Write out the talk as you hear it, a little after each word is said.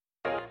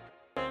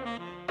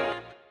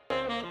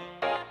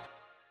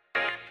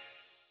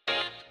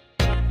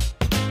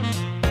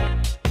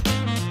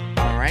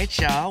right,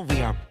 y'all.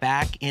 We are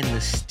back in the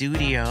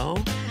studio.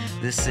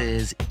 This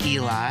is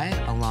Eli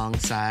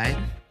alongside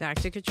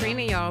Dr.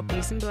 Katrina, y'all.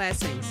 Peace and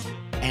blessings.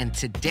 And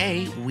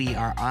today we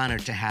are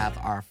honored to have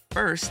our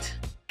first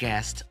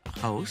guest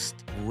host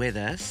with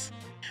us.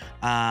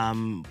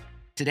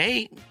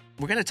 Today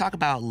we're going to talk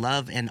about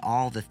love and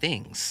all the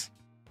things.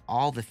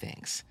 All the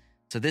things.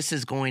 So this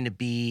is going to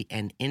be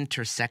an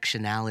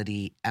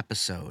intersectionality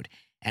episode.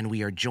 And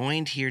we are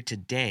joined here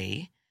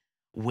today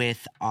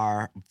with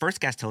our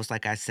first guest host,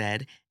 like I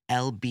said,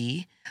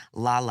 LB,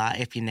 Lala,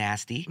 if you're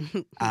nasty.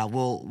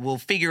 We'll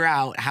figure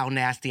out how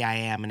nasty I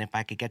am, and if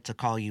I could get to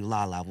call you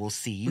Lala, we'll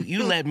see.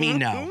 You let me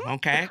know,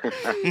 okay?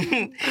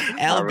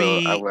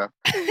 LB, I will.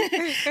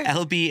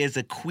 LB is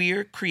a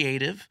queer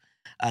creative,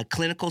 a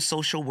clinical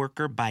social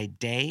worker by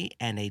day,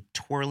 and a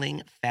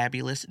twirling,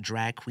 fabulous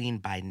drag queen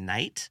by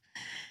night.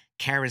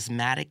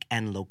 Charismatic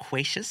and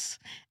loquacious,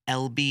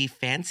 LB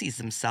fancies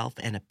himself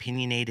an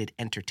opinionated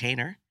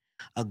entertainer,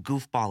 a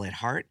goofball at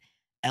heart.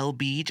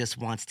 LB just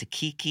wants to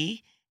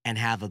kiki and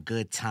have a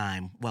good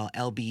time. Well,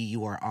 LB,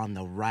 you are on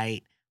the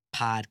right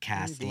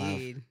podcast,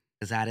 love,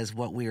 because that is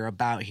what we are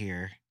about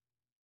here.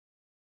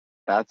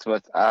 That's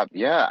what's up.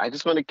 Yeah, I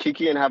just want to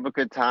kiki and have a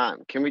good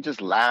time. Can we just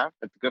laugh?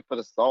 It's good for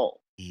the soul.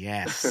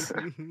 Yes.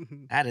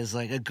 That is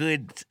like a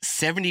good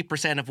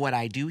 70% of what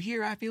I do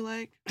here, I feel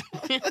like.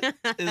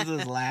 Is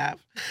this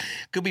laugh.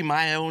 Could be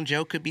my own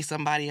joke, could be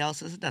somebody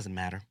else's. It doesn't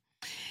matter.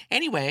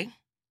 Anyway,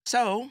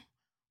 so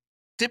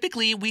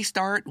typically we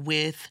start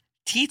with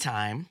tea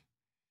time.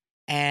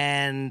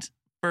 And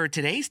for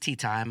today's tea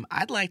time,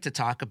 I'd like to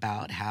talk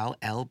about how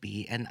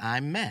LB and I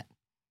met.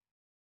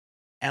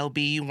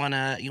 LB, you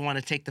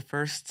wanna take the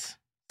first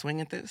swing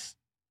at this?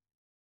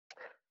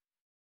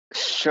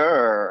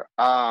 Sure.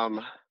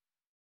 You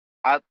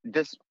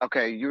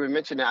were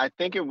mentioning, I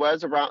think it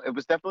was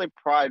definitely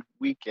Pride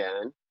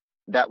weekend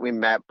that we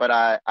met, but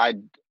I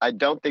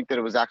don't think that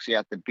it was actually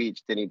at the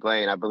beach, Denny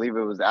Blaine. I believe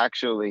it was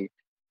actually,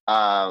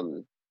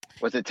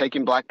 was it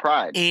Taking Black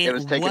Pride? It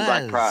was Taking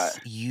Black Pride.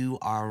 You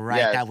are right.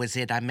 Yes. That was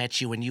it. I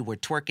met you when you were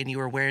twerking. You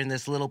were wearing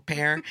this little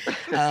pair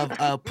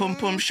of pum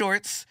pum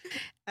shorts.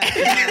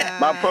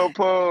 My poo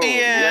poo. Yeah,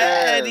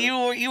 Yes. and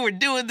you were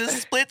doing the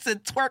splits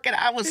and twerking.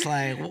 I was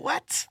like,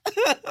 what?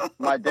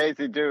 My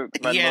Daisy Duke.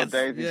 My Yes.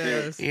 little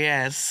Daisy Duke.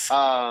 Yes.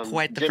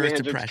 Quite the Jimi first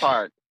Hendrix impression.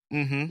 Park.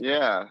 Mm-hmm.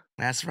 Yeah.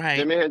 That's right.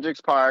 Jimi Hendrix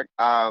Park.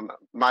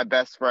 My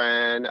best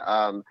friend,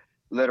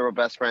 literal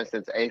best friend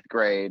since 8th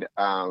grade.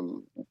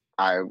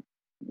 I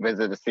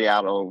visited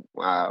Seattle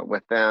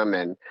with them,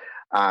 and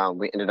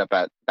we ended up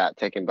at that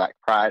Taking Black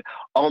Pride.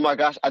 Oh my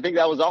gosh! I think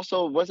that was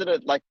also, wasn't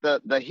it like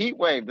the heat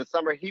wave, the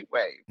summer heat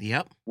wave?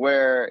 Yep.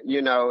 Where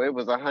it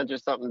was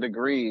 100-something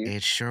degrees,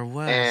 It sure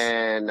was.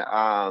 and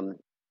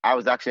I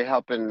was actually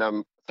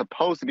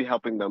supposed to be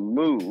helping them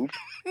move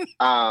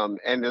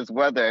in this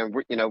weather, and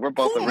we're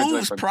both Who originally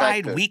moves from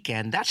Pride Texas.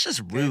 weekend? That's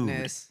just rude.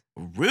 Goodness.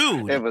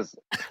 Rude. It was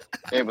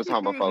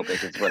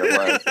homophobic. Is what it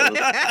was.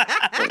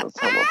 It was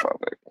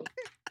homophobic.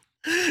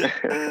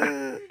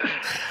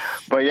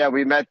 But yeah,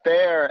 we met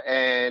there,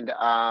 and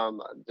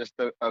just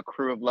a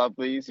crew of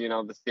lovelies,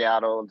 the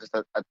Seattle, just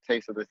a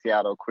taste of the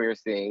Seattle queer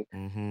scene.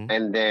 Mm-hmm.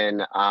 And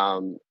then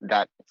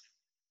that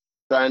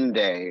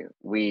Sunday,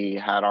 we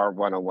had our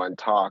one-on-one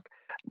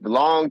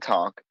long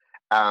talk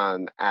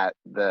at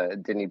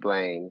the Denny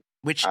Blaine.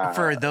 Which,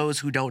 for those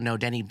who don't know,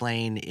 Denny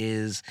Blaine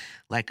is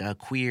like a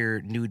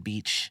queer nude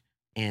beach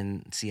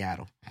in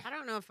Seattle. I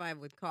don't know if I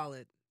would call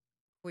it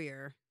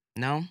queer.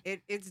 No?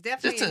 It's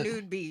definitely Just a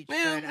nude beach.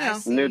 Yeah, but yeah. I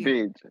see, Nude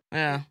Beach.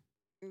 Yeah.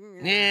 I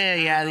don't know Yeah.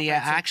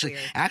 if I'd say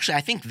Actually, queer.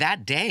 I think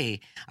that day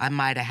I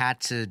might have had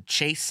to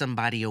chase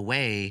somebody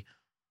away,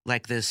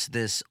 like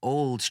this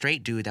old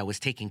straight dude that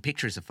was taking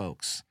pictures of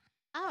folks.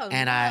 Oh,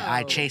 And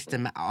I no. chased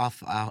him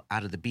off out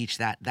of the beach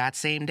that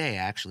same day,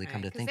 actually,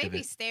 come to Right, 'cause think they of be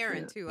it.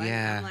 staring too.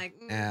 Yeah, I'm like,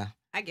 yeah.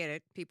 I get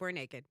it. People are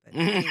naked, but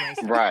anyways.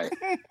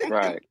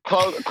 Right.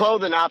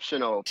 Clothing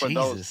optional for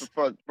Jesus.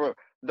 those for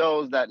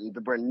those that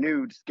where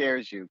nude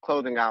scares you.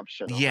 Clothing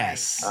optional.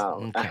 Yes.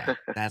 Oh. Okay.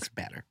 That's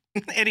better.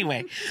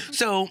 Anyway,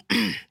 so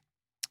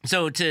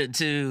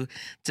to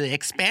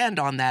expand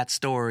on that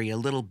story a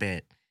little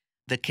bit,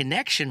 the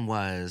connection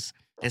is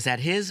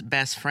that his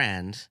best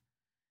friend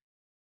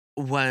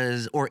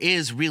was or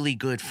is really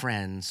good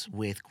friends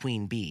with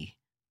Queen Bee,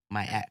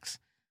 my ex.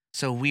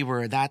 So we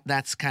were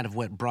that's kind of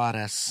what brought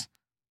us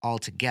all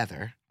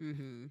together.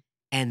 Mm-hmm.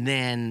 And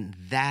then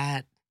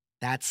that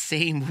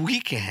same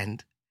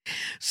weekend,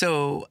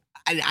 so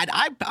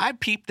I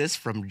peeped this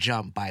from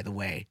jump, by the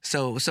way.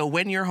 So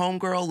when your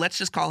homegirl, let's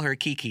just call her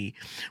Kiki,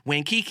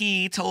 when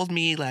Kiki told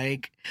me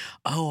like,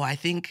 oh, I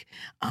think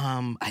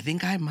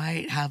I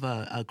might have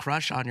a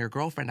crush on your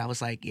girlfriend, I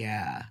was like,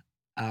 yeah,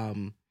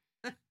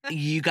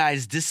 you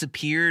guys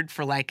disappeared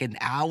for like an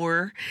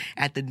hour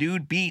at the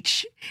nude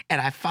beach,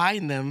 and I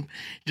find them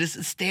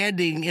just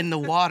standing in the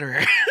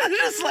water,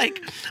 just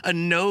like a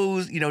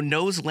nose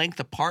length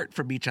apart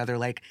from each other,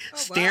 like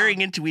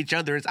staring into each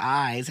other's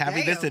eyes,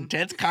 having this Damn.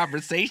 intense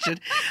conversation.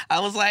 I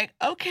was like,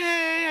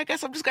 okay, I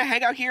guess I'm just gonna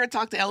hang out here and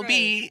talk to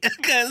LB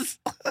because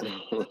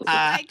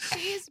Like,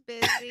 she's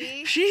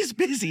busy. she's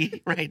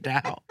busy right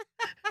now.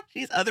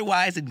 She's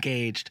otherwise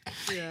engaged.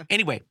 Yeah.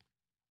 Anyway,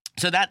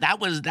 so that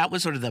was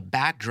sort of the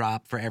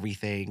backdrop for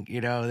everything.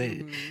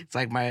 Mhm. It's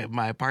like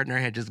my partner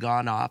had just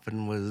gone off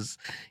and was,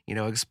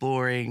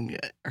 exploring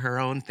her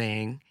own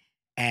thing,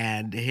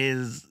 and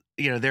his,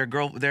 their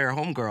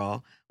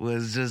homegirl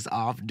was just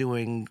off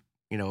doing,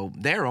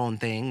 their own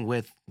thing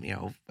with,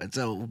 and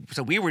so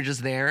we were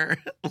just there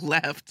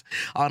left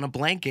on a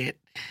blanket,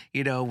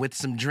 with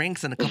some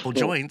drinks and a couple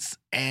joints,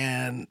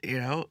 and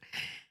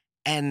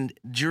and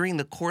during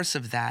the course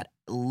of that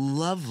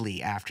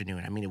lovely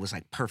afternoon, I mean, it was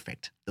like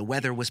perfect. The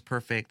weather was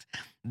perfect.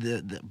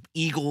 The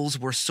eagles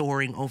were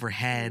soaring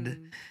overhead.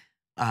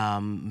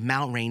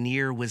 Mount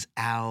Rainier was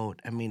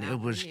out. I mean, it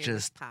was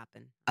just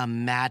popping. a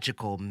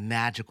magical,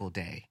 magical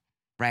day,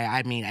 right?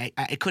 I mean,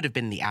 it could have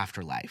been the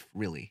afterlife,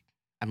 really.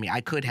 I mean,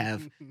 I could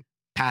have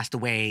passed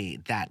away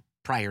that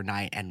prior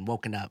night and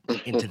woken up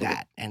into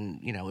that, and,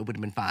 it would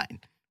have been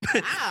fine.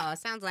 Wow,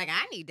 sounds like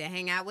I need to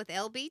hang out with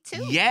LB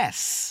too.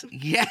 Yes.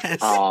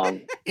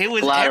 It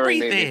was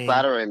Flattering everything. me,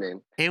 flattering me.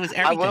 It was I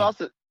everything. would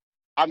also.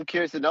 I'm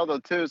curious to know though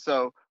too.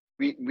 So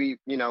we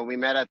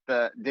met at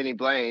the Denny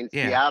Blaine,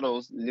 Yeah.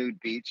 Seattle's nude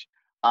beach,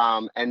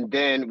 and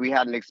then we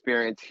had an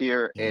experience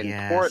here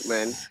in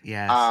Portland,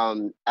 Yes.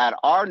 at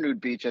our nude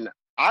beach, and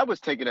I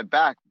was taken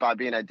aback by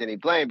being at Denny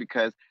Blaine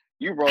because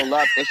you roll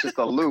up, it's just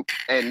a loop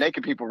and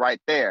naked people right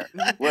there,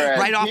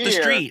 whereas Right off the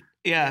here, street.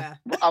 Yeah.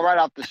 right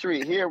off the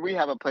street. Here we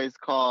have a place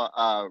called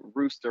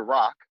Rooster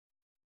Rock,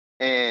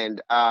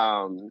 and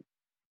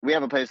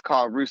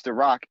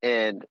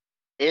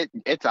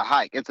it's a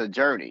hike. It's a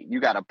journey. You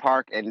got to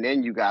park, and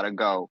then you got to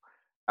go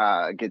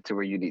get to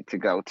where you need to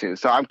go to.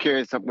 So I'm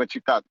curious of what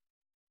you thought.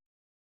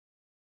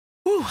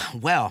 Whew,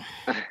 well,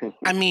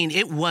 I mean,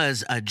 it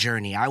was a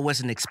journey. I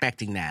wasn't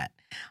expecting that.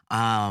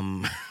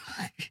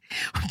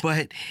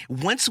 But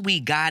once we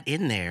got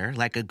in there,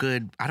 like a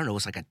good, I don't know, it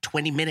was like a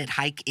 20-minute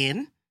hike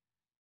in,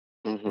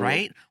 Mhm.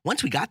 right?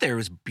 Once we got there, it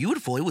was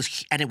beautiful. It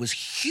was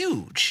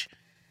huge.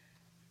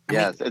 I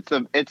mean, Yes,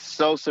 it's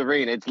so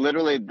serene. It's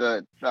literally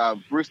the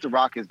Rooster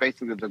Rock is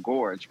basically the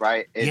gorge,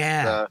 right? It's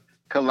the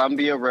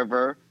Columbia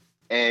River,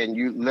 and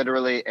you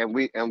literally and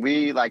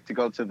we like to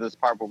go to this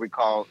part where we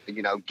call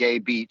Gay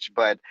Beach,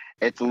 but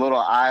it's a little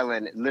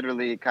island,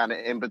 literally kind of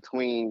in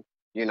between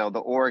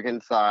the Oregon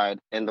side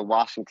and the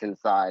Washington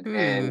side,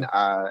 and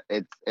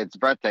it's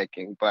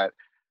breathtaking. But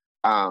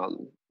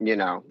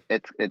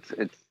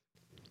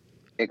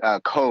it's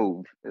a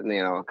cove,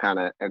 kind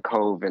of a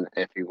cove,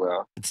 if you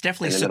will. It's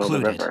definitely in the middle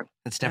of the secluded. river.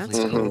 It's definitely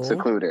That's secluded. cool.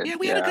 Secluded. Yeah,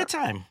 we had a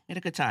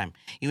good time.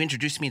 You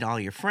introduced me to all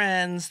your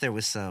friends. There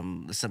was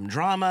some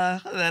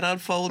drama that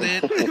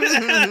unfolded.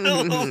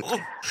 It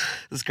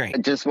was great. I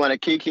just want to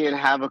kiki and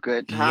have a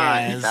good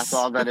time. Yes. That's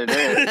all that it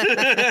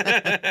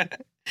is.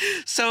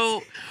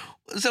 So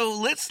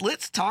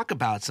let's talk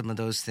about some of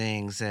those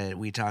things that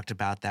we talked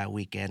about that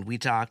weekend. We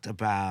talked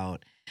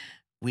about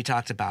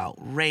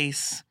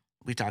race.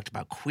 We talked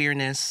about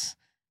queerness,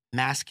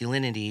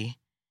 masculinity,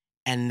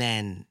 and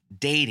then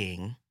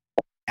dating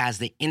as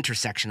the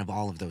intersection of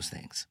all of those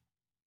things.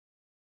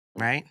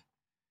 Right?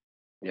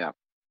 Yeah.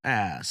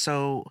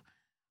 So,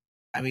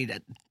 I mean,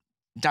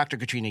 Dr.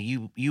 Katrina,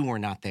 you were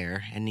not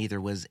there, and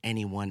neither was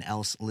anyone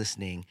else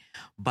listening.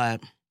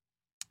 But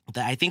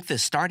I think the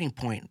starting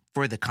point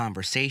for the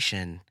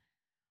conversation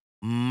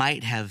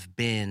might have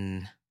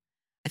been,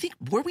 I think,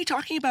 were we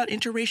talking about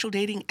interracial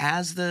dating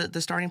as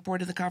the starting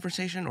point of the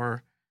conversation,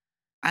 or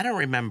I don't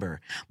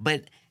remember.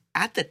 But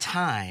at the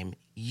time,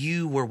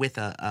 you were with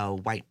a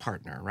white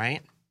partner,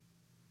 right?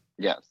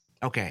 Yes.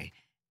 Okay.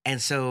 And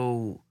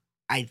so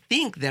I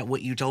think that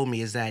what you told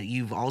me is that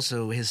you've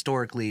also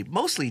historically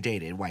mostly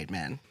dated white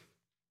men.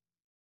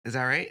 Is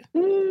that right?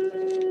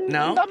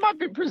 No? That might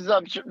be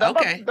presumption.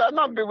 Okay. That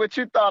might be what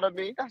you thought of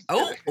me.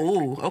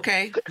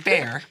 Okay.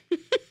 Fair.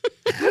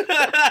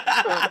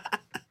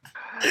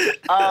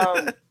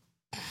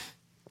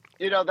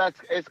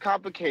 It's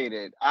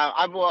complicated.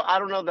 I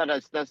don't know that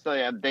it's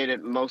necessarily I've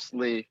dated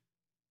mostly.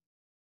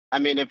 I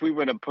mean, if we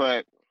were to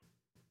put,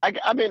 I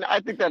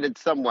think that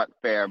it's somewhat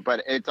fair,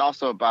 but it's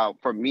also about,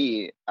 for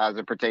me, as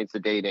it pertains to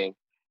dating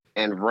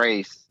and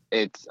race,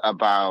 it's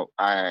about,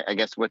 I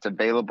guess, what's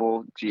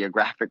available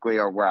geographically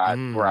or where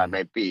I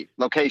may be,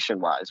 location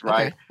wise,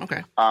 right?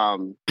 Okay.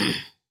 I'm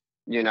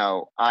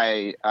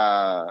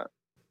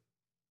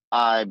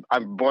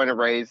born and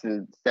raised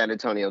in San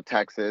Antonio,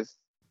 Texas.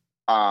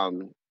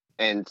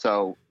 And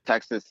so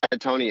Texas, San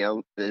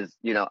Antonio is,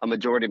 a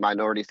majority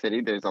minority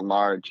city. There's a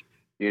large,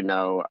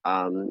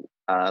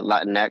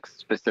 Latinx,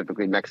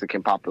 specifically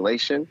Mexican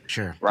population.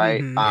 Sure.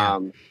 Right. Yeah.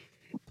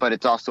 But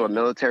it's also a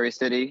military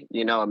city,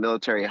 a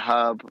military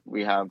hub.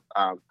 We have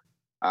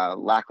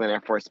Lackland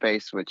Air Force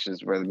Base, which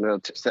is where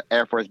the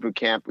Air Force boot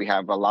camp. We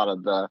have a lot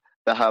of the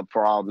hub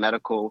for all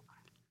medical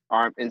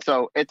arm, and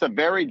so it's a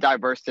very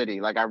diverse city.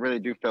 Like I really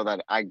do feel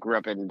that I grew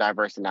up in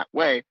diverse in that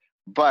way,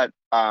 but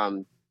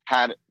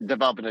had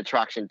developed an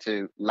attraction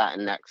to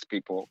Latinx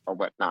people or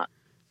whatnot.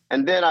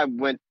 And then I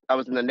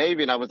was in the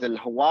Navy and I was in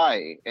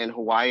Hawaii. And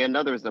Hawaii,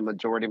 another is a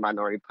majority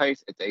minority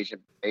place. It's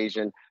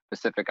Asian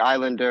Pacific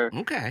Islander,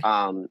 Okay.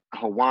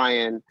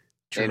 Hawaiian,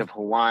 True. Native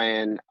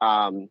Hawaiian,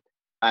 and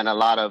a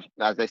lot of,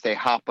 as they say,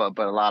 Hapa,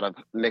 but a lot of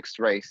mixed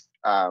race,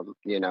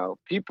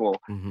 people.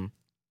 Mm-hmm.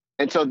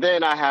 And so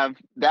then I have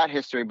that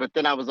history. But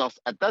then I was also,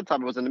 at that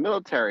time, I was in the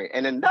military.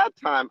 And in that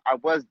time, I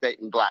was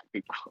dating Black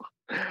people.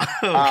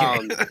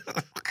 Okay.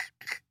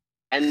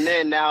 And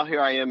then now here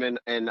I am in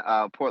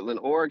Portland,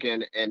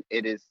 Oregon, and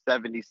it is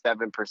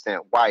 77%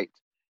 white,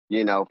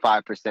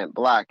 5%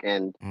 Black.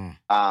 And,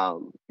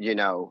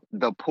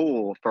 the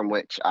pool from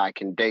which I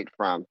can date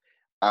from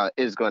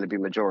is going to be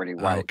majority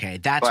white. Okay,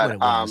 that's what it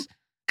was.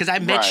 Because I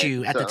met right,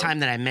 you, at the time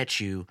that I met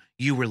you,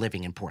 you were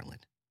living in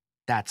Portland.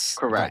 That's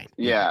correct.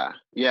 Right.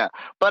 Yeah.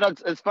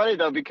 But it's funny,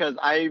 though, because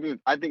I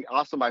think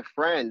also my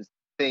friends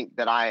think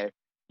that I,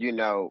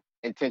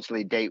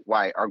 intentionally date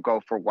white or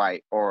go for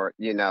white or,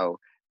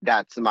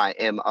 that's my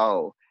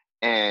MO.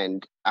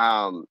 And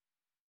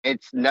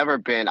it's never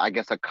been, I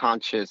guess, a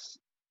conscious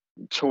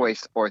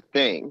choice or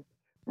thing.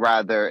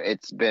 Rather,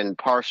 it's been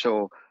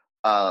partially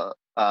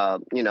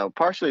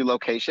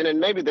location.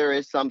 And maybe there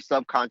is some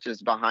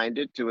subconscious behind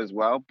it too as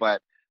well.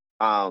 But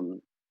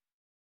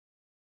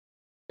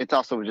it's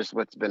also just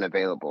what's been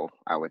available,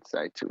 I would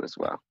say, too, as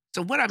well.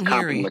 So what I'm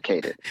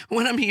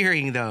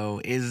hearing though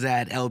is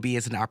that LB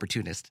is an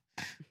opportunist.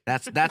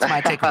 That's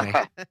my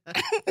takeaway.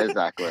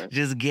 Exactly.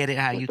 Just get it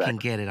how you can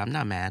get it. I'm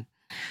not mad.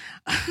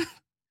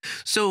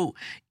 So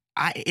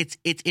it's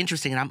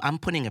interesting, and I'm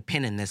putting a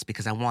pin in this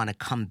because I want to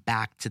come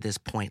back to this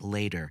point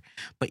later.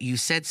 But you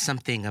said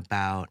something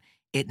about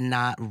it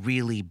not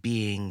really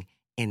being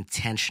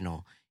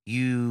intentional.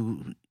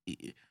 Who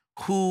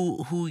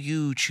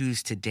you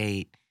choose to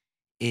date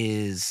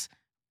is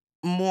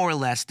more or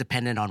less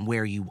dependent on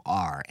where you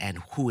are and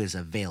who is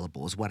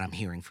available, is what I'm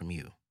hearing from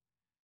you.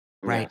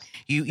 Right?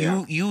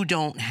 Yes. You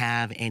don't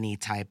have any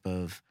type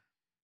of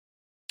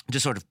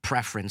just sort of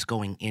preference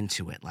going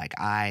into it. Like,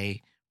 I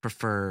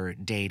prefer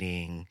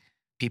dating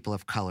people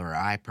of color, or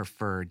I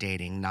prefer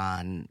dating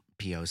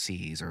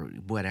non-POCs or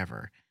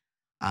whatever.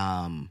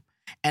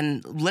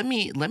 And let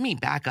me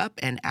back up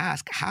and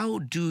ask, how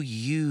do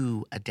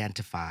you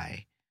identify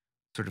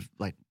sort of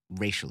like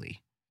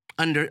racially?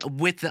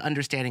 With the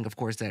understanding, of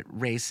course, that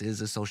race is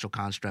a social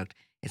construct.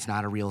 It's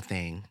not a real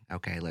thing.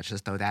 Okay, let's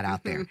just throw that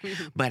out there.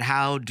 But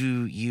how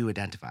do you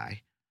identify?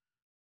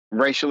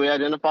 Racially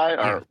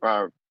identify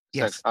or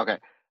yes. Sex? Okay.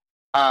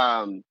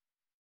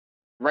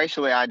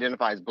 Racially I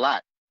identify as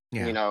Black.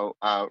 Yeah.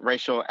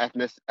 Racial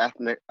ethnic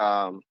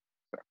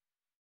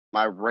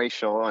my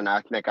racial and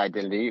ethnic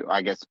identity,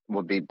 I guess,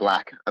 would be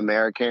Black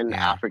American,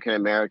 African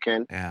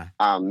American. Yeah.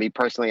 Me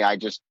personally, I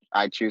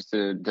choose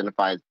to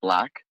identify as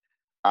Black.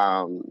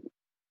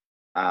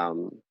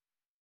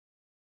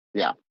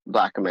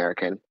 Black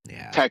American.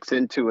 Yeah.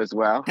 Texan too as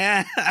well.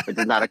 Which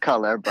is not a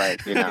color, but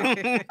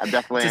I'm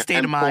definitely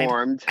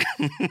informed.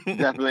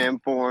 Definitely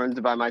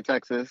informed by my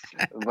Texas,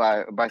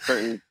 by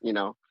certain,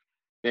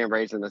 being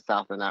raised in the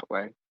South in that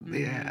way.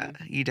 Yeah,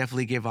 you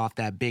definitely give off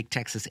that big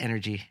Texas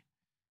energy.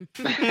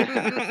 All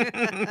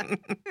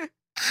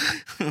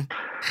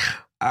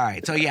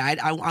right, so yeah,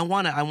 I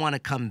want to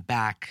come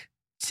back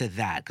to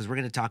that because we're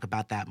going to talk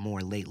about that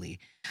more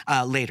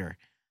later.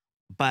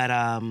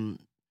 But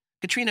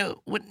Katrina,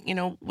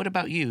 what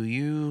about you?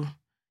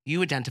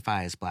 You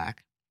identify as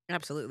Black.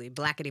 Absolutely,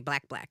 blackity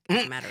black,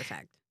 as a matter of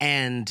fact.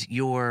 And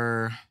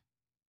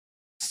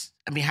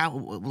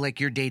how, like,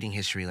 your dating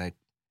history, like,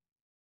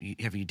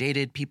 have you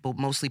dated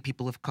mostly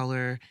people of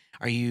color?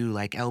 Are you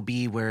like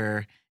LB,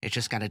 where it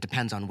just kind of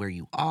depends on where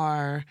you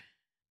are?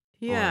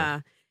 Yeah.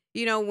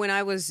 When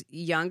I was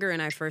younger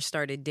and I first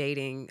started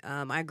dating,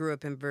 I grew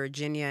up in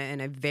Virginia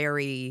in a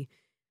very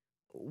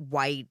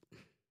white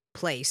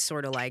place,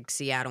 sort of like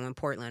Seattle and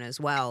Portland as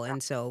well.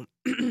 And so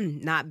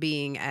not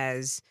being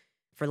as,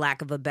 for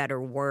lack of a better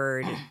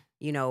word,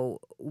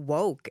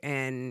 woke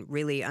and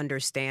really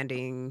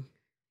understanding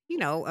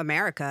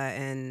America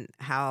and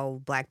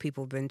how Black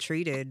people have been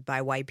treated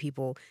by white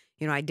people.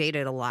 I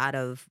dated a lot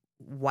of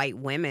white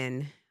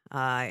women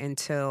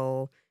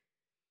until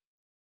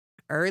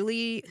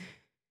early,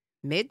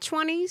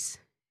 mid-20s.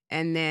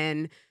 And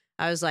then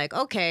I was like,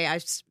 okay, I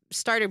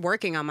started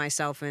working on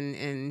myself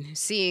and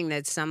seeing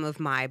that some of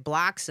my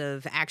blocks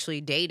of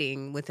actually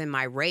dating within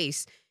my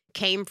race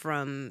came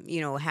from,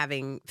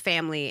 having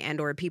family and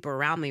or people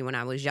around me when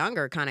I was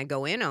younger kind of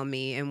go in on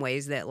me in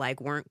ways that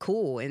like weren't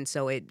cool. And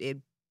so it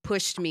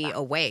pushed me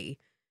away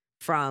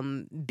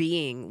from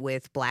being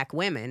with Black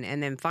women.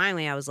 And then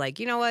finally I was like,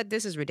 you know what?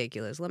 This is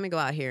ridiculous. Let me go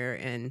out here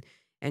and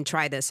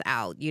try this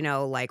out.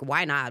 Like,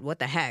 why not? What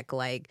the heck?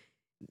 Like,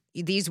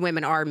 these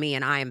women are me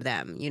and I am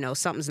them. You know,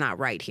 something's not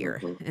right here.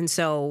 Mhm. And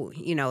so,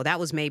 you know, that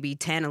was maybe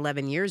 10,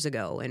 11 years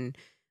ago. And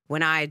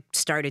when I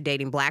started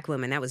dating black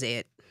women, that was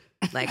it.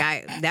 Like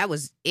that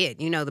was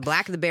it. You know, the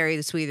blacker the berry,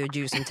 the sweeter the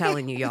juice. I'm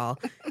telling you, y'all.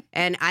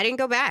 And I didn't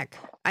go back.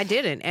 I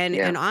didn't.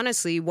 And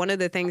honestly, one of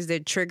the things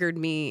that triggered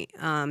me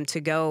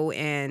to go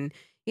and,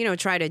 you know,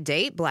 try to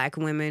date black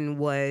women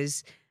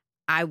was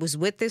I was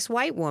with this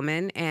white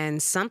woman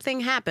and something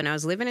happened. I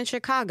was living in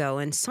Chicago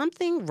and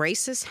something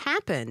racist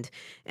happened.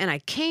 And I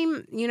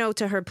came, you know,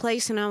 to her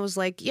place and I was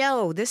like,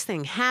 yo, this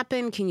thing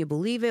happened. Can you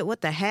believe it? What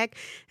the heck?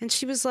 And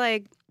she was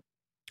like,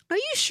 are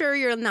you sure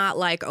you're not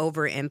like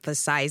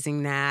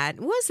overemphasizing that?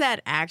 Was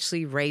that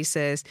actually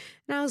racist?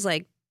 And I was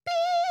like,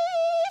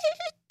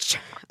 bitch,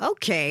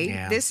 okay,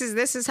 Yeah. this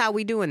is how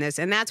we doing this.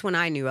 And that's when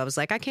I knew. I was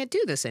like, I can't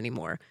do this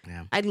anymore.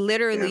 Yeah. I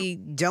literally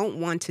don't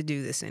want to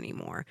do this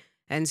anymore.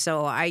 And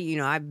so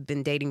I've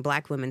been dating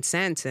black women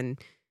since, and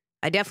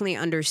I definitely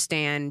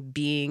understand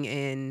being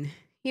in,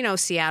 you know,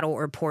 Seattle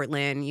or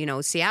Portland. You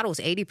know, Seattle's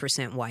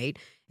 80% white.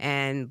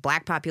 And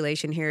black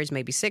population here is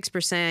maybe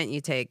 6%.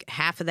 You take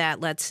half of that,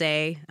 let's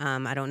say.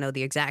 I don't know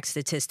the exact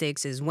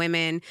statistics, is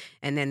women.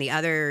 And then the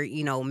other,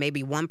 you know,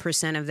 maybe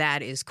 1% of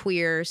that is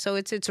queer. So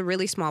it's a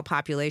really small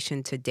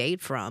population to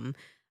date from.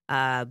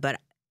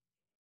 But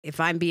if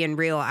I'm being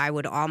real, I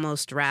would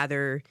almost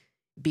rather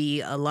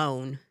be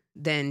alone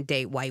than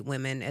date white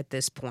women at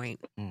this point.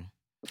 Yeah,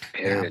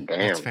 Damn.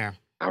 that's fair.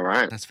 All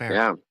right. That's fair.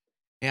 Yeah.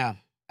 Yeah.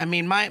 I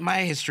mean,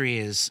 my history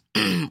is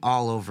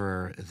all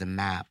over the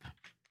map.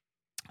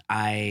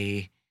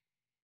 Let's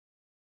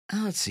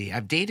see.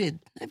 I've dated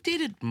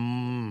dated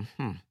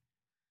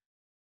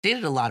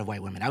a lot of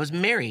white women. I was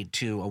married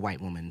to a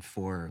white woman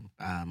for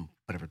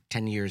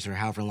 10 years or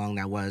however long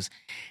that was,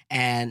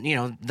 and you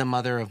know, the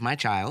mother of my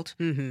child.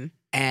 Mm-hmm.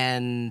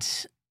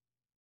 And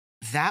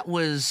that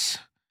was,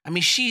 I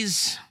mean,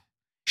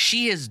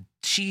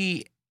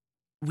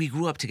 we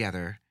grew up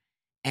together,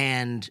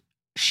 and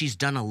she's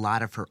done a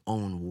lot of her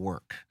own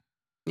work.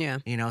 Yeah.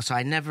 You know, so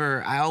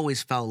I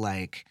always felt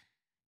like,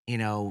 you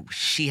know,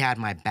 she had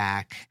my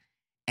back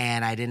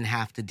and I didn't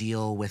have to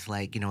deal with,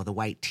 like, you know, the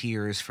white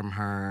tears from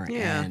her.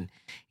 Yeah. And,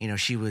 you know,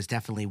 she was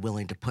definitely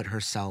willing to put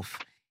herself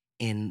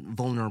in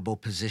vulnerable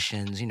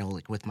positions, you know,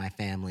 like with my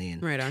family.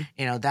 And, Right on.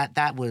 you know,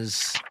 that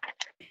was,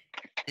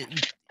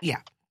 yeah.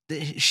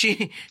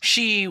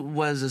 She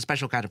was a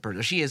special kind of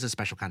person. She is a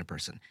special kind of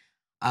person.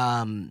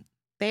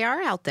 They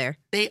are out there.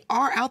 They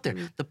are out there.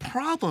 Mm-hmm. The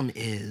problem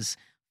is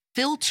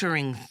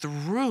filtering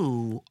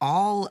through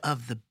all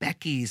of the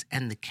Beckys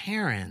and the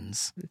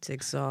Karens It's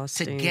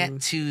exhausting. to get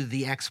to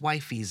the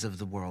ex-wifeys of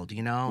the world,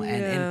 you know?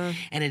 Yeah.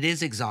 And it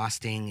is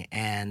exhausting.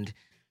 And,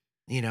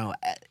 you know,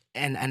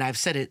 and I've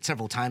said it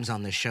several times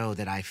on the show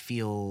that I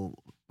feel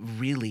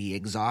really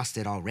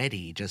exhausted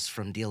already just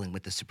from dealing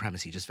with the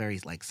supremacy, just very,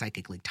 like,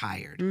 psychically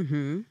tired.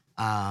 Mm-hmm.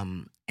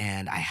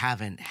 And I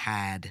haven't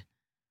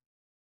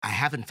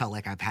felt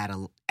like I've had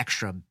an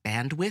extra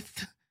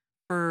bandwidth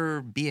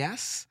for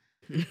BS.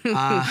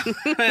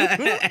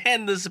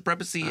 And the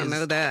supremacy I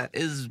know that.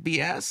 is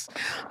BS.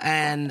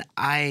 And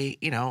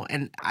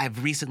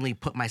I've recently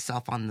put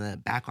myself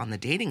back on the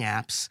dating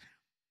apps,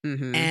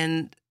 Mm-hmm.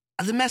 and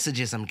the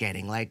messages I'm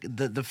getting, like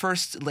the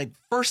first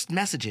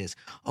messages,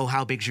 oh,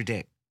 how big's your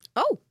dick?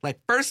 Oh, Like,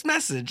 first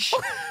message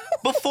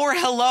before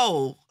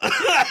hello.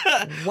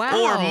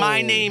 Wow. Or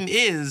my name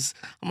is.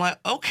 I'm like,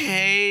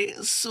 okay.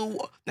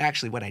 So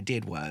actually what I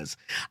did was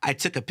I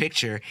took a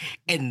picture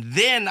and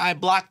then I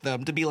blocked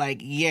them to be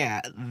like,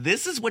 yeah,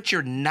 this is what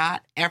you're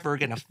not ever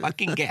going to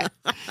fucking get.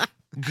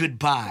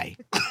 Goodbye.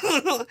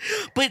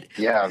 But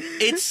Yeah.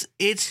 it's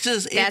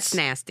just, that's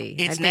nasty.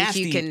 it's I think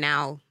nasty. you can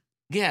now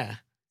Yeah.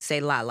 say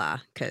la la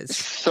because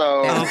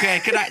So Okay.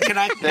 Can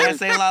I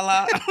say la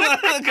la?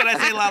 Can I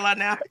say la la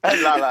now?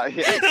 Lala,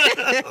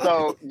 yeah.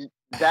 So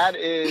that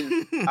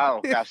is,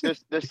 oh gosh,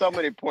 there's so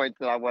many points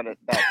that I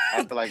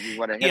feel like we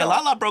want to hit Yeah, on.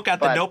 Lala broke out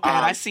the But,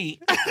 notepad. I see.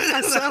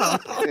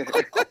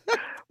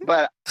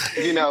 But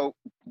you know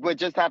what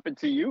just happened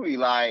to you,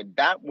 Eli,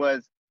 that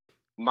was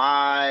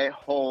my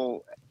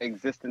whole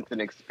existence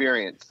and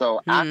experience. So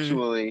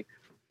actually,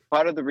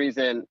 part of the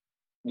reason,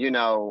 you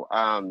know,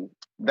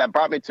 that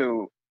brought me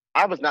to,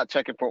 I was not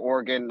checking for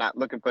Oregon, not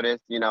looking for this,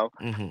 you know.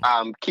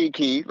 Mhm.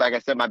 Kiki, like I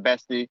said, my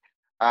bestie,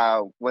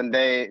 when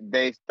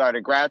they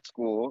started grad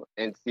school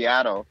in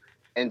Seattle,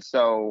 and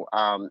so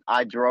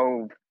I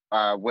drove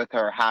with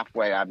her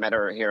halfway. I met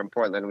her here in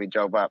Portland. We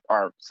drove up,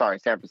 San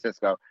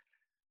Francisco.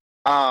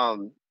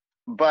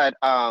 But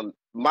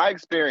my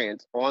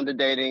experience on the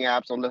dating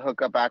apps, on the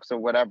hookup apps, or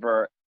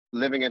whatever,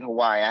 living in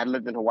Hawaii, I had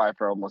lived in Hawaii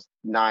for almost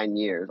 9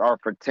 years, or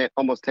for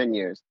almost 10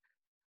 years.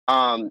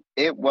 Though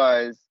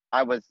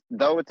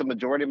it's a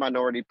majority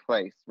minority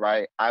place,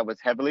 right? I was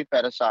heavily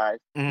fetishized,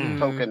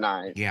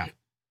 tokenized, Yeah.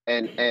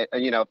 and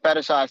you know,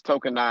 fetishized,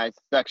 tokenized,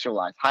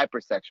 sexualized,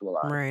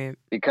 hypersexualized, right.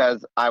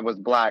 because I was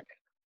Black.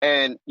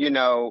 And, you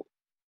know,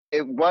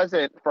 it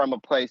wasn't from a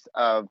place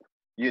of,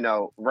 you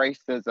know,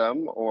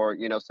 racism or,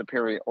 you know,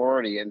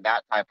 superiority in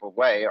that type of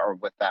way or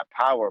with that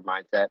power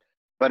mindset,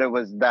 but it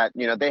was that,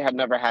 they had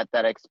never had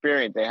that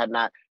experience. They had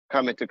not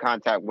come into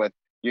contact with,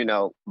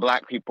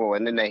 Black people,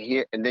 and then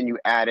you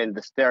add in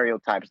the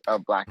stereotypes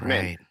of Black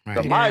men. Right.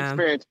 So my Yeah.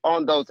 experience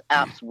on those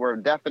apps were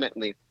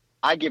definitely,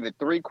 I give it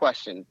 3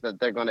 questions that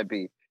they're going to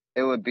be.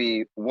 It would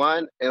be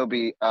one, it'll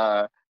be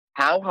how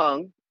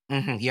hung,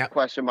 Yep.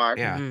 question mark,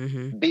 Yeah.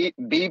 Mhm.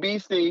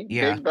 BBC,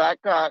 Yeah. big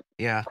black cock,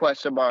 Yeah.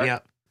 question mark,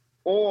 Yep.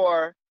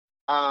 or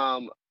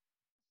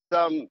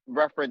some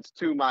reference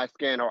to my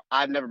skin, or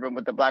I've never been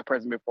with a Black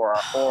person before,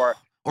 or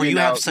Or you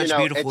have such it's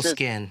beautiful just,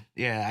 skin.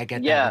 Yeah, I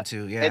get that yeah, one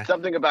too. Yeah. it's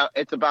something about,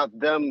 it's about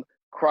them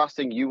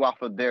crossing you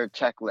off of their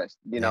checklist,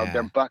 Yeah.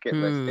 their bucket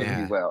list, if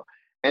Yeah. you will.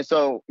 And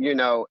so,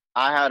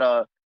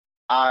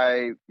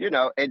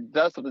 it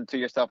does something to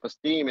your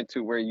self-esteem and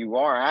to where you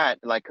are at,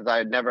 like, because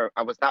I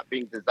was not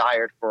being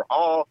desired for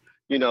all,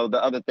 the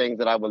other things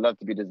that I would love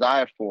to be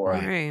desired for.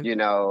 Right.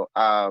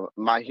 Right.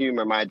 My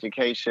humor, my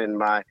education,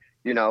 my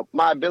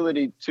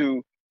ability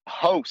to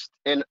host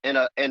in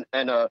a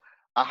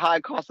high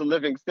cost of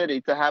living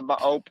city, to have my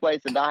own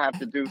place and not have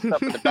to do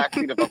stuff in the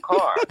backseat of a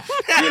car,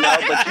 but you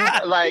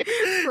like,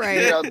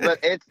 Right. but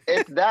it's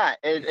that.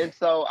 And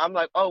so I'm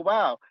like, oh,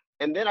 wow.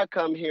 And then I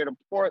come here to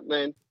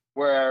Portland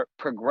where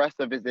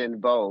progressive is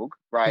in vogue,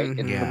 right?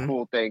 It's the Yeah.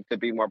 cool thing to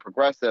be more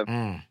progressive.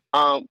 Mm.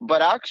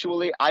 But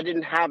actually, I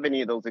didn't have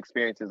any of those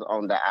experiences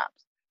on the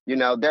apps.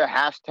 Their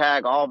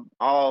hashtag,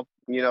 all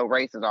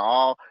races, are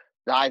all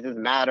sizes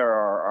matter,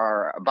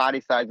 or body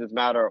sizes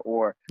matter,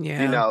 or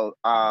Yeah. that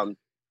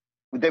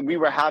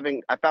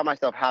I found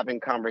myself having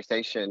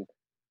conversation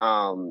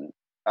beyond,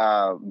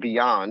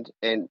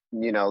 and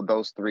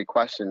those 3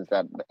 questions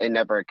that it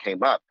never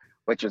came up,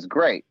 which is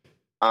great.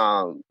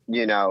 And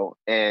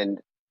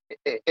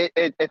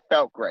it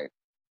felt great.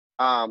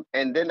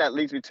 And then that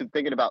leads me to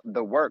thinking about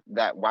the work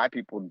that white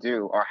people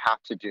do or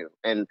have to do,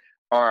 and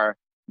or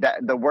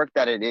that the work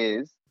that it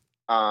is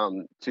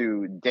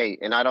to date.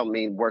 And I don't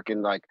mean work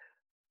in like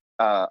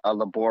a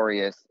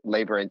laborious,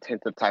 labor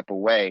intensive type of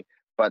way,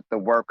 but the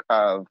work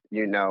of,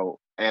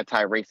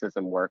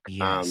 anti-racism work,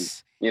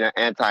 Yes.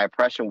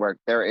 anti-oppression work.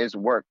 There is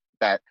work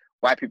that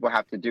white people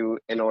have to do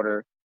in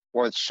order,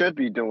 or should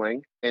be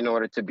doing, in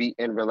order to be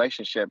in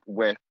relationship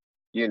with,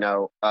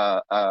 a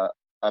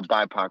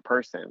BIPOC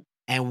person.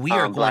 And we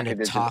are going Black to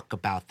indigenous. talk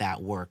about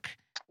that work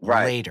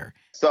Right. later.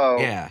 So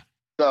Yeah.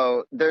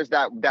 So there's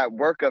that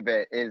work of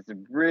it is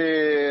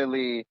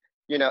really,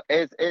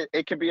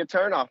 it can be a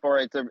turnoff, or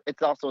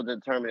it's also a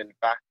determining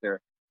factor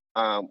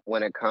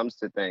when it comes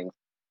to things.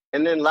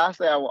 And then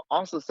lastly, I will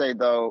also say,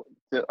 though,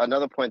 to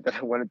another point that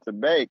I wanted to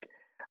make.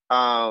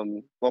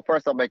 Well,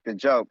 first I'll make the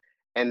joke,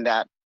 and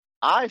that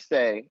I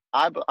say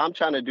I'm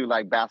trying to do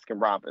like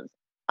Baskin Robbins.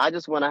 I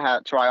just want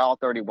to try all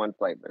 31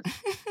 flavors.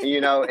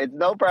 It's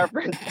no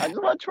preference. I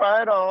just want to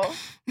try it all.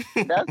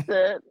 That's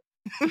it.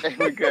 And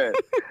we're good.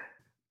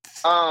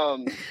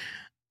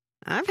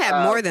 I've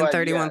had more than but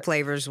 31 yeah.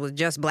 flavors with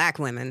just Black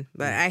women,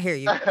 but I hear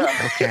you.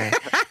 Okay.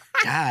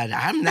 God,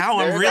 I'm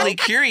There you really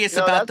go. curious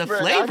No, about the that's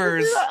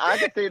flavors. I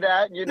can see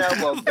that.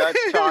 Well, Dutch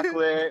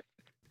chocolate.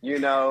 You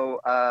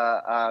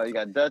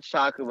got Dutch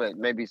chocolate with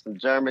maybe some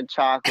German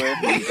chocolate.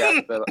 You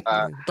got the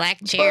Black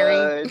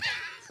cherry. Budge,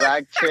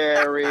 black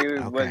cherry.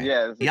 But Okay.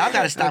 yes, Y'all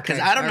got to stop, because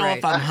Okay, I don't know all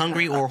if right. I'm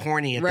hungry or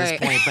horny at Right.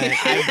 this point, but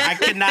I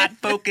cannot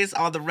focus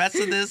on the rest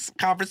of this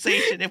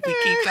conversation if we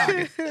keep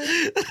talking.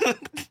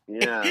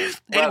 Yeah.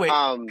 But, Anyway.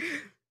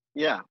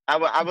 yeah,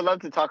 I would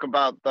love to talk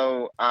about,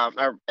 though,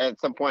 at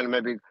some point,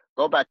 maybe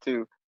go back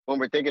to when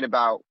we're thinking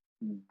about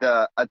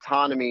the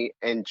autonomy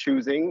and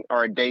choosing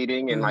or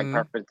dating and like Mhm.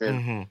 preferences,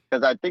 Mhm.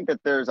 because I think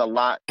that there's a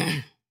lot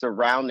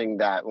surrounding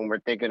that when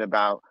we're thinking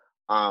about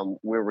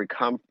where we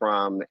come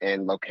from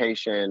and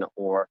location,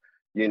 or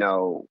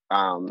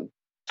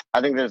I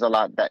think there's a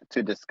lot that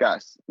to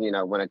discuss,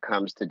 when it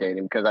comes to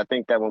dating, because I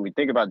think that when we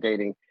think about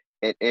dating,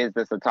 it is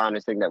this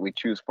autonomous thing that we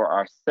choose for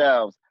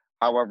ourselves.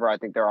 However, I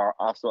think there are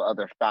also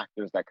other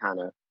factors that kind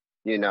of,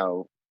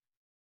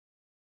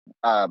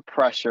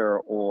 pressure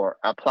or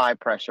apply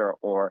pressure,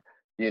 or,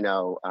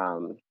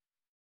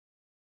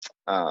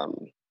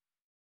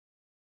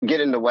 get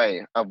in the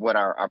way of what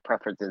our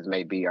preferences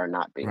may be or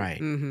not be. Right.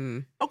 Mm-hmm.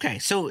 Okay,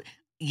 so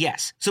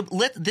yes, so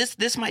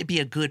this might be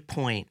a good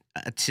point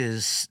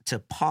to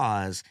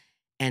pause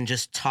and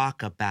just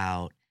talk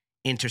about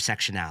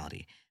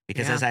intersectionality,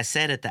 because Yeah. as I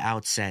said at the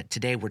outset,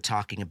 today we're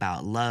talking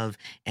about love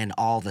and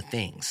all the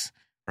things,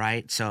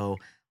 right? So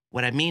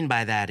what I mean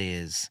by that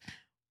is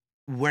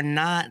we're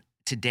not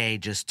today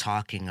just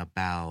talking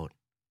about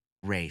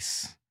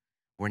race.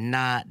 We're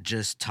not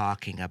just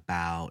talking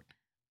about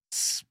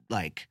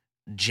like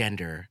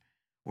gender.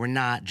 We're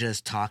not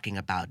just talking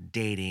about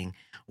dating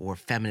or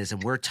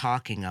feminism. We're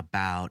talking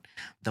about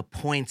the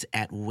points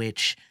at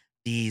which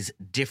these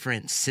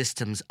different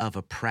systems of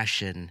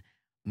oppression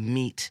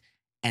meet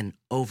and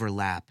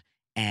overlap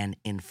and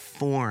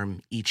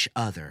inform each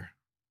other,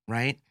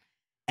 right?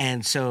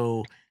 And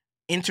so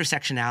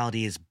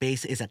intersectionality is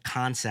a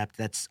concept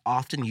that's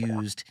often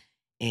used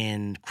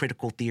in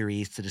critical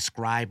theories to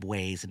describe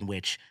ways in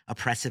which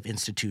oppressive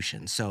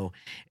institutions, so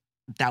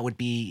that would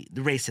be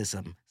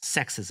racism,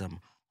 sexism,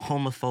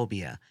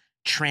 homophobia,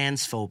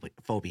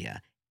 transphobia,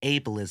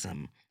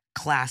 ableism,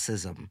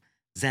 classism,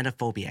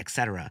 xenophobia,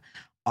 etc.,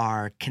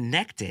 are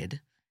connected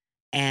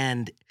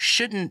and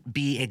shouldn't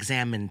be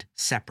examined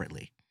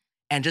separately.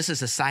 And just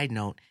as a side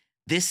note,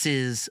 this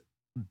has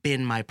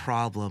been my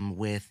problem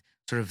with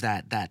sort of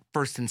that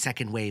first and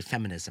second wave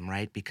feminism,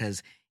 right?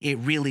 Because it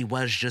really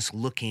was just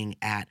looking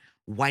at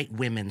white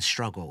women's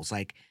struggles.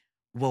 Like,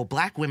 well,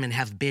 Black women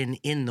have been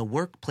in the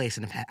workplace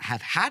and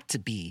have had to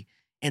be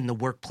in the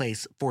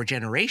workplace for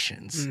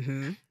generations.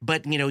 Mm-hmm.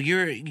 But, you know,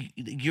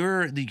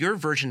 your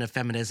version of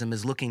feminism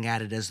is looking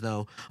at it as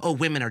though, oh,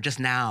 women are just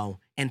now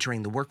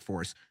entering the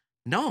workforce.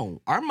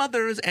 No, our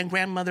mothers and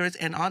grandmothers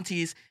and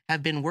aunties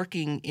have been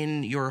working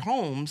in your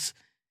homes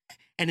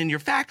and in your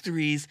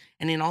factories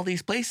and in all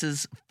these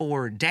places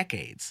for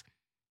decades.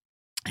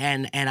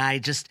 And I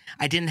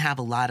didn't have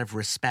a lot of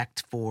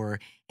respect for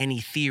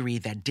any theory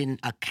that didn't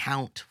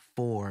account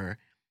for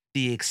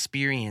the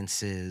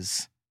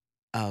experiences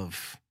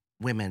of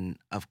women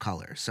of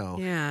color. So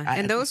yeah,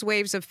 and those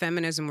waves of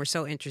feminism were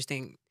so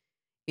interesting,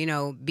 you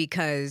know,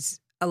 because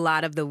a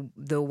lot of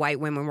the white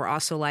women were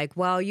also like,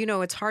 well, you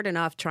know, it's hard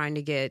enough trying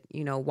to get,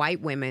 you know,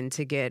 white women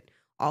to get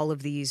all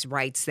of these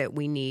rights that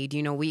we need.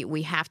 You know,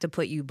 we have to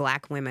put you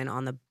Black women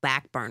on the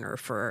back burner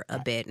for a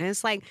bit. And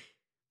it's like,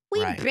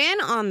 we've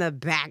been on the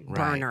back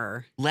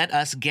burner. Let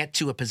us get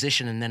to a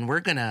position and then we're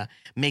going to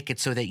make it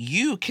so that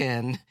you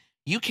can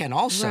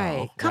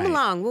also come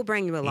along. We'll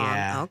bring you along.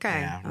 Yeah,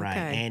 okay. Yeah, right.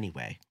 Okay.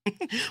 Anyway,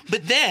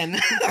 but then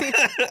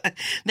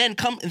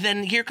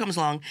here comes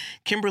along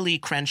Kimberly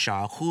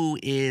Crenshaw, who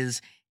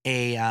is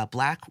a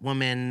Black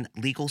woman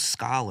legal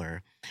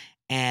scholar,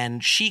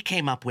 and she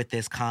came up with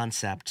this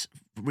concept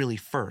really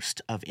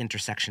first of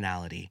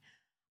intersectionality,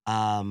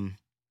 and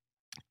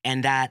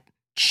that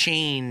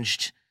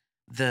changed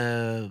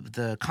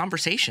the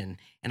conversation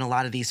in a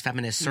lot of these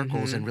feminist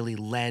circles and really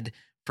led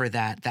for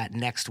that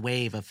next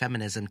wave of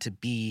feminism to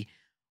be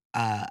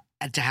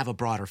to have a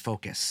broader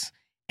focus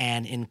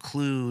and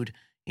include,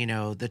 you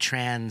know, the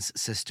trans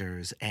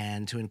sisters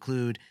and to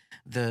include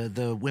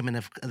the women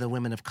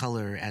of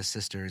color as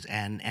sisters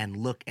and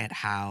look at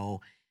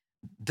how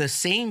the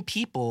same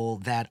people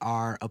that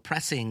are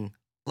oppressing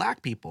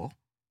Black people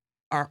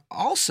are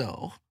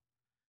also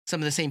some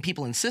of the same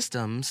people in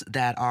systems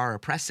that are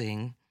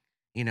oppressing,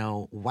 you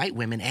know, white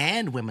women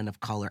and women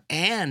of color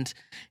and,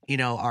 you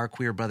know, our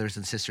queer brothers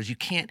and sisters. You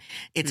can't,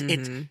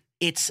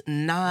 it's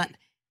not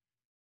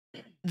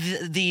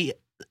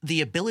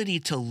the ability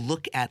to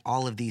look at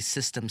all of these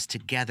systems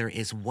together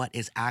is what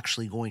is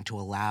actually going to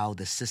allow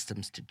the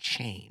systems to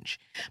change.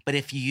 But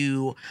if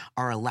you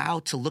are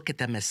allowed to look at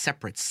them as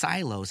separate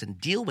silos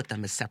and deal with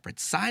them as separate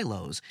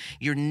silos,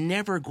 you're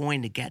never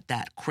going to get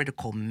that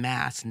critical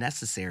mass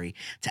necessary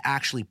to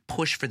actually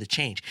push for the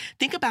change.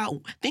 Think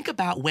about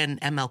when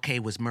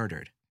MLK was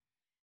murdered.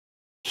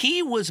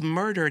 He was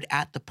murdered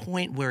at the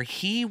point where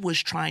he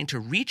was trying to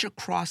reach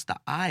across the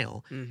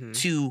aisle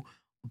to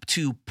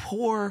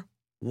poor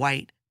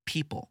white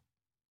people.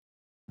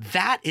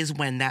 That is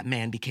when that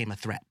man became a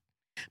threat.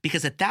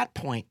 Because at that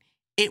point,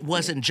 it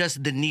wasn't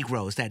just the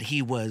Negroes that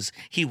he was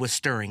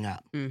stirring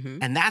up.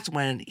 And that's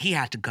when he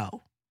had to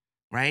go,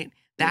 right?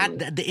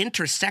 The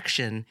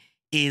intersection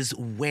is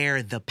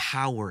where the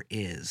power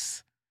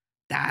is.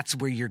 That's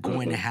where you're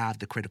going to have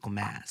the critical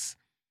mass.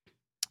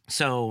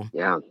 So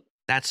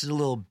that's a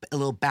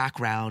little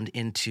background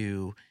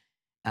into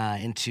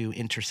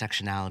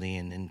intersectionality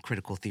and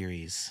critical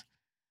theories.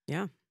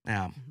 Yeah.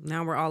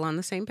 Now we're all on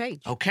the same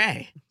page.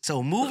 Okay.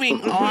 So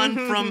moving on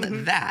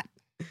from that,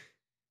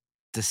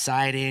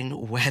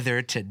 deciding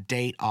whether to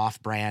date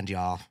off-brand,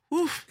 y'all.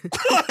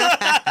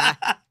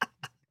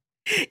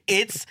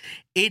 It's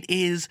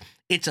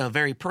a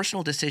very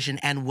personal decision,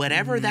 and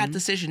whatever that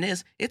decision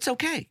is, it's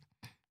okay.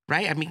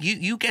 Right? I mean,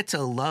 you get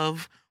to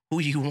love who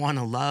you want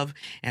to love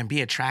and be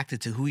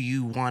attracted to who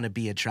you want to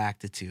be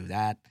attracted to.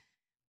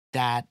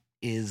 That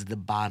is the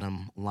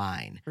bottom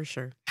line. For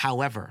sure.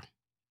 However,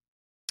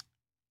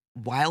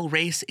 while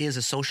race is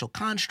a social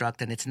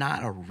construct and it's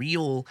not a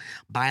real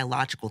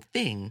biological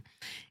thing,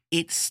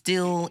 it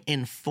still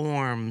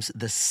informs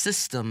the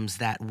systems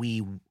that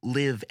we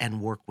live and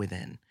work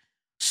within.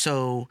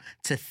 So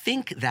to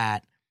think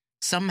that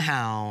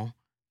somehow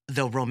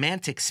the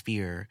romantic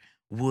sphere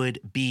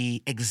would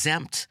be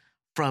exempt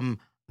from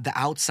the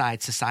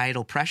outside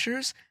societal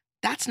pressures,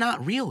 that's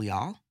not real,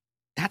 y'all.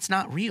 That's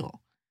not real.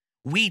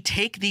 We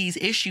take these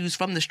issues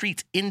from the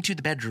streets into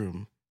the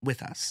bedroom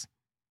with us.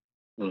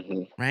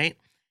 Right?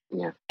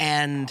 Yeah.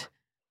 And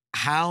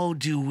how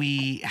do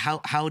we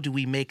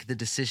make the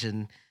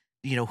decision,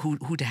 you know,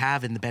 who to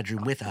have in the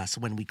bedroom with us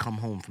when we come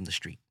home from the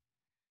street?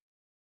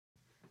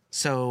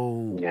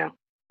 So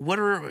what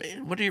are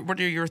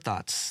your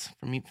thoughts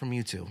from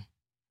you two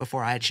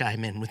before I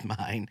chime in with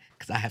mine,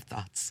 because I have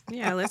thoughts.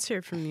 Yeah, let's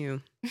hear from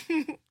you.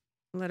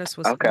 Let us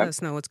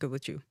know what's good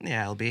with you.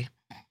 Yeah, LB.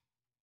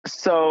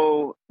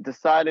 So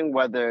deciding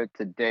whether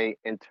to date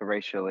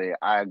interracially,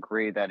 I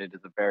agree that it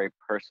is a very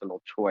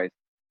personal choice.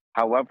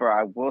 However,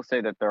 I will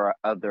say that there are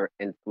other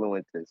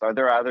influences. Are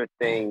there other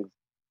things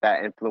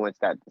that influence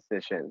that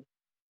decision?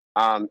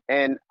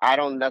 And I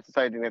don't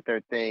necessarily think that there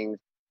are things,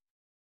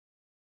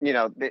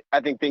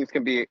 I think things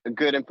can be a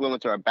good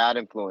influence or a bad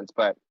influence,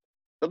 but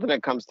something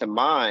that comes to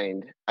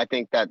mind, I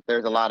think that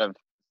there's a lot of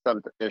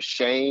there's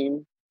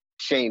shaming,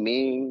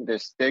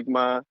 there's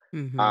stigma,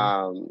 Mm-hmm.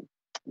 um,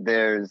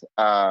 there's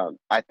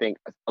I think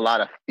a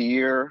lot of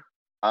fear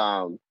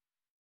um,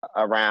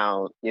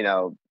 around,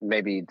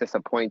 maybe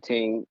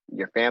disappointing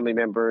your family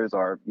members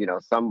or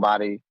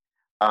somebody,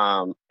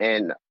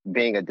 and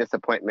being a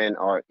disappointment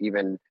or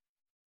even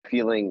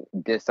feeling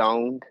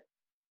disowned.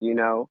 You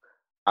know,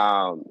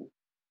 um,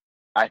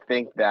 I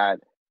think that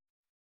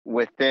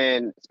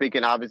within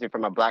speaking obviously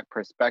from a Black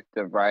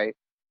perspective, right?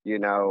 You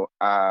know,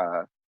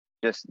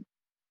 just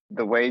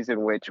the ways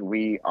in which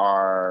we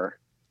are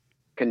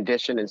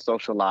conditioned and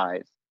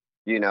socialized,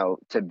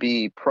 to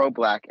be pro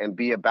Black and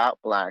be about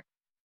Black,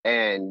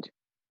 and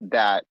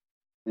that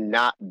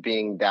not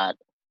being that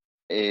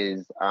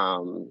is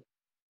going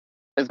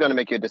to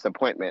make you a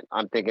disappointment.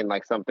 I'm thinking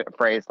like something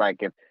phrase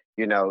like if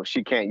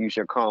she can't use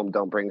your comb,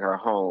 don't bring her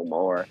home,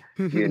 or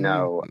I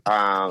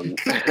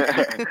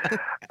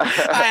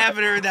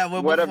haven't heard that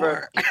one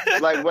whatever, before.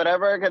 like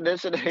whatever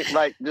conditioning,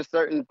 like just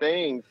certain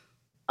things,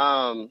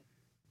 um,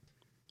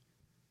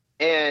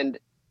 and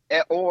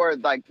or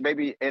like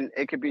maybe, and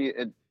it could be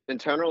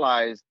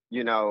internalized,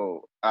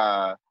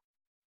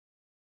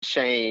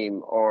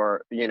 shame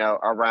or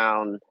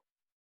around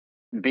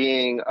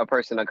being a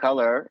person of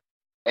color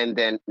and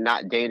then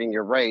not dating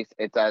your race.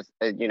 It's as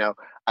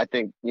I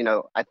think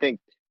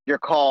you're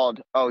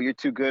called, oh, you're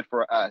too good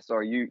for us,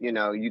 or you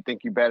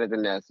think you're better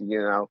than us,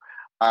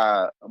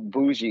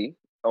 bougie,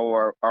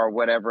 or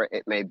whatever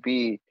it may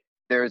be.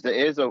 There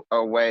is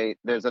a way,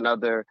 there's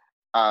another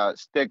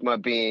stigma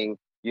being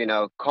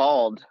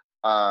called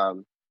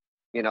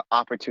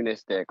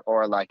opportunistic,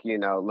 or like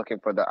looking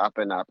for the up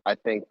and up. I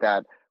think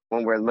that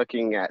when we're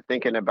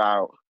thinking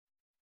about,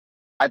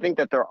 I think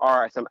that there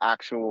are some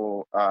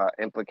actual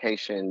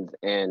implications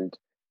and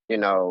you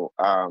know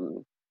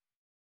um,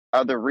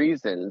 other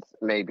reasons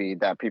maybe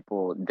that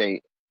people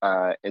date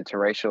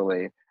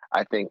interracially.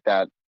 I think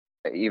that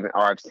even,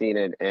 or I've seen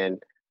it in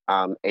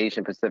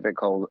Asian Pacific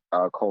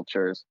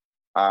cultures.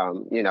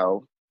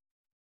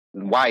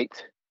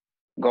 White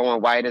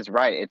going white is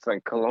right. It's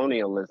like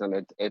colonialism.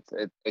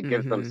 It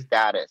gives them Mm-hmm.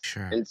 status,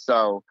 Sure. and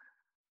so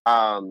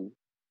um,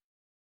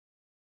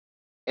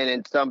 and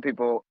in some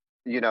people,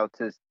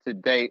 to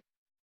date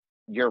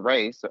your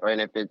race, or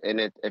and if it and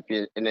it if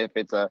you and if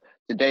it's a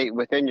to date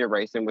within your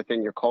race and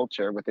within your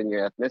culture, within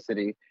your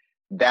ethnicity,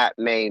 that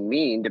may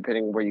mean,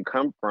 depending on where you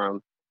come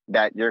from,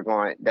 that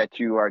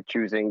you are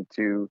choosing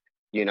to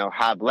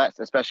have less,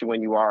 especially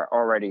when you are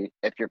already,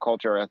 if your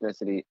culture or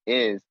ethnicity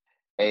is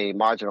a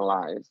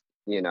marginalized,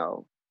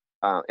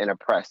 an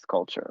oppressed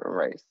culture or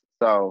race.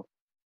 So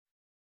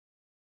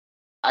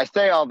I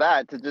say all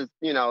that to just,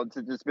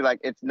 to just be like,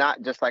 it's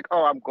not just like,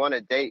 oh, I'm going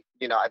to date.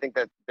 I think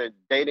that the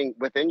dating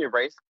within your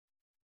race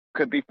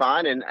could be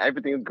fine and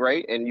everything is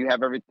great and you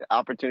have every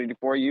opportunity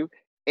for you,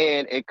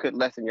 and it could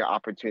lessen your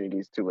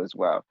opportunities too as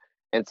well.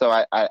 And so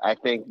I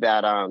think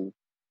that um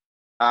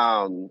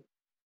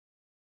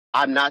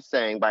I'm not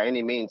saying by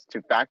any means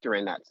to factor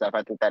in that stuff.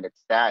 I think that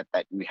it's sad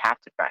that we have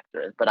to factor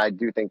it, but I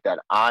do think that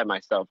I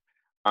myself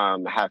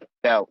have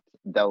felt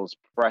those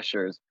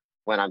pressures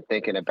when I'm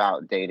thinking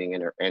about dating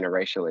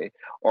interracially,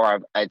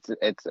 or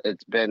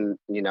it's been,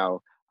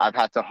 I've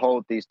had to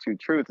hold these two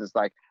truths. It's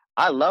like,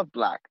 I love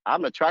Black,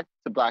 I'm attracted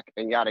to Black,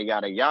 and yada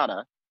yada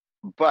yada,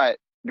 but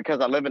because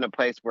I live in a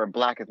place where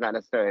Black is not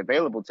necessarily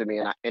available to me,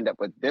 and I end up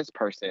with this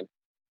person,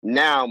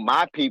 now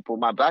my people,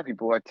 my Black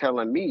people, are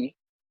telling me,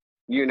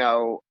 you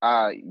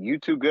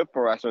too good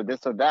for us, or this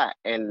or that.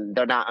 And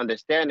they're not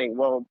understanding,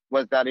 well,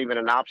 was that even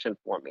an option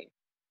for me?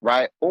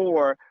 Right.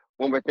 Or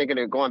when we're thinking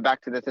of going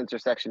back to this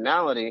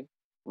intersectionality,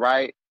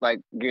 right? Like,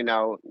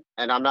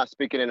 and I'm not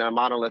speaking in a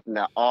monolith and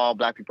that all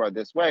Black people are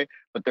this way,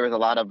 but there is a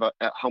lot of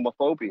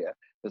homophobia.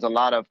 There's a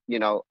lot of,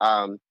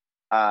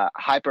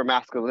 hyper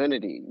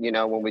masculinity,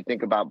 when we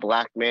think about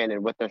Black men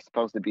and what they're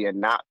supposed to be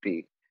and not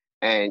be.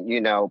 And,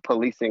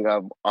 policing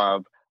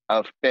of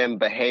femme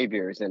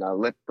behaviors and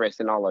lip wrist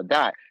and all of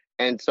that.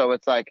 And so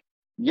it's like,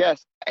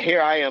 yes,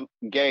 here I am,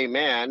 gay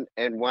man,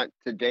 and want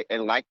to date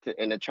and like to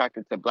and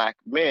attracted to Black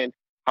men.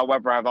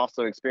 However, I've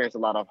also experienced a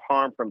lot of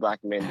harm from Black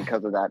men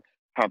because of that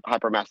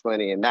hyper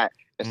masculinity and that.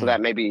 And so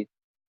that maybe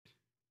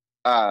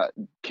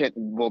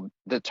will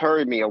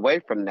deter me away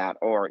from that,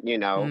 or or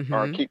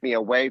Mm-hmm. keep me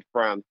away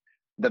from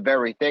the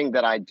very thing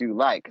that I do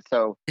like.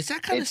 So Is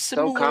that kind of it's so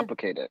similar?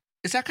 complicated.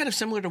 Is that kind of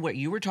similar to what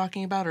you were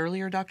talking about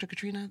earlier, Dr.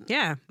 Katrina?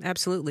 Yeah,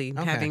 absolutely.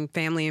 Okay. Having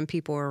family and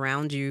people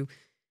around you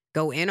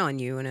go in on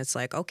you, and it's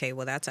like, okay,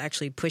 well, that's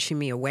actually pushing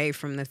me away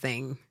from the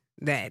thing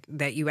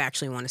that you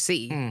actually want to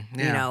see,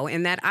 Yeah.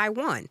 and that I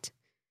want.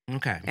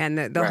 Okay. And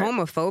the Right.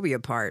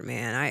 homophobia part,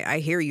 man, I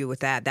hear you with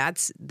that.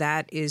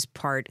 That is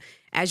part.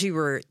 As you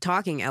were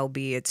talking,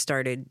 LB, it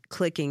started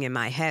clicking in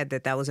my head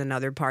that was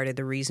another part of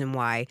the reason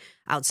why,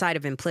 outside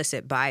of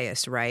implicit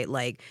bias, right?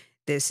 Like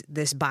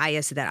this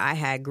bias that I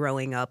had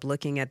growing up,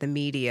 looking at the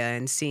media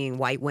and seeing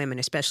white women,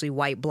 especially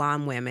white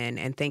blonde women,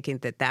 and thinking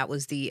that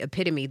was the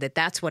epitome,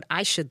 that's what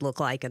I should look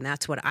like and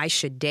that's what I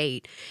should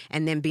date.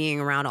 And then being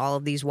around all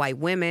of these white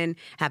women,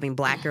 having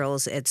black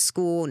girls at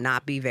school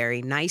not be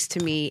very nice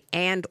to me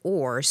and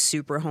or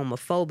super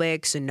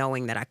homophobic, so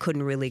knowing that I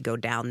couldn't really go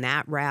down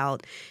that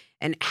route.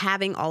 And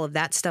having all of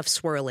that stuff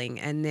swirling,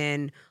 and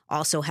then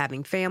also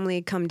having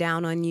family come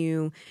down on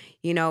you,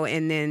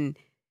 and then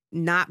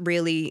not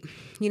really,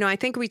 I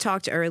think we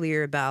talked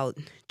earlier about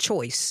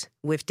choice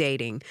with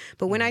dating.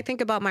 But when I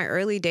think about my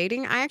early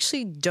dating, I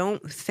actually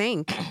don't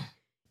think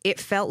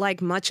it felt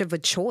like much of a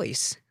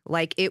choice.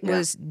 Like it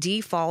was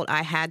default.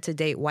 I had to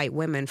date white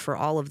women for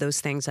all of those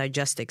things I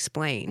just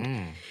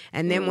explained.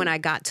 And then when I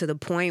got to the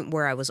point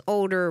where I was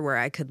older, where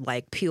I could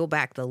like peel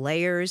back the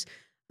layers,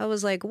 I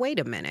was like, wait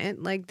a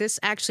minute, like this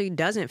actually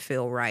doesn't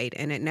feel right.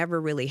 And it never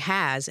really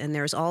has. And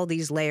there's all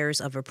these layers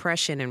of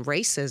oppression and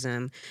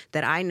racism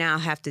that I now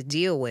have to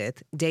deal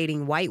with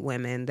dating white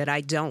women that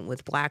I don't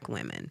with black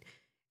women.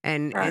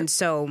 And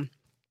so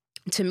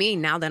to me,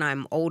 now that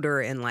I'm older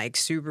and like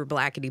super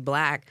blackety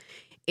black,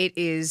 it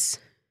is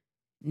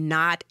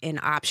not an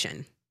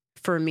option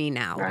for me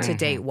now to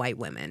date white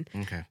women.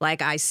 Okay.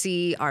 Like I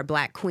see our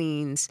black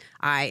queens,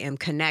 I am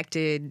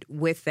connected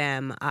with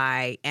them,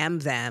 I am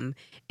them,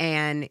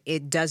 and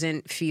it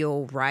doesn't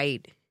feel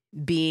right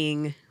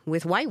being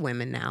with white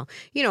women now.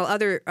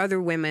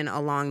 Other women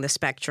along the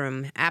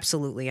spectrum,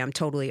 absolutely, I'm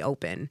totally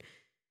open.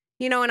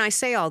 And I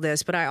say all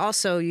this, but I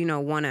also,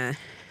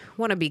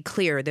 want to be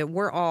clear that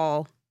we're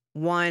all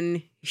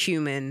one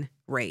human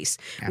race.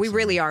 Absolutely. We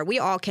really are. We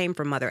all came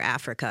from Mother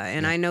Africa.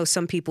 And I know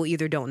some people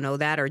either don't know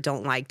that or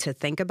don't like to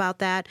think about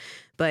that.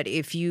 But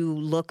if you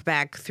look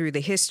back through the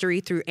history,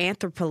 through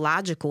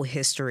anthropological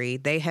history,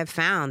 they have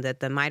found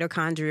that the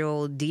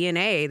mitochondrial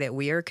DNA that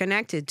we are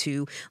connected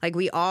to, like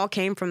we all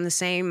came from the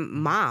same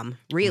mom,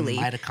 really.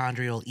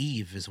 Mitochondrial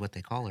Eve is what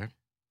they call her.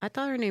 I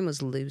thought her name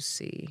was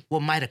Lucy.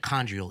 Well,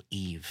 mitochondrial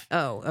Eve.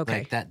 Oh,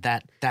 okay. Like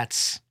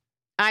that's...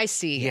 I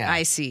see. Yeah.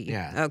 I see.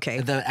 Yeah. Okay.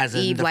 As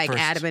in Eve, the like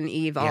first- Adam and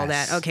Eve, all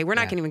Yes. that. Okay, we're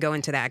not going to even go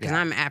into that because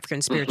I'm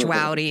African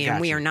spirituality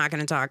and we Gotcha. are not going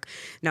to talk.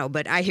 No,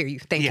 but I hear you.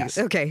 Thank Yes.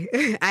 you.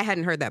 Okay. I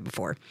hadn't heard that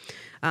before.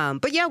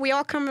 But yeah, we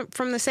all come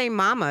from the same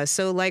mama.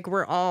 So like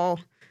we're all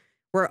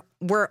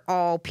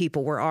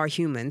people. We're all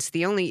humans.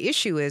 The only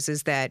issue is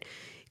that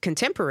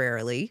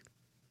contemporarily,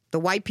 the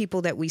white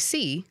people that we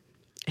see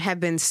have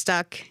been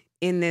stuck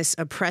in this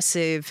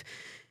oppressive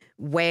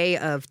way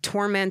of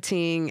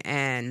tormenting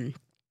and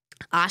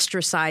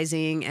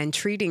ostracizing and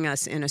treating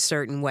us in a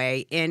certain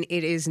way. And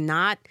it is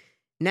not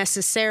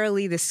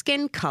necessarily the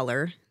skin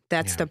color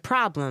that's the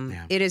problem.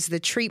 Yeah. It is the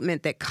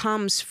treatment that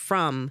comes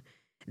from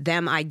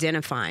them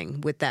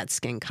identifying with that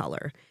skin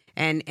color.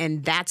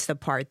 And that's the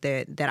part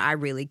that I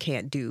really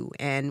can't do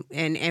and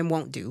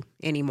won't do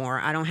anymore.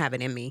 I don't have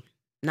it in me.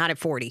 Not at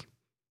 40.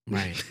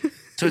 Right.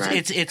 So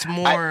it's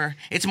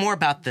more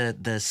about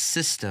the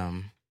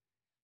system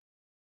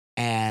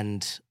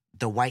and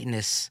the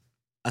whiteness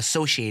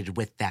associated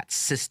with that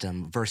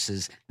system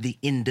versus the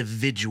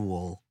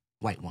individual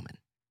white woman.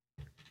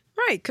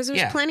 Right, because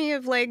there's plenty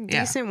of like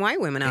decent white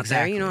women out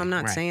there. I'm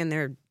not saying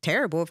they're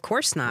terrible. Of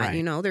course not.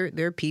 Right.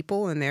 They're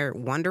people and they're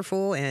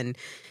wonderful and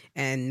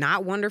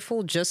not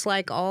wonderful, just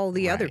like all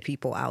the other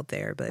people out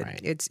there.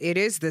 But it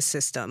is the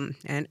system.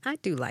 And I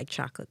do like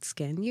chocolate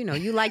skin.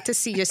 You like to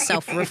see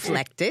yourself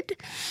reflected.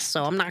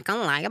 So I'm not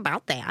gonna lie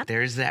about that.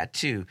 There's that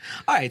too.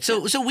 All right,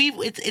 so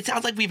it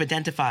sounds like we've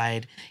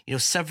identified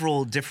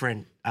several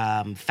different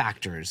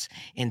factors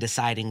in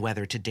deciding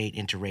whether to date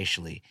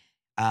interracially,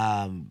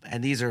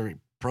 and these are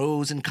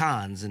pros and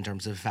cons in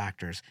terms of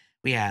factors.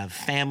 We have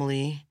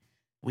family,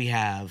 we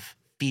have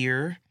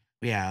fear,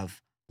 we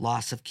have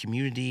loss of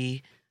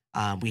community,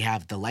 we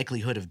have the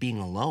likelihood of being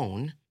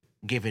alone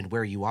given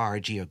where you are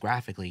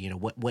geographically.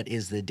 What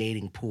is the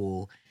dating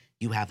pool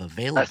you have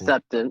available?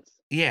 Acceptance.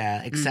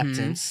 Yeah,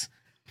 acceptance.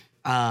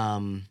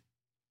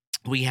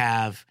 We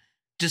have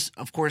just,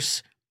 of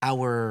course,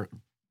 our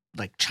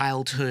like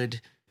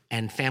childhood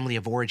and family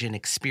of origin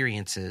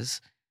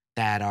experiences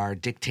that are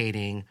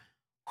dictating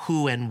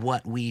who and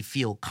what we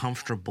feel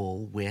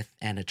comfortable with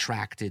and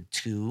attracted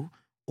to,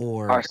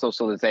 or Our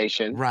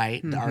socialization.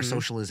 right, our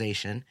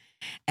socialization.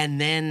 And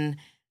then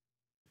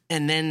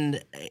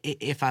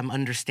if I'm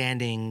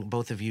understanding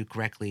both of you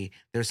correctly,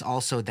 there's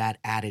also that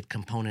added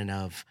component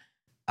of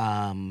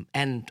and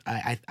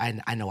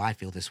I know I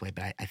feel this way,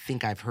 but I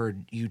think I've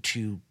heard you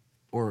two,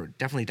 or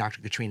definitely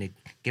Dr. Katrina,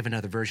 give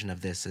another version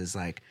of this, is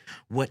like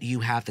what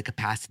you have the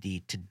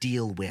capacity to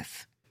deal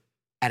with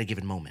at a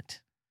given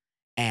moment.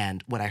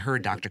 And what I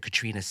heard Dr.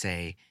 Katrina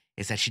say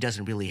is that she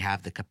doesn't really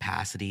have the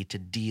capacity to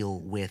deal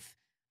with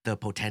the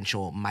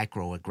potential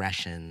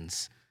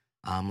microaggressions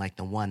like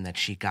the one that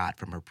she got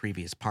from her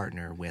previous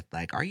partner with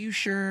like, are you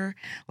sure?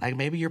 Like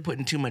maybe you're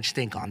putting too much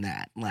think on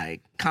that.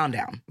 Like, calm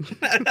down.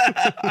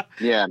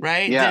 Yeah.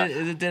 Right? Yeah.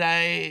 Did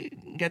I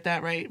get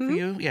that right for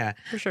you? Yeah.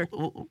 For sure.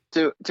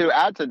 To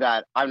add to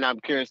that, I'm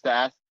curious to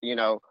ask,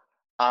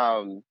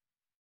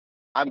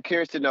 I'm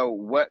curious to know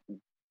what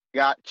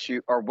got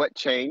you, or what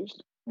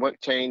changed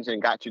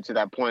and got you to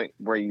that point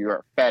where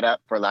you're fed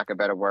up, for lack of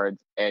better words,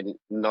 and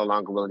no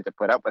longer willing to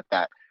put up with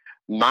that.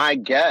 My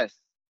guess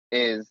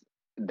is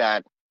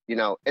that,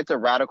 it's a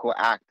radical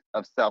act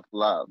of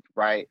self-love,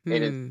 right?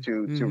 It is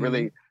to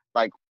really,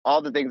 like,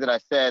 all the things that I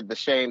said, the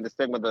shame, the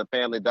stigma, the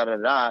family,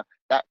 that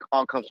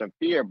all comes from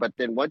fear. But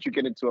then once you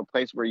get into a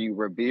place where you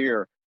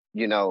revere,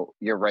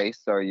 your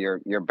race or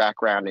your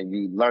background, and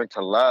you learn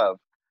to love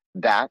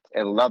that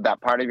and love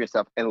that part of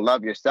yourself and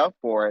love yourself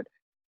for it,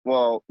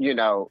 well,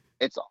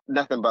 it's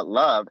nothing but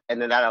love.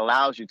 And then that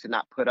allows you to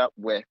not put up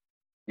with,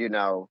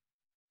 the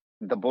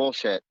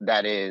bullshit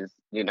that is,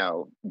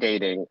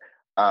 dating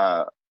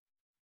a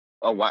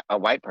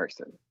white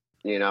person,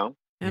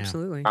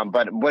 Absolutely.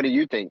 But what do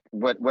you think?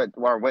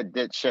 What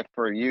did shift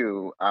for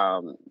you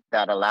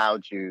that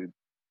allowed you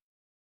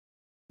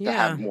to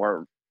have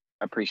more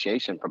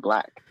appreciation for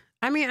Black?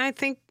 I mean, I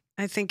think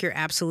you're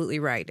absolutely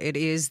right. It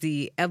is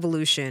the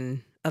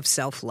evolution of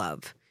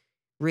self-love,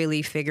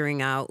 really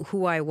figuring out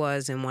who I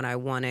was and what I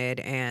wanted,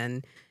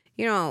 and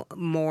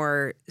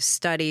more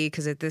study,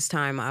 because at this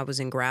time I was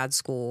in grad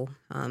school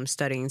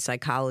studying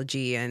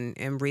psychology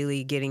and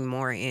really getting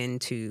more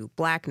into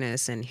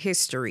Blackness and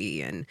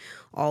history and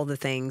all the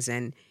things.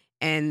 And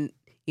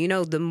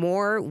the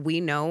more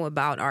we know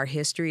about our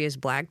history as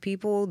Black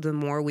people, the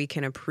more we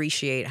can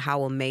appreciate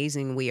how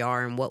amazing we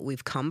are and what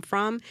we've come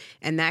from.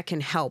 And that can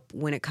help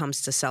when it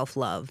comes to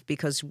self-love,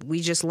 because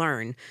we just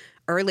learn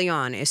early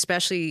on,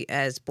 especially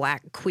as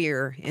Black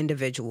queer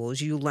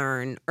individuals, you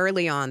learn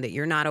early on that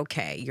you're not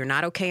okay. You're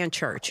not okay in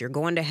church. You're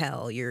going to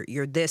hell.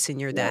 You're this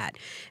and you're that.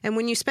 And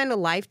when you spend a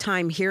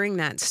lifetime hearing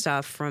that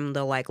stuff from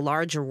the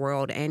larger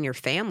world and your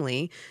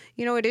family,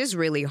 it is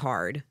really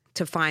hard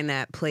to find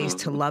that place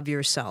to love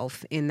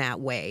yourself in that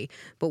way.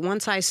 But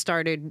once I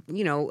started,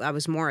 I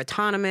was more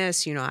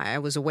autonomous, I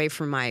was away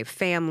from my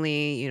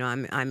family,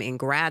 I'm in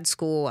grad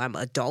school, I'm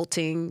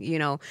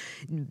adulting,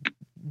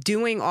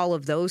 doing all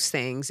of those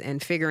things and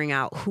figuring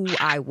out who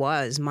I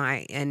was,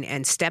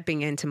 and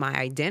stepping into my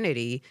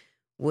identity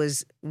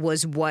was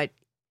what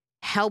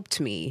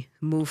helped me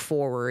move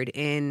forward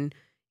in,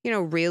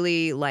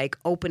 really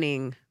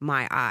opening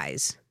my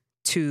eyes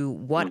to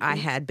what I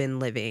had been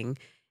living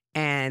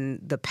and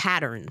the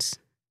patterns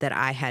that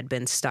I had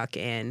been stuck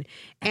in,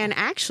 and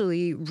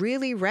actually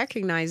really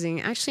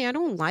recognizing, I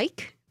don't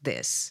like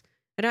this.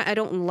 I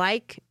don't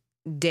like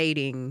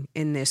dating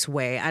in this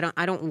way. I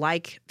don't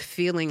like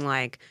feeling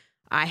like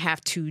I have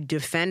to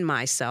defend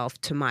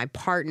myself to my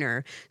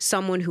partner,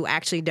 someone who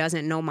actually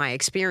doesn't know my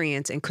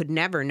experience and could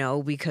never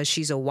know because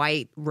she's a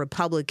white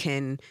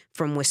Republican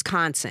from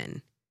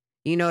Wisconsin.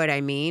 You know what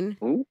I mean?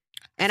 Ooh.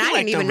 And I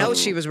didn't even know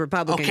she was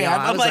Republican. Okay, y'all.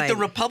 I'm like, the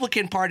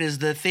Republican part is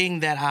the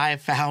thing that I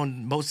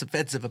found most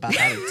offensive about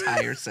that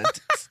entire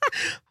sentence.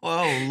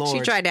 Oh, Lord.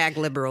 She tried to act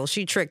liberal.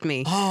 She tricked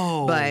me.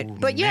 Oh,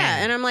 but yeah,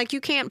 man. and I'm like, you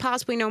can't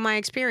possibly know my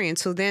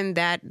experience. So then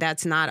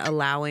that's not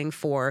allowing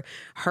for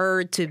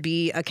her to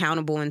be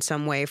accountable in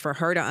some way, for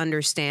her to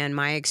understand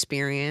my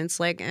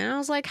experience. And I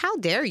was like, how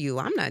dare you?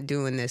 I'm not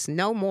doing this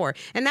no more.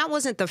 And that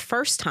wasn't the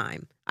first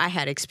time I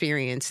had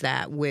experienced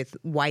that with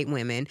white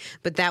women,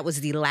 but that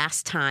was the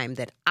last time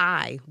that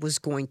I was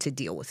going to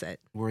deal with it.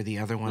 Were the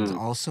other ones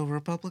also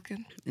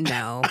Republican?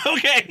 No.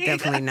 Okay.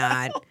 Definitely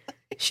not.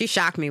 She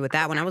shocked me with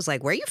that one. I was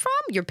like, where are you from?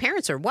 Your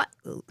parents are what?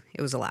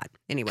 It was a lot.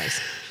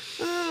 Anyways.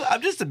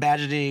 I'm just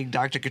imagining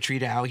Dr.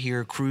 Katrina out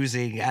here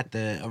cruising at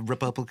the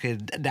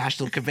Republican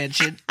National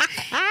Convention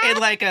in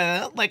like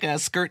a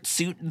skirt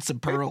suit and some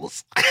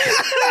pearls. All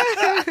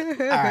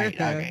right. Okay.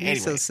 You're Anyway,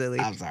 so silly.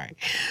 I'm sorry.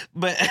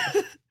 But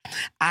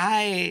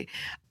I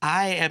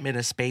am in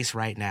a space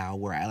right now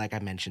where, like I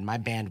mentioned, my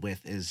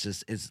bandwidth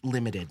is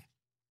limited.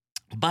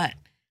 But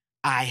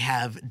I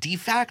have de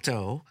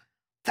facto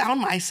found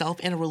myself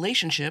in a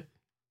relationship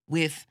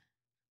with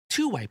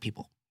 2 white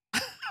people.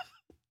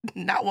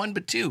 Not 1,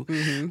 but 2.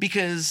 Mm-hmm.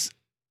 Because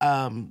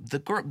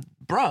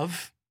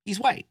bruv, he's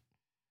white.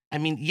 I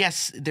mean,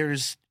 yes,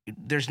 there's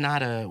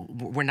not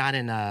we're not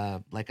in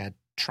a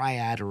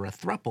triad or a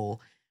throuple,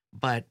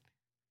 but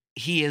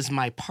he is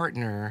my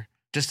partner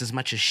just as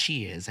much as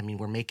she is. I mean,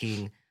 we're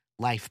making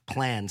life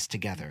plans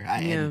together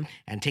and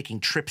taking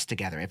trips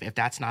together. If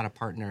that's not a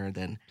partner,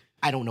 then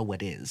I don't know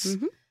what is.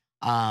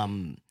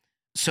 Mm-hmm.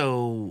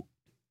 So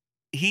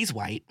he's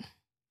white.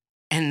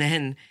 And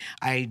then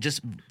I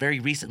just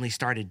very recently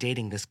started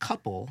dating this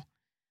couple,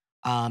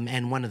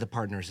 and one of the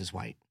partners is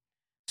white.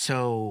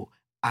 So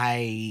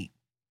here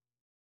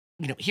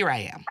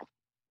I am.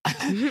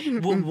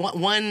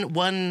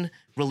 One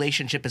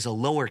relationship is a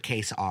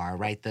lowercase r,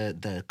 right?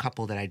 The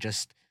couple that I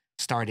just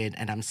started,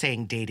 and I'm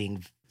saying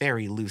dating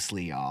very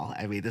loosely, y'all.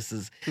 I mean, this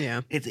is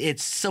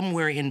it's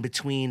somewhere in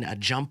between a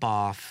jump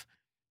off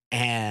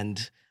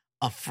and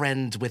a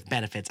friend with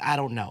benefits. I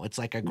don't know. It's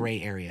like a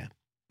gray area.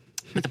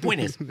 But the point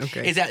is,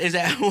 Okay. is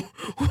that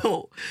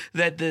well,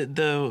 that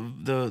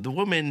the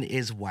woman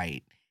is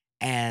white,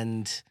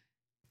 and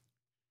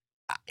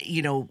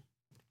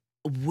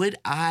would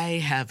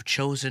I have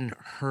chosen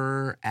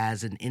her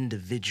as an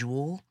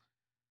individual?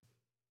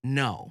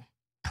 No,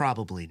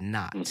 probably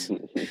not.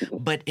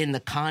 But in the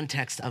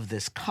context of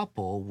this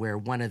couple, where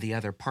one of the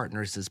other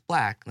partners is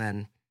black,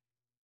 then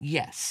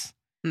yes.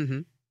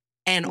 Mm-hmm.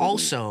 And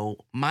also,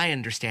 my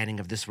understanding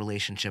of this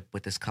relationship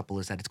with this couple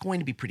is that it's going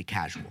to be pretty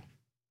casual.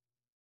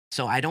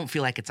 So I don't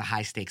feel like it's a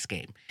high stakes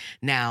game.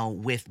 Now,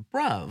 with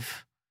Bruv,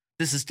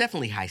 this is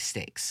definitely high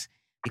stakes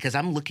because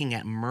I'm looking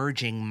at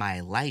merging my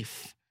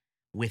life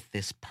with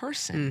this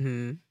person.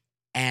 Mm-hmm.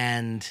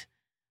 And,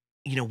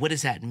 what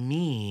does that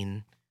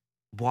mean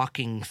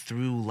walking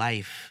through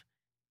life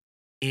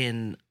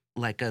in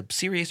like a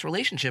serious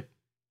relationship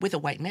with a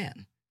white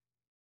man?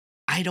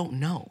 I don't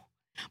know.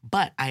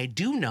 But I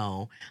do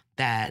know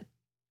that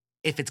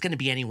if it's going to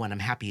be anyone, I'm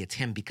happy it's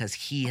him because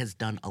he has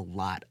done a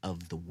lot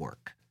of the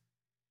work.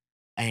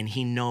 And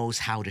he knows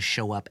how to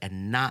show up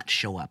and not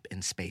show up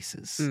in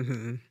spaces.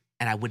 Mm-hmm.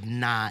 And I would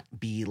not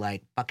be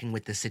like fucking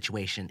with this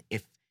situation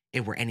if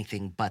it were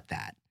anything but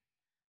that.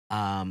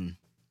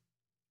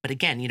 But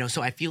again,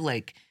 so I feel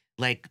like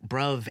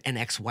Bruv and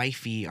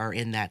ex-wifey are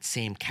in that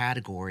same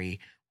category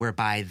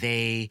whereby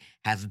they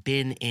have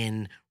been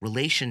in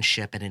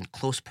relationship and in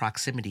close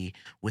proximity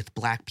with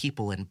black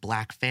people and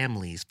black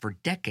families for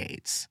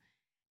decades,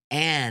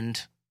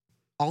 and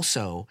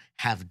also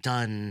have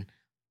done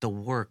the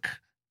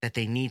work that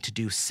they need to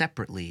do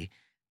separately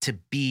to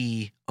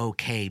be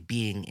okay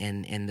being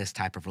in this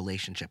type of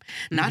relationship.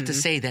 Not to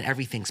say that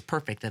everything's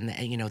perfect and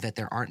that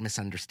there aren't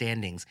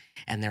misunderstandings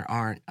and there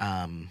aren't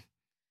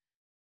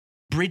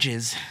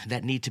bridges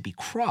that need to be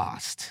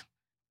crossed,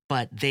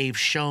 but they've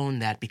shown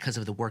that because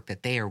of the work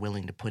that they are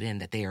willing to put in,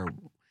 that they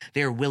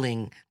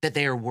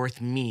are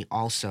worth me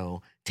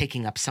also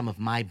taking up some of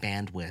my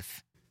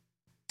bandwidth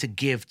to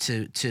give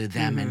to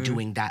them and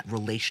doing that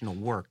relational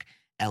work,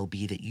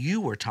 LB, that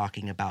you were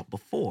talking about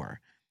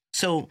before.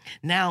 So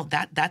now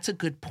that's a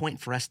good point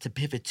for us to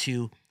pivot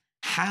to: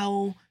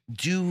 how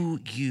do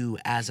you,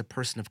 as a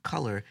person of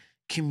color,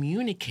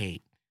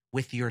 communicate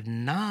with your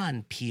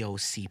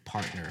non-POC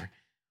partner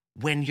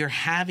when you're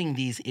having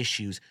these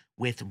issues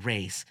with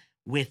race,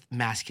 with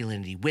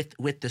masculinity,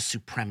 with the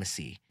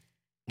supremacy?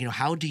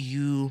 How do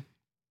you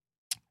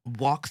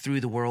walk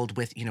through the world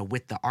with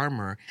the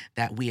armor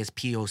that we as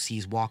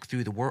POCs walk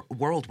through the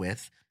world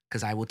with?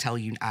 Because I will tell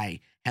you,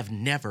 I have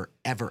never,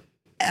 ever,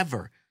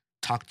 ever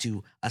talked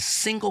to a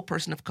single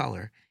person of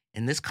color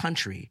in this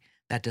country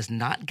that does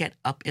not get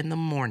up in the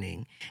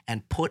morning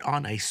and put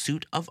on a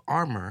suit of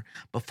armor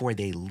before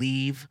they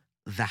leave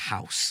the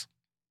house.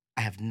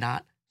 I have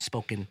not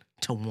spoken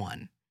to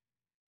one.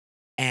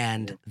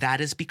 And that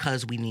is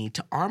because we need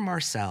to arm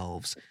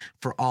ourselves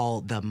for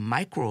all the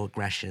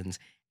microaggressions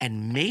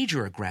and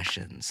major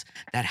aggressions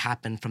that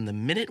happen from the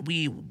minute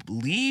we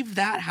leave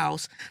that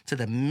house to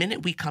the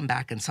minute we come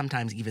back, and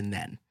sometimes even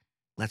then.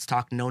 Let's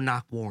talk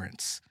no-knock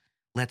warrants.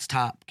 Let's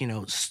talk,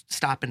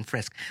 stop and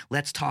frisk.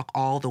 Let's talk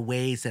all the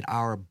ways that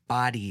our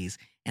bodies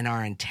and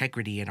our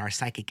integrity and our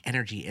psychic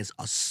energy is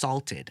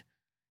assaulted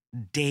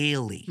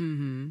daily.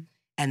 Mm-hmm.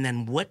 And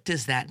then what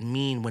does that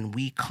mean when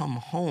we come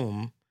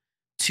home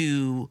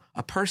to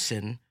a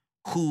person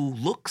who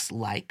looks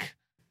like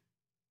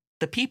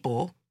the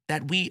people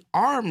that we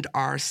armed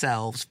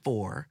ourselves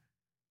for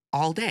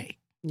all day?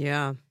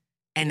 Yeah.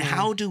 And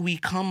how do we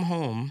come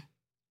home,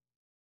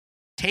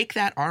 take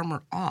that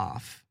armor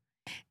off,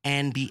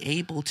 and be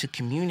able to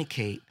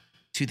communicate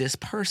to this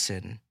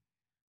person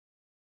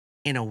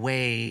in a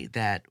way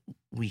that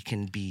we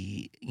can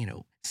be,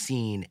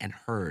 seen and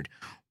heard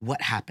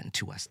what happened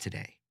to us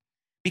today?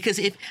 Because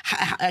if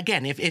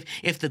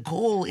the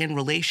goal in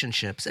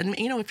relationships, and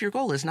if your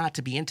goal is not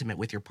to be intimate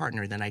with your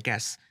partner, then I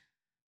guess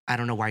I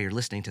don't know why you're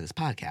listening to this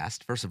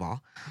podcast, first of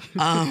all.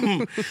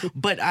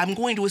 But I'm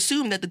going to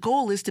assume that the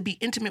goal is to be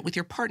intimate with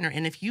your partner.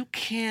 And if you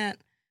can't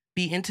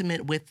be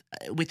intimate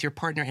with your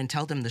partner and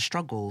tell them the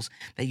struggles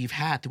that you've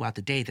had throughout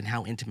the day, then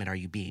how intimate are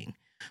you being?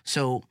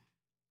 So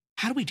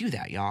how do we do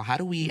that, y'all? How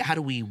do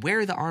we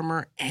wear the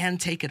armor and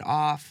take it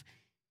off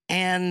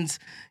and,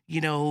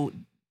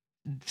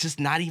 just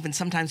not even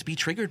sometimes be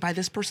triggered by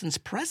this person's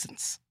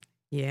presence?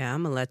 Yeah,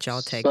 I'm going to let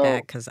y'all take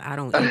that because I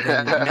don't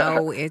even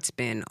know. It's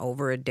been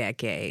over a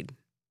decade.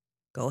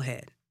 Go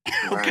ahead.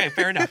 Okay,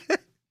 fair enough.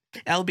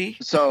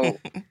 LB? So,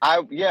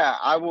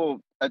 I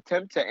will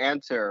attempt to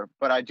answer,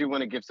 but I do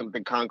want to give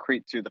something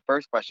concrete to the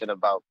first question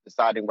about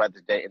deciding whether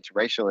to date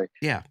interracially.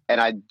 Yeah. And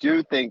I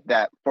do think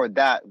that for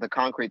that, the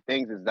concrete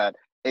things is that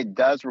it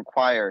does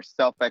require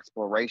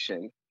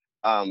self-exploration,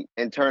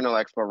 internal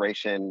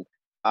exploration,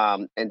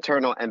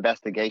 internal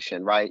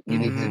investigation, right? You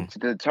need to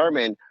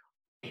determine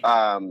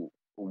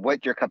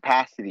what your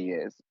capacity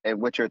is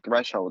and what your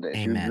threshold is.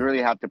 Amen. You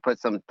really have to put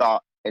some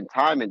thought and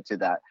time into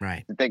that.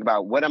 Right. To think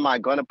about what am I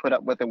going to put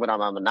up with and what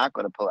am I not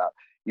going to pull out.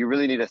 You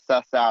really need to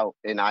suss out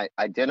and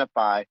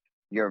identify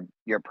your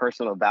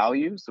personal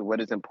values, so what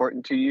is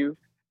important to you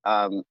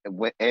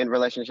in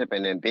relationship,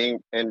 and then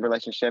being in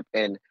relationship,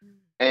 and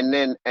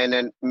then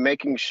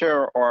making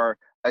sure or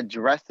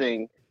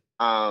addressing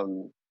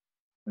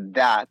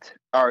that,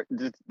 or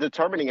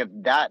determining if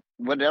that,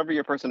 whatever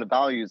your personal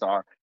values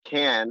are,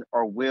 can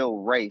or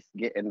will race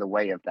get in the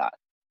way of that,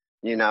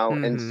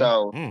 and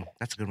so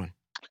That's a good one.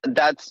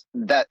 that's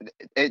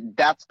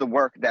the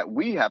work that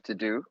we have to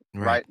do,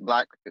 right?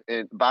 Black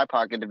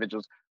BIPOC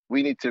individuals,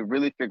 we need to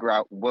really figure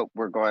out what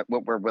we're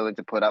willing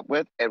to put up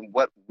with, and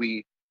what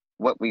we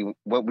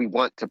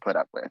want to put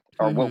up with,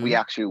 or what we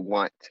actually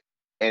want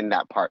in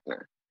that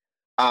partner,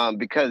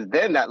 because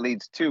then that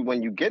leads to,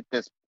 when you get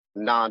this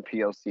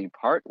non-POC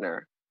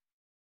partner,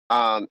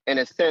 in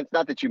a sense,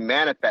 not that you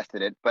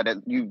manifested it, but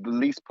you at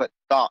least put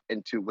thought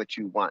into what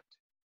you want,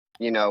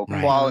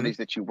 qualities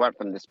that you want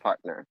from this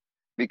partner,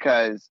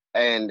 because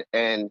and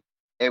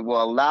it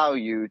will allow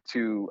you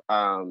to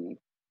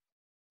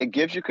it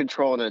gives you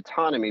control and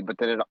autonomy, but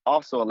then it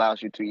also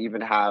allows you to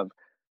even have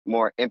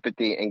more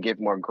empathy and give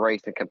more grace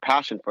and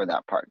compassion for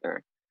that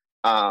partner.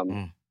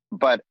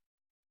 But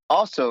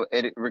also,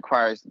 it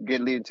requires,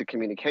 leading to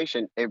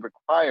communication, it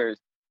requires,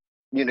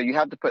 you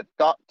have to put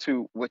thought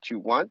to what you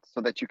want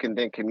so that you can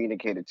then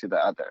communicate it to the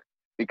other,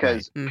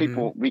 because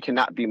people, we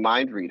cannot be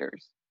mind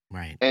readers.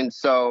 Right. And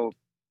so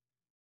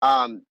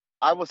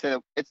I will say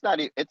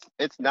that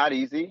it's not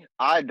easy.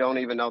 I don't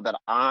even know that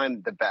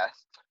I'm the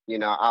best.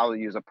 I'll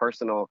use a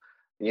personal,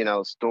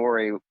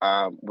 story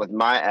with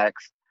my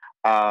ex.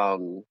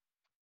 We'll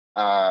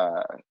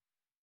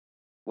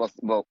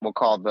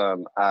call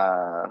them.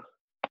 I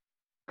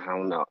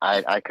don't know.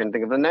 I couldn't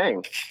think of the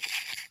name.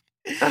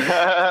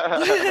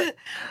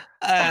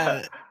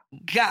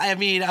 God, I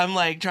mean, I'm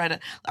like trying to.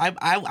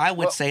 I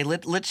would say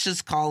let's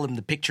just call him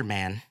the picture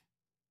man.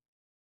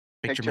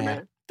 Picture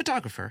man,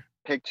 photographer.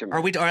 Picture man.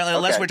 Or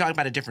unless we're talking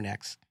about a different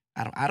ex.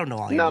 I don't know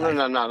all your life.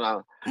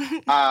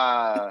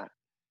 No.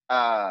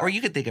 Or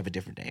you could think of a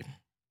different name.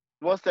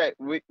 We'll say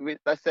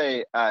let's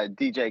say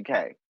DJ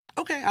K.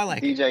 Okay, I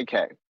like DJ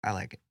K. I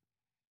like it.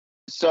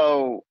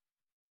 So,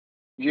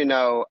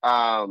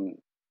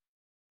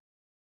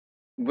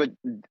 with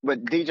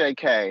DJ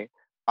K,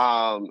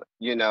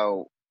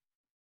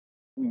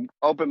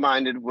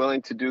 open-minded,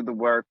 willing to do the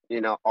work,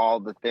 all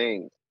the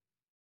things.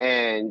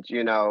 And,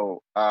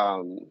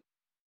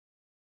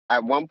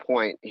 at one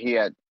point he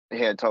had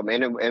told me,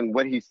 and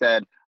what he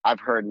said, I've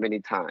heard many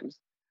times,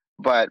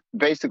 but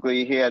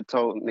basically he had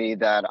told me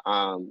that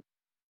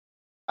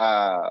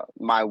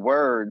my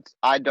words,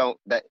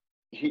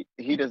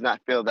 he does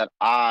not feel that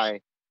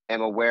I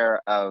am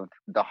aware of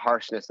the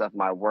harshness of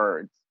my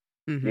words,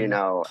 and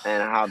how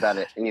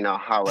that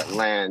how it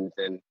lands,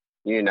 and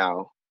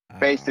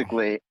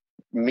basically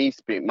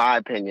my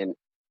opinion,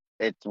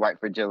 it's white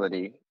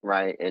fragility,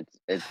 right? It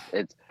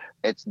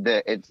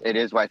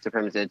is white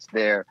supremacy. It's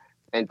their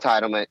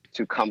entitlement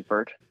to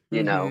comfort,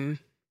 and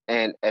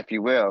if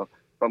you will.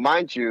 But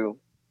mind you,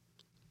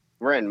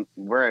 I'm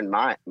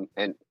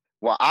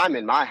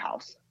in my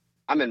house.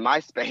 I'm in my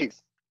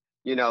space.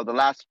 The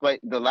last place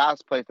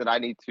that I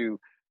need to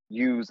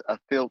use a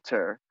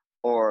filter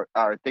or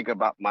think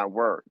about my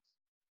words.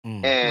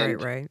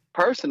 And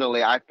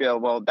personally, I feel,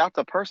 well, that's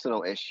a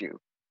personal issue.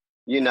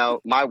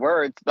 My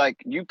words,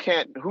 like, you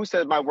can't, who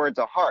said my words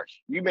are harsh?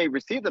 You may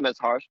receive them as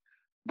harsh,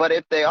 but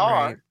if they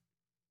are,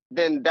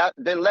 then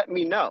let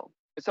me know.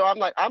 So I'm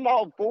like, I'm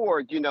all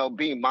for,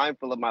 being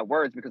mindful of my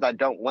words, because I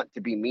don't want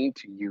to be mean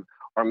to you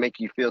or make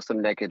you feel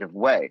some negative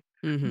way.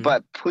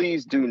 But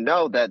please do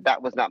know that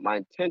that was not my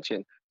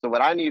intention. So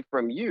what I need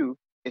from you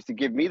is to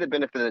give me the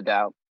benefit of the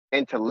doubt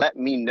and to let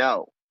me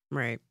know.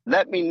 Right.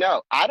 Let me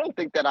know. I don't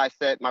think that I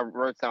said my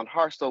words sound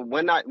harsh. So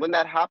when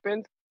that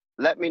happens,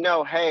 let me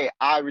know, hey,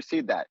 I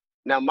received that.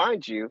 Now,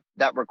 mind you,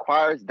 that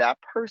requires that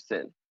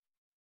person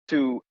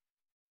to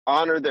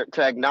to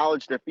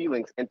acknowledge their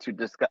feelings, and to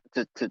discuss,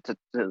 to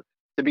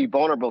be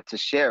vulnerable, to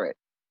share it.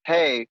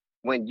 Hey,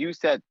 when you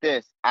said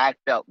this, I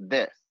felt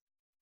this.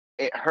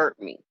 It hurt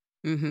me.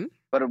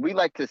 But we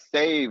like to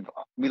save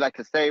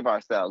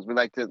ourselves. We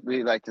like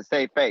to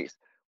save face.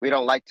 We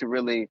don't like to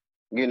really,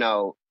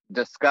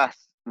 discuss,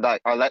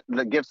 or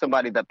give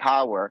somebody the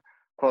power,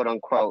 quote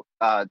unquote,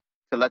 to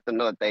let them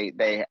know that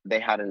they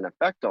had an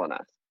effect on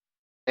us.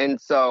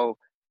 And so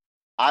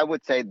I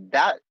would say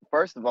that,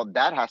 first of all,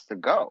 that has to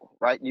go,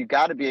 right? You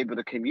got to be able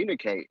to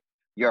communicate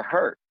your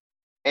hurt,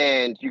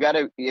 and you got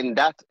to,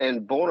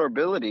 and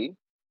vulnerability,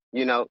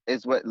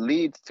 is what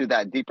leads to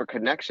that deeper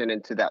connection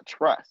and to that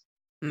trust.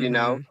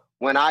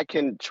 When I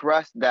can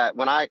trust that,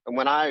 when I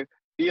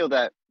feel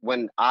that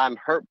when I'm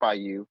hurt by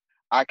you,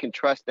 I can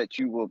trust that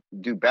you will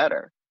do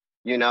better.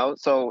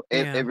 So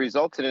it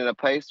resulted in a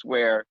place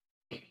where,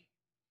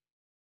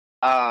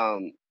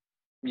 it's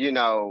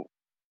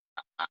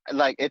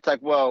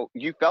like, well,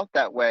 you felt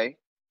that way,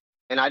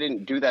 and I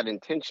didn't do that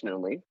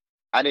intentionally.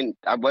 I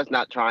was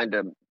not trying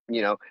to,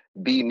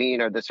 be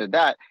mean or this or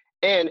that.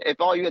 And if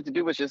all you had to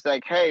do was just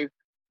like, hey,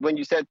 when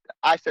you said,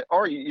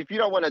 or if you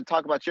don't want to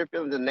talk about your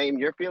feelings and name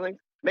your feelings,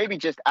 maybe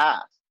just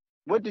ask,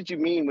 what did you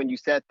mean when you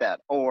said that?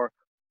 Or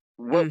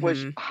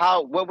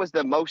Mm-hmm. what was the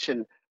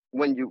emotion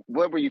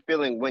what were you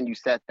feeling when you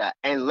said that?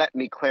 And let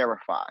me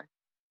clarify.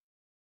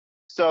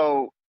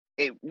 So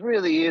it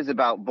really is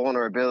about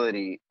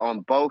vulnerability on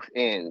both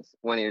ends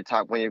when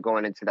you're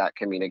going into that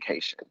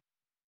communication.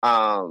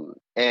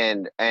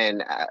 And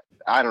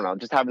I don't know,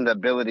 just having the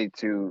ability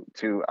to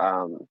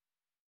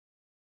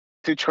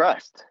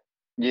trust,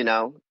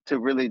 to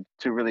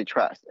really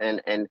trust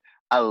and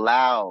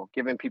allow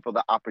giving people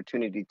the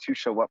opportunity to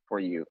show up for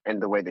you in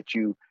the way that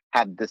you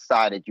have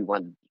decided you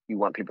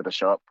want people to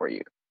show up for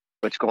you,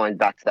 which going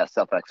back to that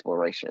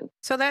self-exploration.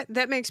 So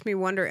that makes me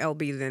wonder,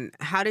 LB, then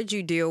how did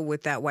you deal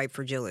with that white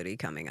fragility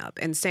coming up?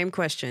 And same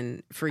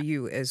question for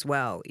you as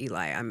well,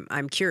 Eli.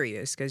 I'm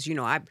curious because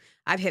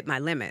I've hit my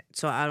limit,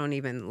 so I don't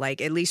even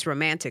like, at least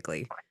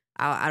romantically,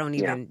 I don't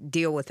Yeah. even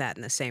deal with that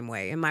in the same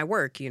way. In my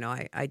work,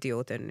 I deal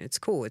with it and it's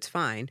cool, it's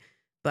fine.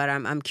 But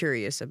I'm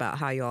curious about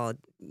how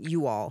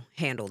you all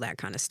handle that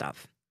kind of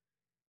stuff.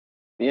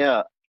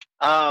 Yeah.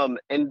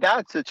 In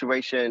that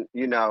situation,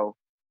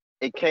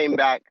 it came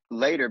back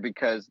later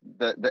because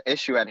the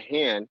issue at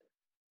hand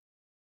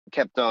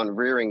kept on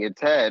rearing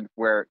its head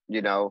where,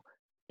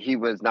 he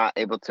was not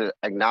able to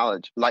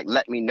acknowledge, like,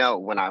 let me know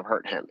when I've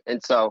hurt him.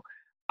 And so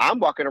I'm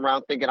walking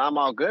around thinking I'm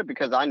all good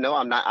because I know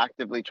I'm not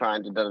actively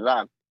trying to da da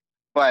da.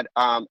 But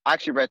I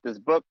actually read this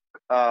book,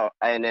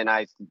 and then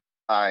I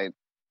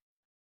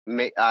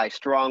I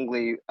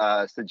strongly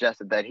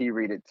suggested that he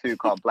read it too,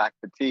 called Black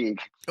Fatigue.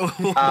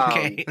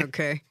 Okay.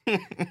 Okay.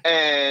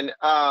 And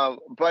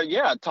but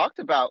yeah, talked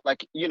about,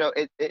 like,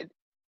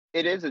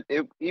 it is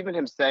even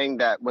him saying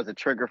that was a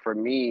trigger for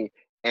me,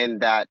 and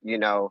that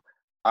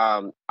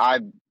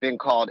I've been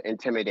called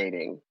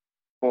intimidating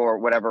for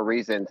whatever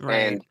reasons. Right.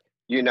 And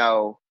you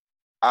know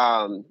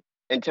um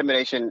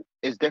intimidation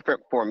is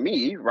different for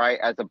me, right,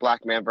 as a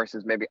black man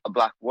versus maybe a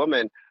black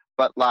woman.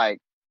 But like,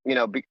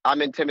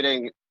 I'm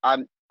intimidating.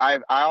 I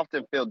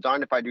often feel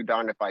darned if I do,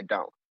 darned if I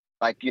don't.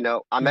 Like, I'm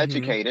Mm-hmm.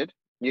 educated,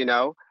 you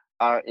know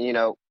uh you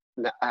know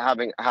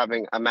having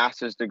a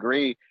master's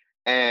degree.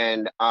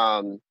 And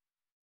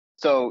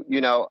so,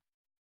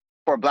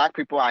 for black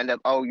people, I end up,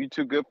 oh, you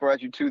too good for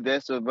us, you too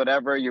this or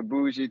whatever, you're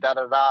bougie, da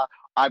da da.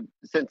 I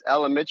Since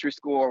elementary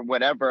school or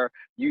whatever,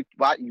 you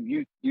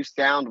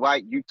sound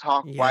white, you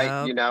talk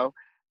white, Yep.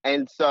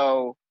 and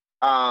so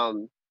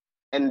um,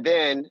 and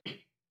then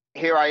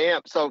here I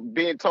am. So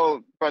being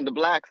told from the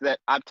blacks that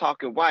I'm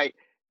talking white,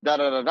 da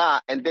da da da,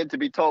 and then to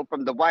be told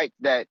from the whites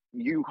that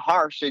you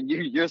harsh and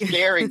you're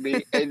scaring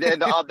me, and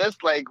then all this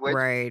language.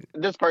 Right.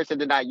 This person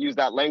did not use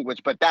that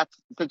language, but that's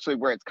essentially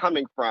where it's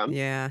coming from.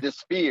 Yeah.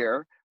 This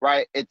fear,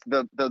 right? It's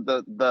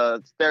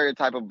the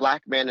stereotype of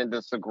black man and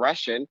this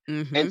aggression.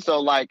 Mm-hmm. And so,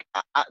 like,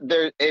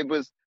 there it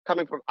was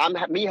coming from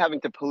me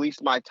having to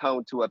police my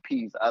tone to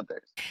appease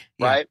others,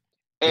 Yeah. right?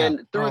 Yeah.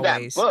 And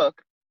Always.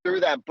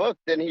 through that book,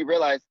 then he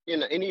realized,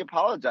 and he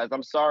apologized.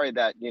 I'm sorry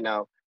that,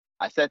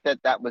 I said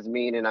that was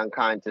mean and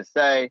unkind to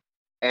say.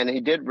 And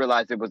he did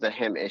realize it was a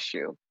him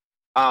issue,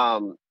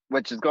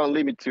 which is going to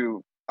lead me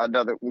to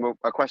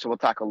a question we'll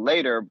tackle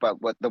later.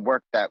 But what the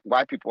work that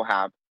white people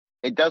have,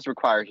 it does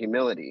require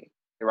humility,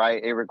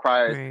 right?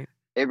 Right.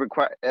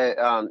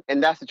 In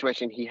that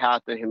situation, he had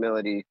the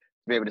humility to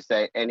be able to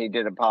say, and he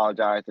did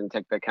apologize and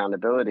take the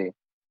accountability.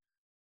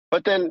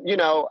 But then,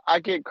 I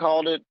get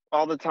called it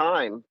all the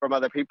time from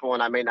other people,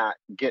 and I may not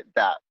get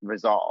that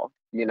resolved.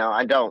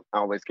 I don't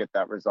always get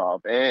that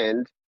resolved.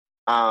 And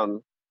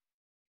um,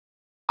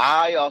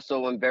 I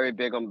also am very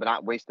big on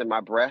not wasting my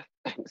breath,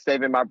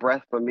 saving my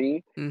breath for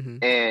me.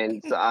 Mm-hmm.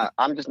 And so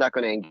I'm just not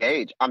going to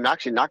engage. I'm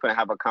actually not going to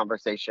have a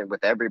conversation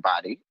with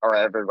everybody or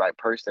every right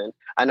person.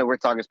 I know we're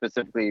talking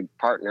specifically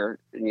partner,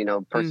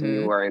 person Mm-hmm.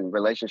 you are in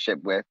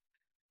relationship with.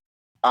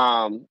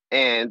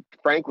 And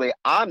frankly,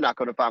 I'm not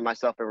going to find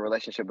myself in a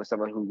relationship with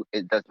someone who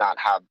it does not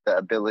have the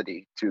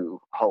ability to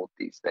hold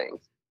these things,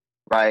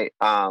 right?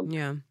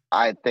 Yeah.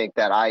 I think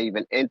that I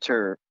even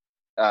enter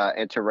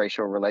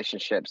interracial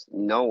relationships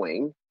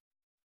knowing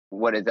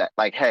what is that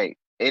like. Hey,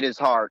 it is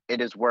hard.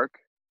 It is work.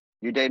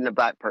 You're dating a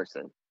black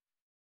person,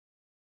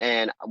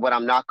 and what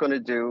I'm not going to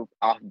do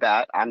off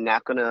bat, I'm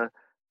not going to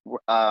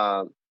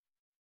uh,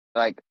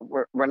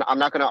 I'm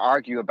not going to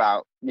argue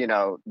about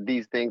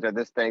these things or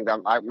this thing.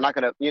 I'm not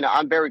going to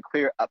I'm very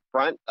clear up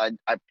front. I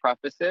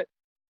preface it,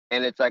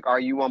 and it's like, are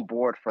you on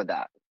board for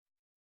that?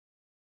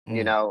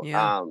 you Mm. know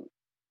Yeah.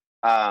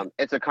 um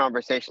it's a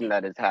conversation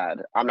that is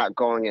had. I'm not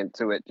going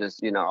into it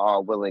just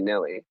all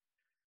willy-nilly.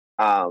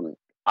 um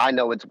I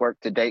know it's work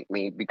to date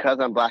me because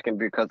I'm black and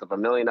because of a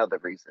million other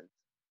reasons.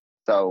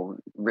 So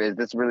is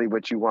this really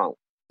what you want?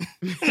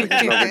 There's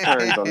no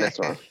returns on this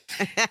one.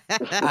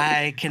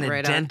 I can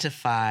Right on.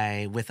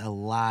 identify with a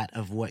lot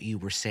of what you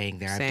were saying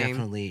there. I've Same.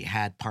 definitely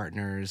had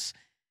partners,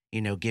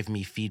 give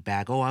me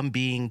feedback. Oh, I'm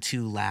being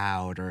too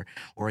loud,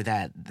 or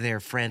that their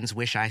friends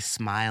wish I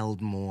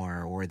smiled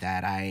more, or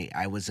that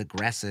I was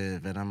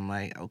aggressive, and I'm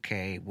like,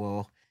 okay,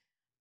 well,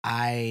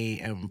 I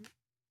am.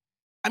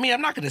 I mean,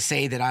 I'm not going to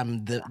say that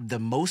I'm the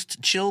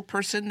most chill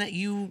person that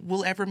you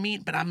will ever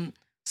meet, but I'm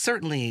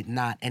certainly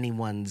not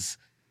anyone's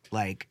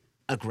like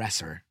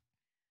aggressor.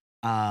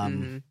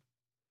 Um,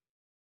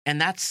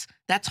 and that's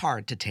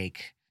hard to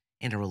take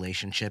in a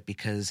relationship,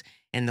 because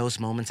in those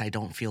moments I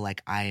don't feel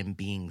like I am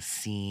being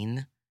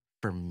seen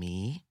for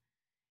me.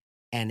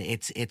 And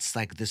it's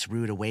like this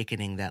rude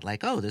awakening that,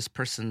 like, oh, this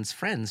person's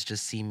friends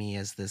just see me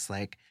as this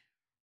like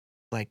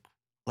like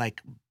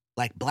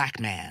black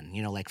man,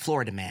 like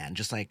Florida man,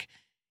 just like,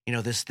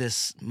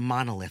 this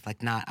monolith,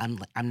 like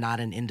I'm not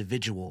an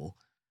individual.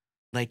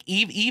 Like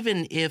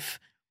even if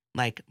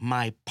like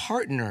my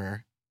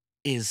partner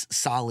is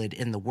solid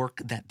in the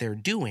work that they're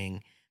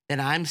doing, then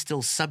I'm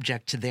still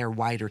subject to their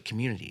wider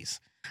communities.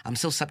 I'm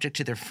still subject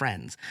to their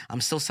friends.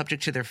 I'm still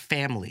subject to their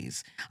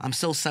families. I'm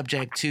still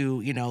subject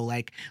to,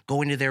 like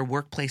going to their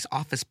workplace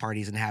office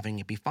parties and having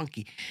it be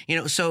funky.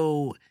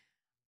 So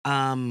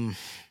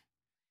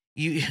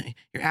you're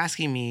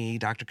asking me,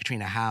 Dr.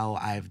 Katrina, how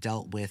I've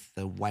dealt with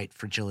the white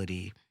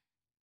fragility.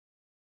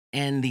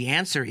 And the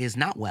answer is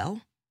not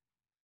well.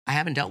 I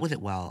haven't dealt with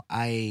it well.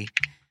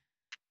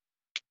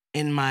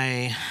 In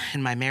my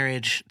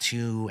marriage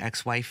to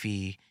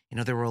ex-wifey,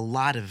 there were a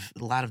lot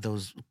of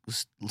those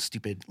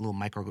stupid little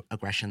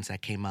microaggressions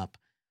that came up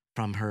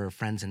from her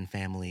friends and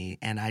family,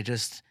 and I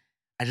just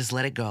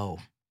let it go.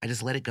 I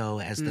just let it go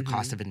as the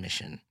cost of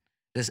admission,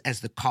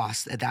 as the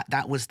cost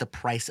that was the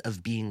price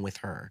of being with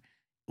her,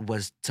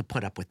 was to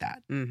put up with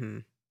that.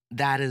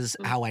 That is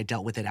how I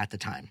dealt with it at the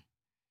time.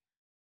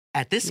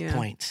 At this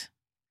point,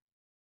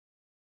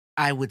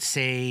 I would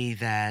say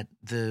that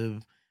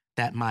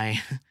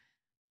my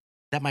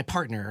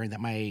partner,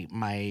 that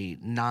my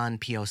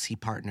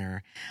non-POC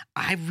partner,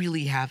 I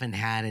really haven't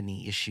had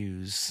any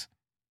issues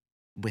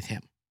with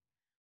him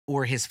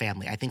or his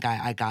family. I think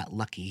I got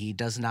lucky. He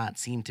does not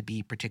seem to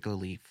be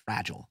particularly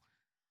fragile.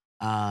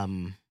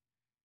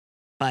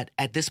 But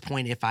at this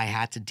point, if I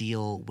had to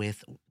deal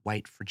with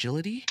white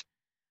fragility,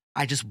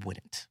 I just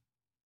wouldn't.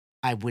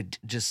 I would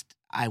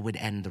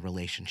end the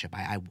relationship.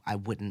 I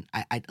wouldn't.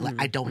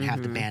 I don't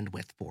have the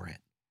bandwidth for it.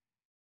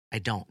 I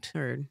don't.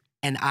 Heard.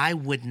 And I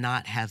would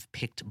not have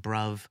picked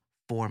Bruv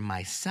for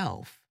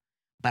myself,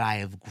 but I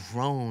have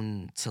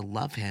grown to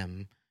love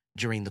him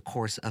during the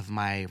course of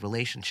my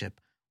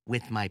relationship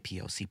with my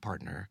POC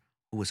partner,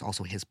 who was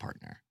also his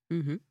partner.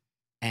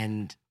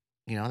 And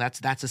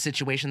that's a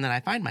situation that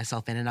I find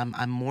myself in, and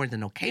I'm more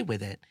than okay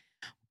with it.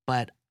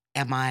 But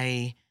am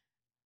I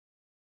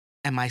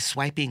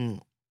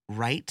swiping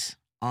right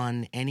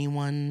on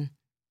anyone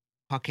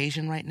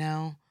Caucasian right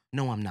now?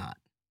 No, I'm not.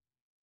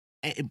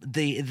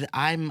 The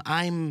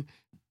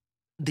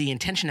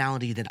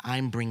intentionality that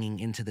I'm bringing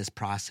into this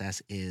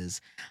process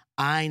is,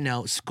 I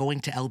know,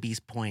 going to LB's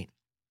point,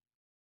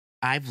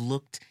 I've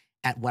looked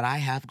at what I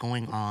have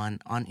going on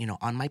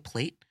my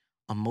plate,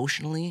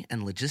 emotionally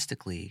and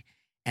logistically,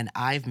 and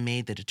I've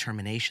made the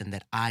determination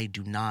that I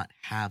do not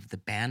have the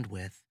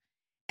bandwidth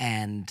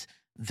and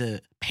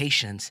the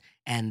patience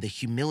and the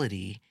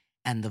humility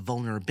and the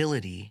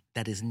vulnerability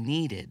that is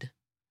needed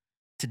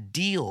to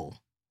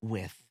deal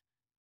with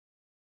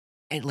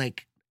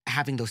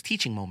having those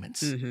teaching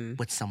moments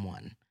with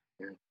someone.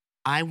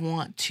 I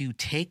want to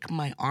take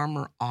my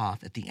armor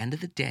off at the end of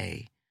the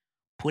day,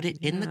 put it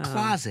in the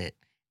closet,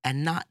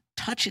 and not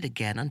touch it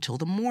again until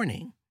the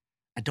morning.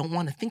 I don't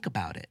want to think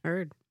about it.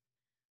 Heard.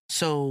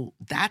 So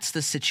that's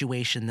the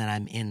situation that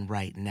I'm in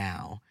right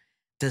now.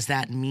 Does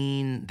that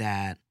mean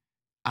that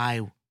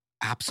I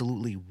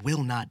absolutely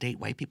will not date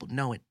white people?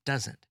 No, it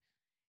doesn't.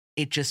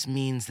 It just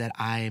means that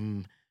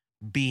I'm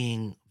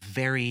being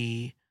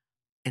very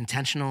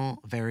intentional,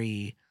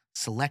 very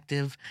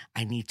selective.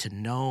 I need to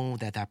know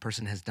that that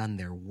person has done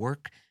their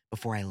work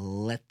before I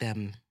let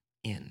them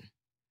in.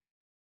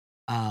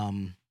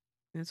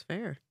 That's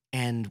fair.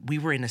 And we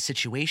were in a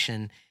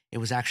situation,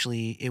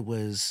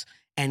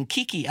 and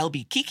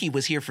Kiki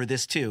was here for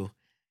this too.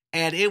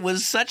 And it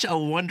was such a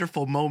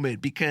wonderful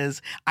moment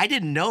because I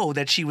didn't know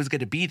that she was going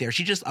to be there.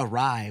 She just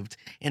arrived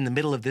in the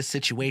middle of this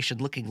situation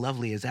looking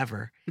lovely as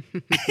ever.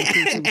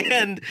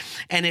 and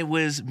it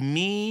was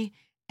me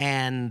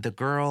and the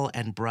girl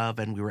and Bruv,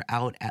 and we were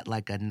out at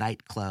like a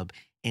nightclub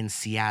in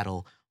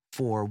Seattle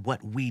for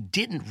what we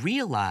didn't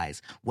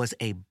realize was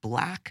a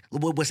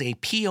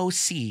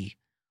POC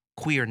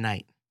queer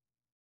night.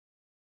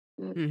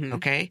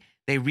 Okay?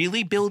 They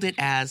really billed it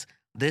as,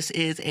 this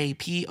is a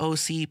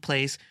POC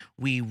place.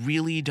 We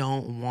really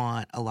don't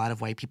want a lot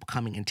of white people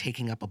coming and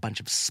taking up a bunch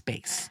of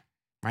space,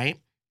 right?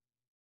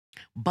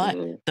 But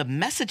the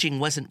messaging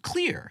wasn't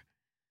clear.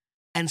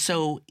 And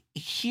so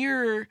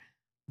here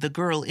the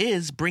girl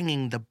is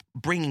bringing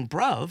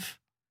Bruv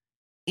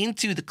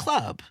into the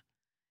club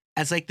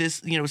as like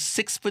this,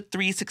 6'3",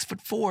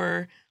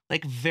 6'4",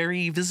 like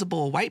very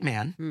visible white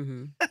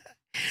man.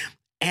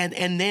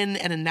 And then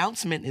an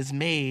announcement is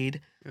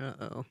made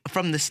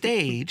from the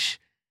stage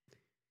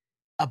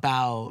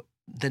about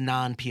the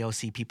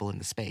non-POC people in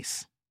the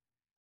space.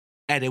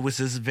 And it was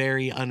this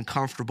very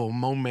uncomfortable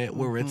moment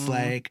where it's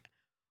like,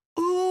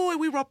 ooh,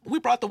 we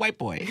brought the white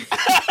boy.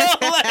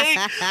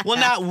 Well,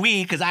 not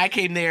we, because I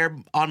came there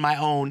on my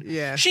own.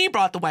 Yeah. She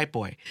brought the white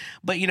boy.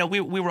 But,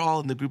 we were all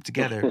in the group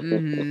together.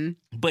 Mm-hmm.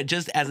 But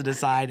just as an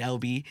aside,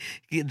 LB,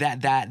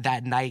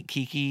 that night,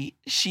 Kiki,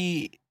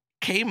 she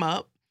came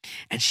up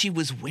and she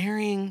was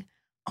wearing,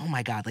 oh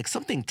my God, like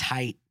something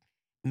tight.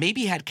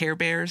 Maybe had Care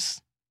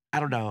Bears. I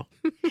don't know.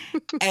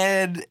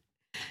 And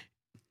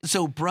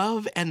so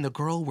Bruv and the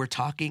girl were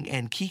talking,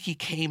 and Kiki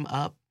came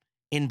up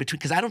in between,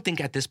 because I don't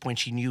think at this point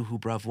she knew who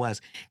Bruv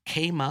was,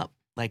 came up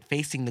like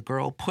facing the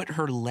girl, put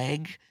her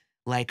leg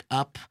like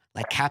up,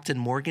 like Captain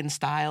Morgan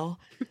style,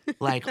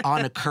 like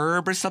on a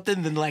curb or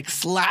something, then like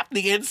slapped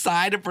the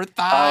inside of her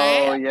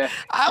thigh. Oh, yeah.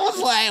 I was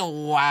like,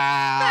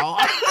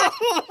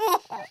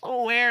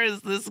 wow, where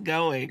is this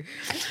going?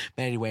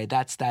 But anyway,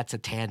 that's a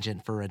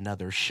tangent for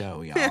another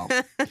show, y'all.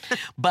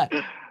 But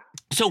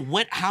so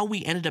how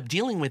we ended up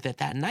dealing with it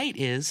that night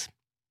is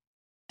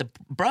the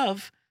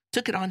Bruv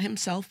took it on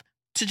himself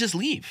to just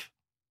leave.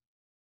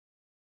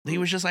 He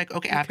was just like,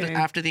 okay.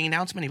 After the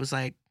announcement, he was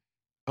like,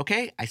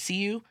 okay, I see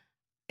you.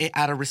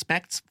 Out of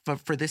respect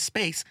for this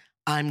space,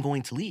 I'm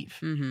going to leave.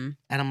 Mm-hmm.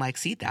 And I'm like,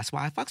 see, that's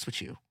why I fucks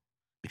with you,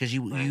 because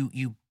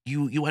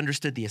you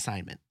understood the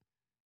assignment.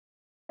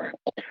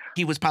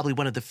 He was probably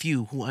one of the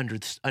few who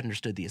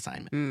understood the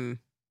assignment. Mm.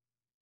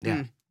 Yeah.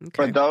 Mm.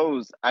 Okay.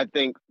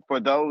 For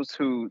those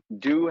who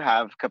do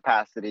have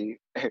capacity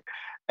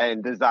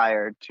and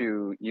desire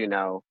to,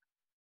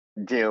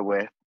 deal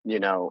with,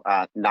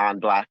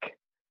 non-Black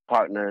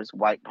partners,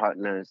 white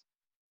partners,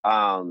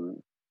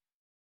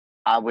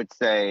 I would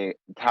say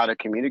how to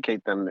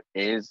communicate them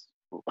is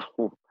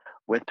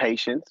with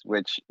patience,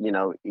 which,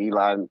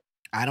 Elon,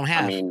 I don't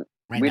have. I mean,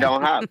 right we now.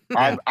 don't have.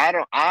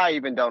 Yeah. I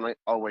even don't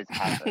always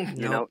have it.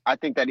 Nope. I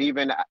think that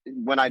even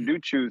when I do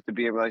choose to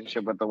be in a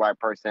relationship with the white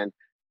person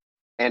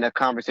and a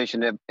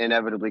conversation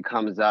inevitably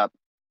comes up,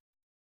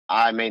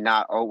 I may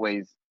not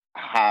always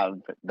have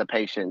the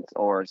patience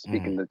or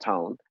speak in the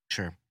tone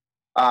Sure.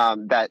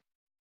 that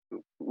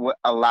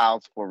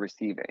allows for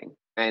receiving.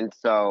 And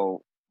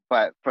so,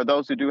 but for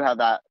those who do have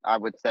that, I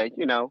would say,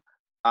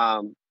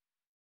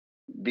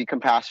 be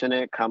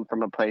compassionate, come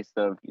from a place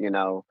of,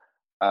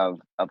 of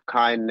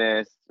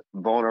kindness,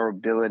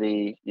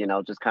 vulnerability,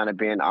 just kind of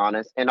being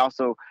honest, and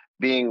also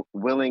being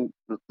willing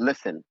to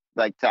listen,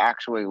 like to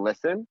actually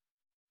listen,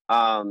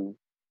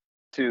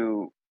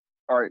 to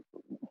or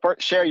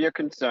share your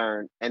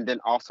concern, and then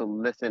also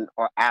listen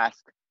or ask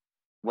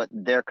what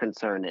their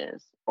concern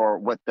is or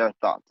what their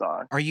thoughts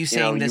are. Are you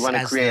saying this you want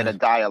to as create a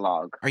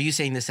dialogue? Are you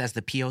saying this as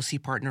the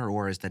POC partner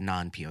or as the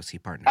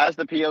non-POC partner? As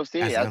the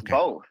POC, as okay.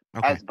 both,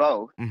 Okay. as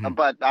both. Mhm.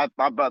 But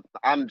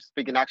I'm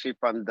speaking actually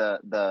from the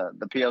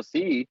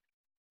POC.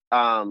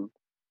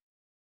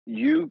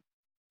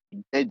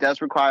 It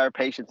does require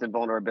patience and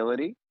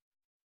vulnerability,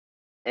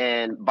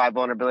 and by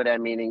vulnerability I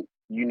meaning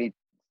you need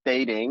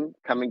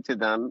coming to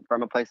them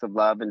from a place of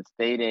love and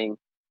stating,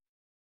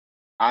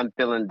 I'm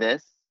feeling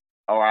this,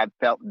 or I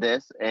felt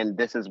this, and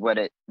this is what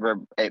it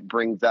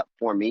brings up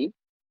for me.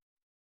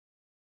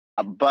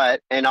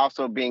 And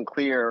also being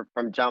clear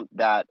from jump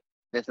that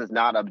this is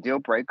not a deal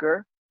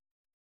breaker,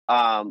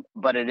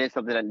 but it is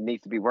something that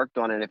needs to be worked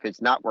on. And if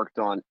it's not worked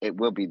on, it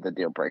will be the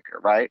deal breaker,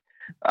 right?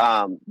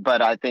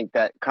 But I think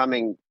that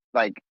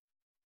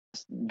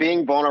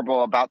being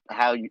vulnerable about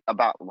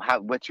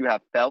what you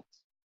have felt,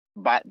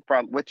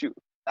 from what you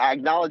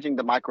acknowledging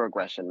the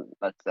microaggression,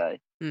 let's say,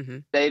 Mm-hmm.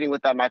 stating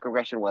what that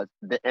microaggression was,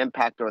 the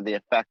impact or the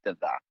effect of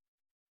that,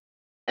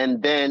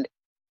 and then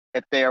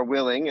if they are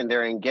willing and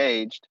they're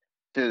engaged,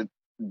 to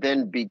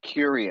then be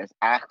curious,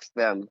 ask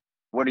them,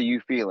 what are you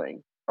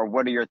feeling, or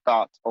what are your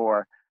thoughts,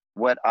 or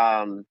what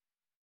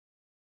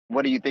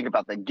do you think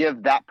about that?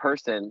 Give that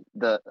person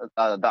the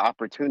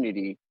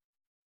opportunity,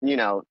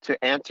 to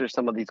answer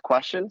some of these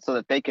questions so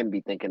that they can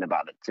be thinking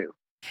about it too.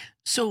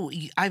 So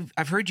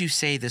I've heard you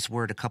say this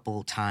word a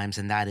couple times,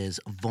 and that is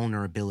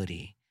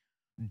vulnerability.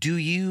 Do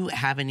you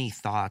have any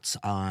thoughts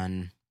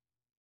on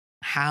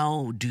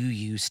how do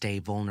you stay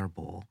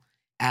vulnerable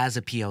as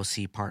a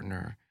POC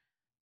partner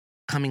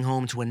coming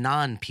home to a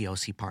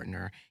non-POC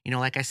partner?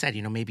 Like I said,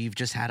 maybe you've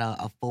just had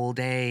a full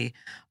day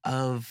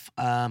of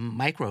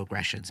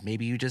microaggressions.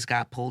 Maybe you just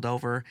got pulled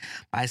over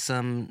by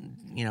some,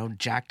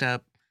 jacked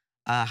up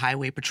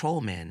highway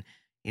patrolman.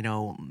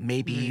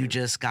 Maybe you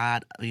just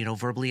got,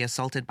 verbally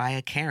assaulted by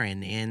a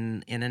Karen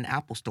in an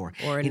Apple store.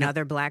 Or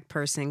another Black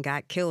person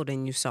got killed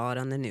and you saw it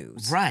on the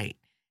news. Right.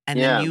 And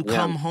then you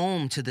come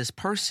home to this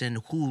person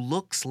who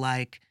looks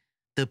like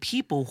the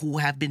people who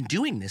have been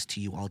doing this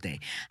to you all day.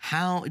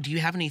 How do you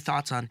have any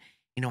thoughts on,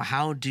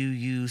 how do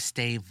you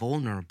stay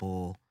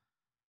vulnerable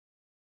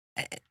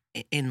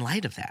in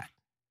light of that?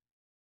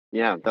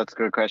 Yeah, that's a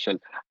good question.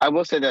 I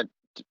will say that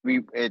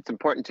it's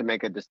important to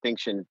make a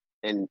distinction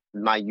in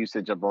my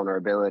usage of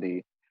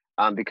vulnerability,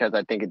 because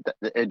I think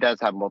it does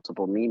have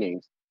multiple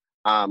meanings.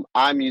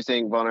 I'm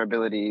using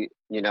vulnerability,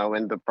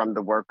 from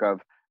the work of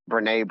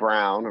Brene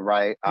Brown,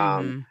 right?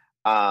 Mm-hmm.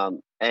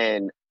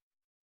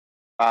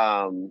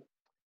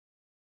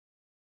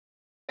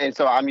 and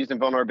so I'm using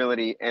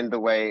vulnerability in the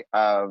way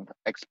of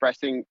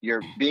expressing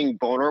your being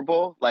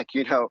vulnerable, like,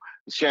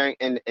 sharing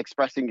and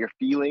expressing your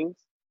feelings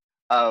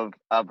of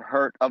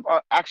hurt, of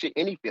actually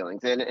any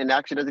feelings, and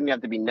actually doesn't even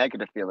have to be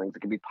negative feelings.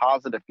 It can be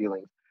positive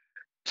feelings.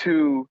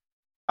 To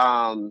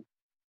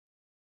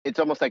it's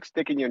almost like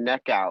sticking your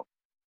neck out,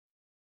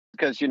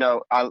 because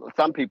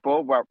some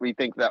people, what we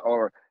think that,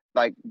 or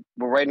like,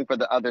 we're waiting for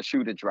the other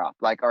shoe to drop,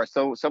 like, or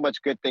so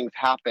much good things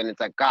happen, it's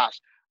like, gosh,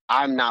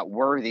 I'm not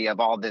worthy of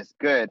all this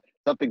good,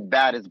 something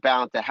bad is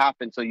bound to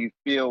happen, so you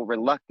feel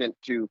reluctant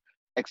to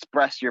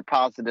express your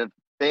positive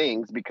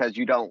things because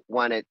you don't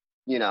want it,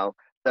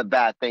 the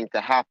bad thing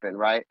to happen,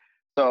 right?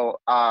 So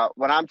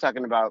when I'm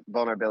talking about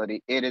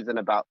vulnerability, it isn't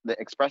about the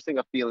expressing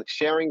of feeling,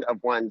 sharing of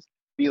one's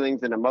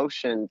feelings and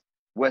emotions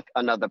with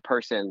another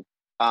person,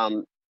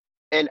 um,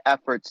 in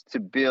efforts to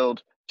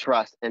build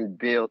trust and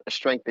build a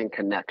strengthened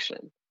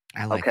connection.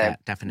 I like Okay. that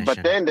But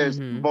definition. then there's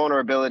Mhm.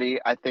 vulnerability.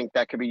 I think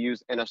that could be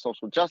used in a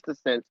social justice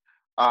sense,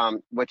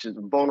 which is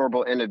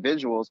vulnerable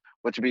individuals,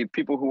 which would be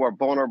people who are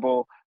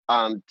vulnerable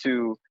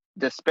to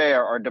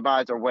despair or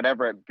demise or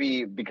whatever it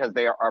be, because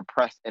they are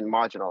oppressed and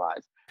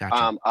marginalized.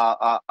 Gotcha.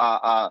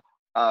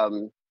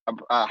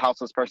 A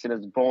houseless person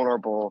is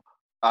vulnerable,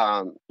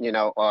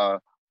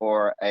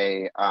 or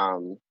a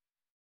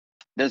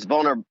there's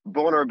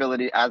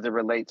vulnerability as it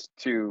relates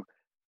to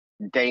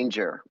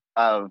danger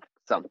of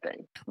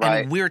something,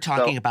 right? And we're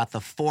talking So about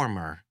the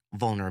former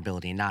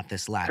vulnerability, not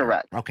this latter.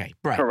 correct, Okay,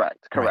 right.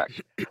 correct, Right.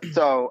 correct.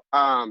 So,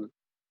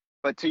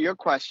 but to your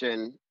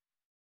question,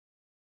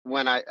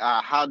 when I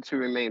how to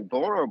remain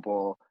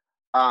vulnerable,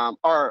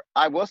 or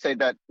I will say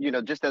that,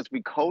 just as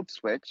we code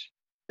switch,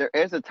 there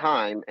is a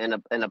time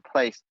and a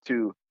place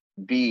to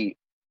be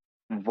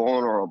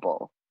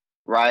vulnerable,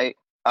 right?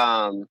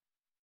 And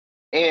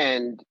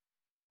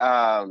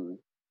um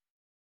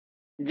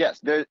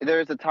Yes, there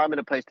is a time and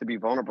a place to be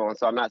vulnerable, and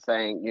so I'm not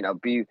saying,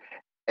 be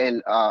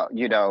in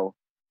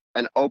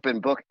an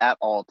open book at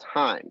all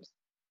times,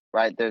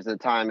 right? There's a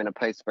time and a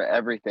place for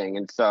everything,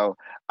 and so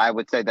I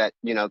would say that,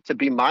 to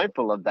be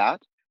mindful of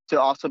that, to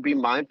also be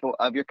mindful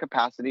of your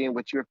capacity and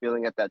what you're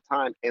feeling at that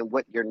time and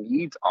what your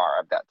needs are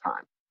at that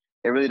time.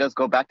 It really does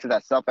go back to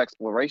that self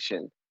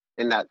exploration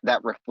and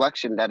that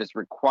reflection that is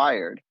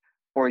required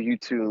for you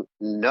to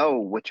know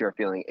what you're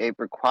feeling. It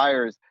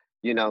requires,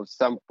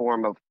 some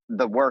form of,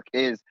 the work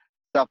is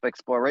self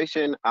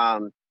exploration,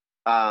 maybe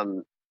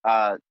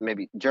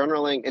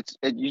journaling.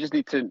 You just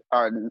need to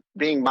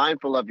being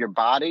mindful of your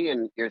body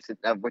and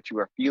of what you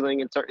are feeling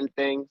in certain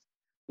things,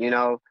 you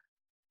know.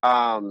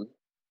 Um,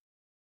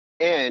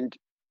 and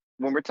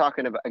when we're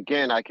talking about,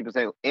 again, I keep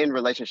saying in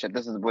relationship,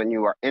 this is when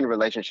you are in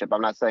relationship.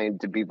 I'm not saying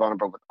to be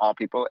vulnerable with all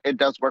people. It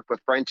does work with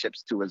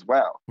friendships too as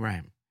well,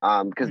 Right.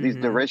 because these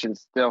Mhm.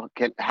 derisions still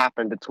can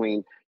happen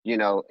between,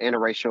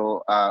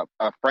 interracial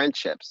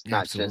friendships,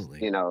 not just,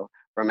 Absolutely.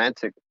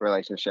 romantic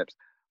relationships.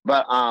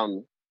 But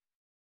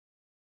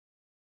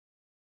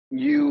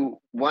you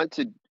want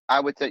to, I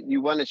would say,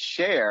 you want to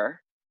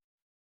share.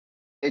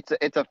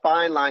 It's a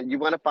fine line. You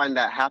want to find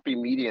that happy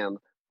medium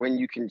when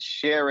you can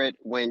share it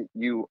when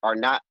you are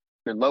not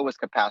your lowest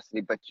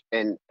capacity, but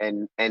and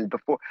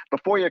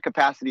before your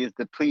capacity is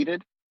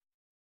depleted,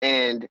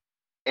 and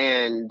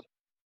and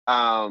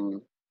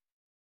um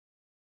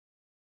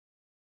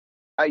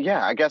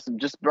yeah, I guess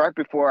just right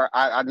before,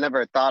 I've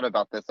never thought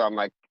about this, so I'm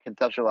like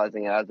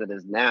conceptualizing it as it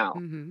is now.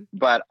 Mhm.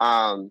 But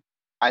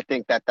I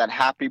think that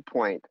happy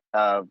point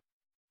of,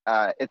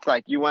 it's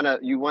like you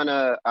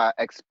wanna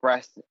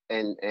express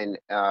in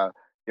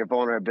your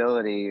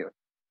vulnerability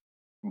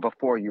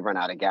before you run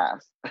out of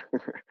gas,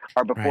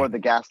 or before Right. the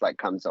gas light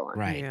comes on,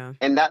 Right. Yeah.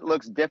 and that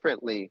looks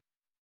differently.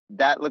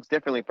 That looks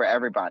differently for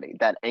everybody.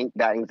 That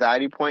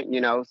anxiety point,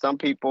 some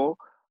people,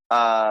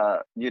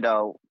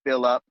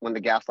 fill up when the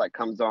gas light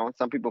comes on.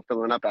 Some people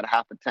filling up at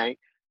half a tank.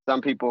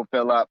 Some people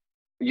fill up,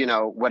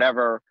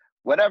 whatever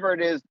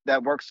it is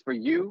that works for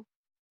you.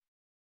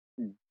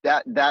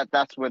 That's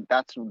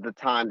the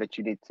time that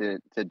you need to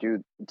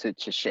do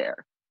to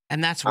share.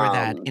 And that's where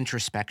that Um,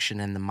 introspection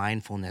and the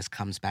mindfulness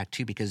comes back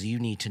too, because you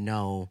need to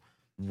know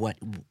what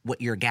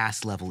what your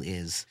gas level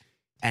is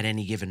at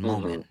any given mhm,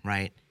 moment,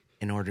 right?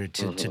 In order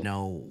to mhm.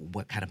 know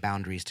what kind of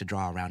boundaries to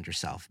draw around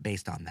yourself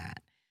based on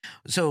that.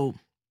 So,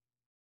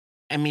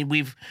 I mean,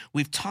 we've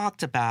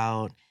talked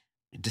about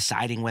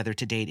deciding whether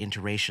to date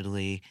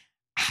interracially,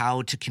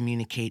 how to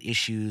communicate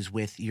issues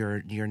with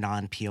your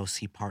non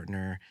POC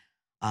partner,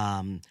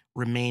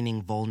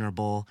 remaining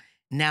vulnerable.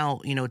 Now,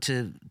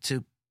 to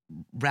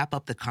wrap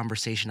up the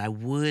conversation, I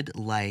would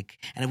like,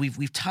 and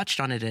we've touched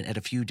on it at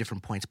a few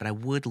different points, but I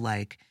would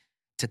like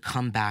to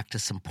come back to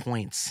some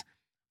points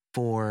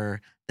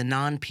for the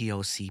non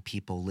POC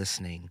people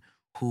listening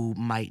who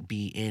might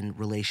be in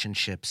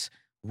relationships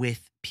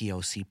with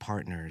POC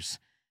partners.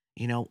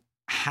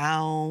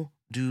 How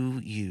do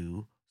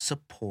you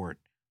support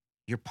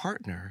your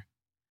partner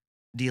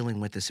dealing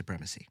with the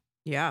supremacy?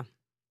 Yeah.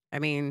 I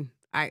mean,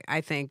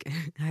 I think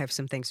I have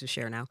some things to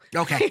share now.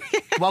 Okay.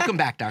 Welcome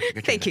back, Dr.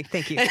 Katrina.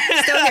 Thank you.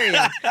 Still hear you.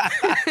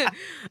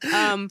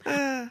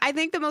 I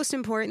think the most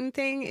important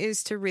thing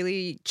is to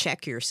really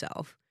check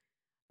yourself.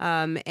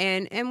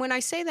 And when I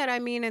say that, I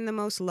mean in the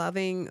most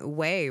loving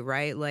way,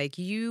 right? Like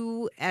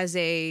you as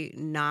a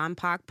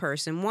non-POC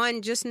person,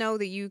 one, just know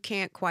that you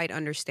can't quite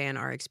understand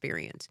our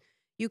experience.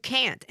 You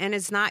can't. And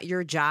it's not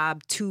your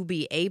job to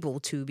be able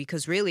to,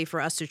 because really for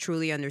us to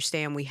truly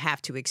understand, we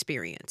have to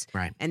experience.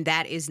 Right. And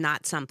that is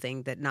not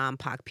something that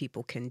non-POC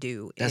people can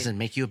do. Doesn't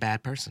make you a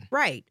bad person.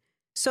 Right.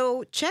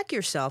 So check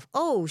yourself.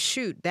 Oh,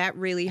 shoot, that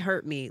really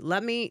hurt me.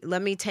 Let me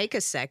take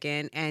a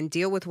second and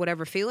deal with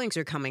whatever feelings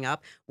are coming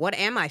up. What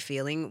am I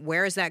feeling?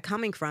 Where is that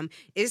coming from?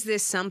 Is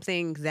this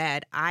something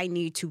that I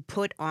need to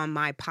put on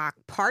my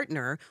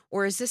partner,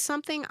 or is this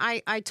something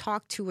I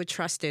talk to a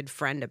trusted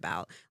friend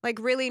about? Like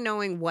really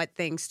knowing what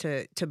things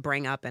to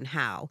bring up and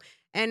how.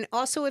 And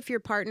also if your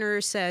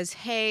partner says,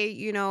 hey,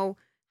 you know,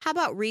 how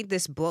about read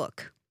this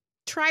book?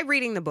 Try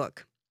reading the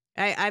book.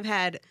 I've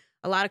had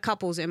a lot of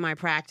couples in my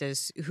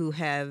practice who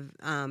have,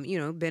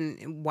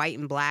 been white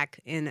and black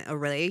in a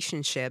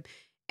relationship,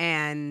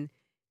 and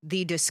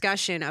the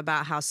discussion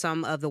about how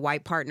some of the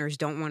white partners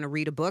don't want to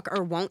read a book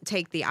or won't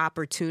take the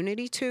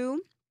opportunity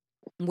to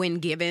when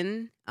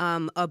given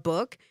a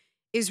book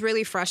is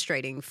really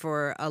frustrating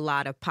for a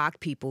lot of POC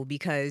people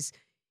because,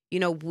 you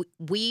know,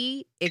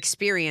 we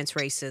experience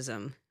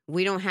racism.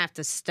 We don't have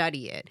to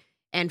study it.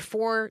 And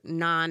for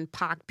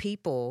non-POC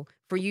people,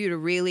 for you to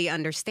really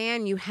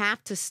understand, you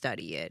have to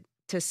study it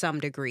to some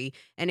degree.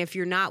 And if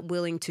you're not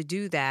willing to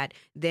do that,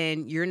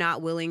 then you're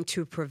not willing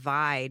to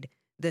provide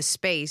the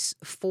space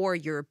for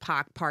your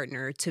POC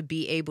partner to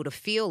be able to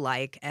feel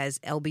like, as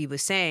LB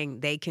was saying,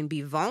 they can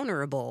be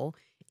vulnerable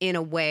in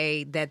a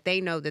way that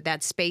they know that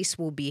that space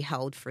will be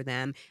held for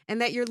them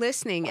and that you're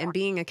listening and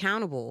being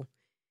accountable.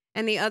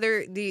 And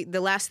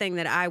the last thing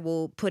that I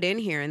will put in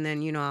here, and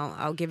then, you know,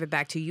 I'll give it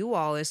back to you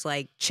all, is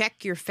like,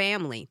 check your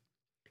family,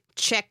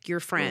 check your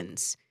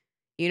friends.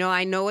 You know,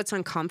 I know it's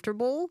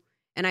uncomfortable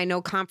and I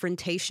know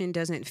confrontation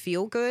doesn't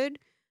feel good,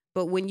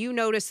 but when you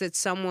notice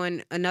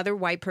that another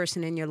white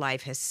person in your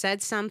life has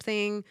said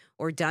something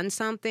or done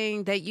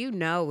something that you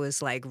know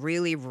is like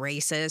really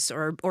racist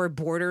or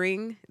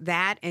bordering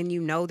that, and you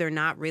know they're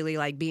not really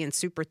like being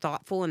super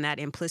thoughtful and that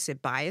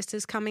implicit bias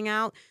is coming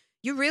out,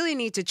 you really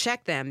need to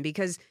check them,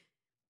 because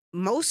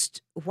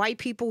most white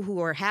people who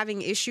are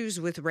having issues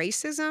with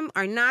racism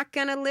are not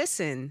going to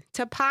listen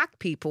to POC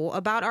people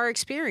about our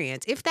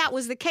experience. If that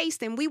was the case,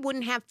 then we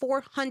wouldn't have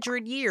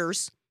 400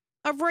 years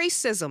of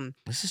racism.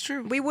 This is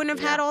true. We wouldn't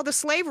have had all the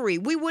slavery.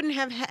 We wouldn't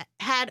have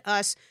had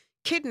us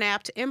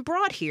kidnapped and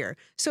brought here.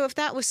 So if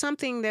that was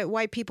something that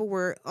white people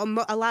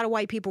a lot of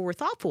white people were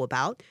thoughtful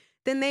about,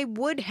 then they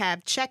would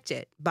have checked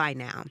it by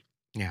now.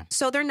 Yeah.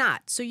 So they're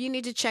not. So you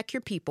need to check your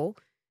people,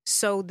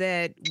 so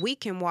that we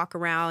can walk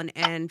around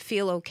and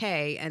feel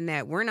okay, and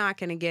that we're not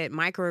going to get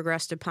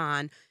microaggressed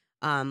upon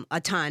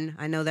a ton.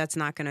 I know that's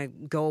not going to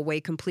go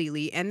away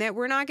completely, and that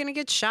we're not going to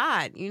get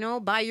shot, you know,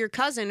 by your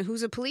cousin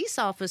who's a police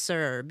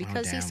officer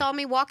because he saw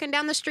me walking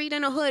down the street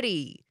in a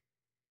hoodie.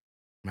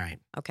 Right.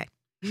 Okay.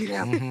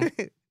 Yeah.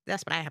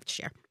 That's what I have to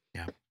share.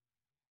 Yeah.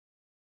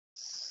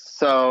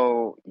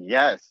 So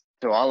yes,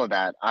 to all of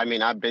that. I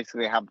mean, I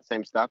basically have the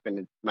same stuff, and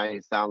it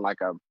may sound like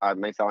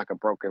a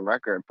broken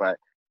record, but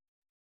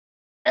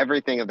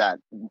everything of that.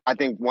 I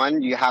think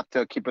one, you have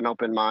to keep an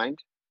open mind.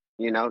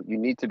 You know, you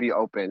need to be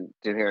open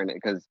to hearing it,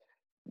 because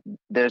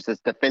there's this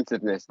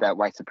defensiveness that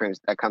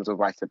comes with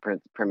white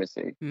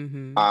supremacy.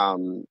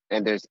 Mm-hmm.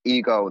 And there's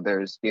ego,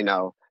 there's, you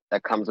know,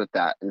 that comes with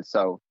that. And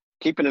so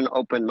keeping an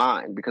open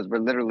mind, because we're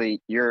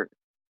literally, you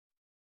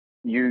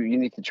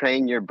need to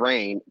train your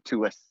brain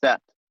to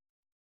accept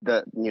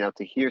to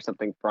hear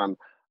something from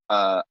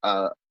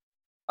a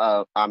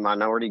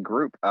minority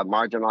group, a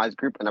marginalized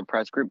group, an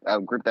oppressed group, a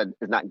group that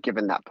is not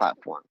given that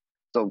platform.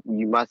 So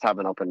you must have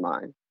an open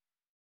mind.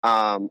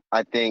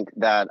 I think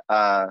that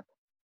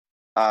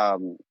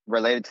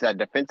related to that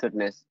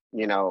defensiveness,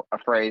 you know, a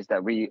phrase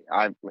that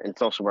in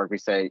social work, we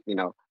say, you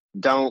know,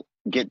 don't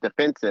get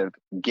defensive,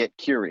 get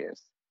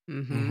curious.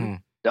 Mm-hmm. Mm-hmm.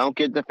 Don't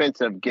get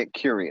defensive, get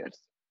curious.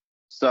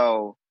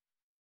 So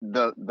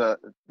the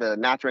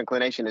natural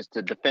inclination is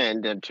to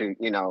defend and to,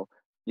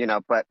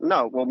 but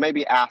no, well,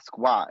 maybe ask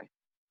why.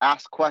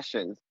 Ask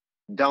questions.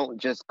 Don't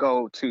just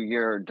go to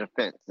your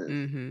defenses.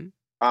 Mm-hmm.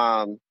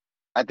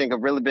 I think a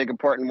really big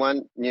important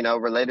one, you know,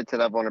 related to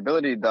that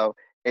vulnerability, though,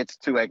 it's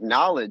to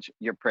acknowledge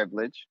your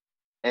privilege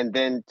and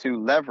then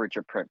to leverage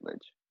your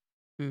privilege.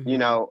 Mm-hmm. You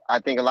know, I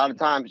think a lot of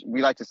times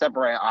we like to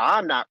separate,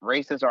 I'm not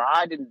racist, or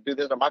I didn't do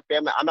this, or my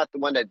family, I'm not the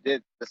one that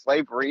did the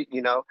slavery,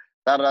 you know,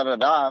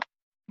 da-da-da-da-da.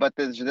 But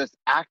there's this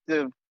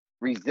active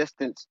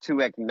resistance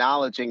to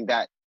acknowledging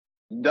that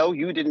though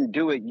you didn't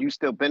do it, you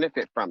still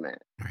benefit from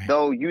it. Right.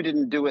 Though you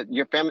didn't do it,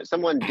 your family,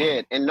 someone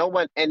did. And no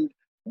one,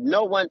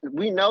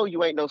 we know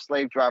you ain't no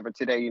slave driver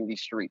today in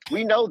these streets.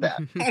 We know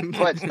that.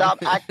 But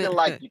stop acting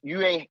like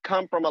you ain't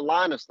come from a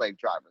line of slave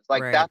drivers.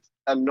 Like, right. That's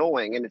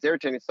annoying and it's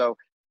irritating. So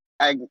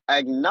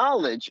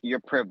acknowledge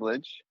your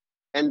privilege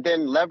and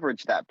then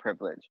leverage that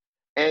privilege.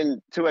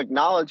 And to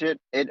acknowledge it,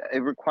 it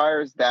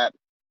requires that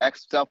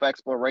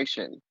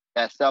self-exploration,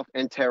 that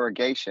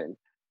self-interrogation,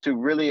 to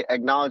really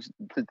acknowledge,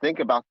 to think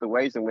about the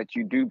ways in which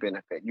you do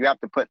benefit. You have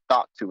to put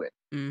thought to it.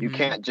 You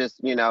can't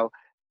just,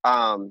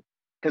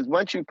 because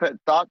once you put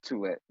thought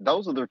to it,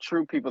 those are the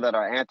true people that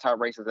are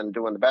anti-racist and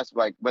doing the best.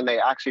 Like when they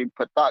actually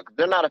put thought,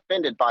 they're not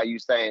offended by you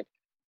saying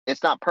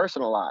it's not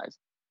personalized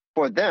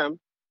for them,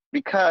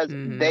 because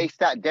they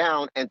sat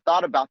down and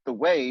thought about the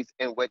ways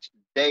in which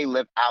they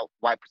live out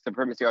white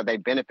supremacy, or they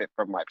benefit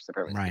from white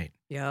supremacy. Right.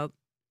 Yep.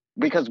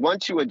 Because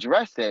once you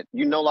address it,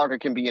 you no longer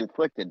can be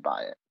inflicted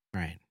by it.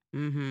 Right.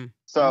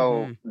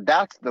 So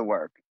that's the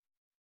work.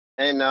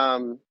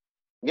 And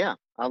yeah,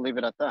 I'll leave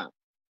it at that.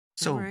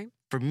 So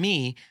for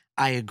me,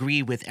 I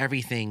agree with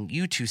everything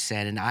you two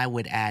said, and I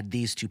would add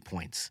these 2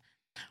 points.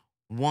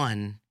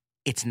 One,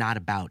 it's not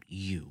about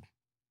you.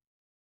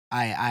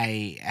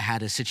 I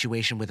had a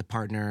situation with a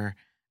partner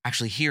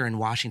actually here in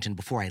Washington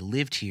before I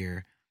lived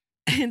here,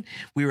 and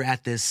we were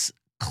at this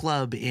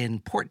club in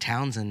Port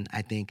Townsend,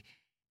 I think,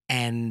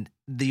 and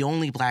the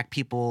only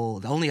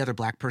other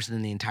black person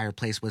in the entire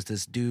place was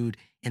this dude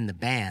in the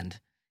band,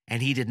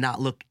 and he did not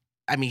look,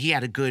 I mean, he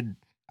had a good,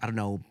 I don't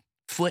know,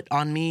 foot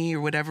on me or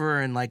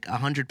whatever, and like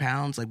 100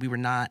 pounds. Like we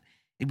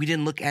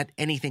didn't look at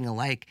anything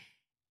alike.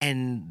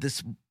 And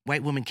this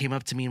white woman came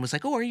up to me and was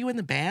like, "Oh, are you in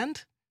the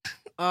band?"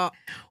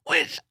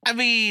 Which, I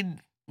mean,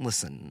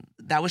 listen,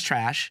 that was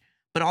trash.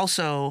 But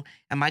also,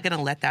 am I going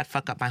to let that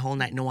fuck up my whole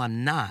night? No,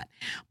 I'm not.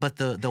 But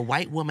the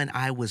white woman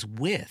I was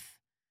with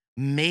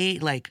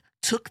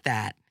took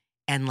that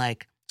and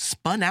like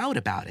spun out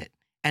about it.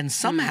 And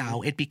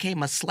somehow it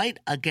became a slight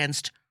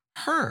against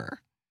her.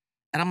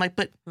 And I'm like,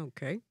 but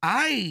okay,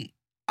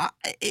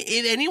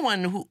 if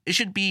anyone who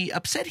should be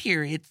upset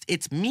here,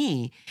 it's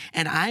me.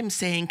 And I'm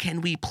saying,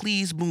 can we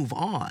please move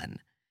on?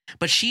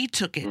 But she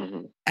took it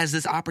as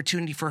this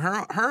opportunity for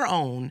her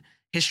own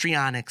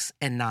histrionics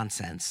and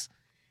nonsense.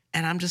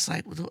 And I'm just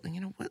like, well,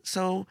 you know what?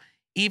 So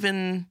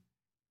even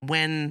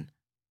when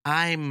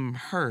I'm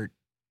hurt,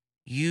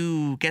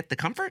 you get the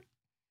comfort?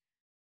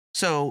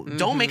 So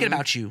don't make it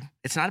about you.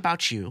 It's not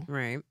about you.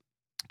 Right.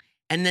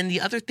 And then the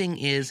other thing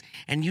is,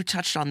 and you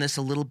touched on this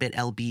a little bit,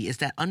 LB, is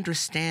that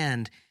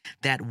understand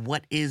that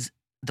what is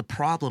the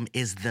problem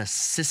is the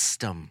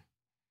system,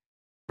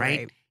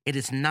 right? It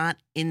is not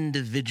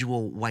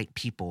individual white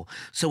people.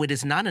 So it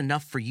is not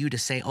enough for you to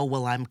say, oh,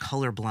 well, I'm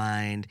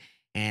colorblind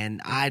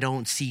and I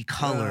don't see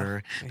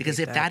color. Because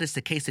if that is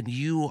the case, then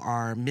you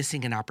are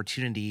missing an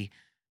opportunity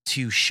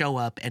to show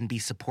up and be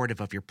supportive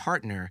of your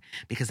partner,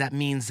 because that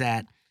means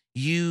that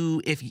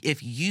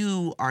if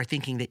you are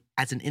thinking that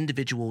as an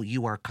individual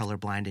you are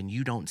colorblind and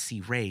you don't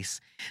see race,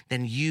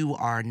 then you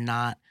are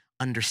not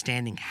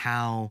understanding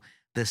how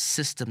the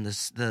system,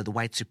 the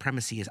white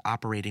supremacy is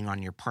operating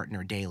on your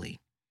partner daily.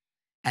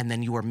 And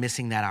then you are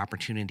missing that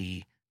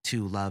opportunity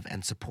to love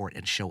and support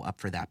and show up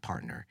for that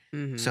partner.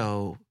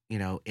 So,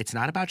 it's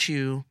not about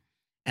you,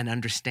 and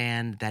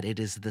understand that it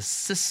is the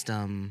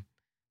system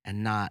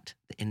and not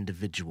the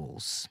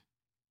individuals.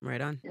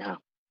 Right on. Yeah.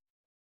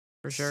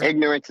 For sure.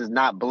 Ignorance is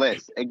not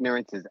bliss.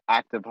 Ignorance is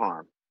active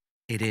harm.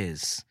 It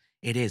is.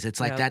 It's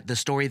like the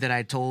story that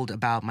I told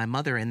about my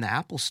mother in the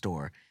Apple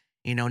store.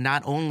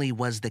 Not only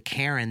was the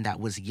Karen that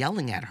was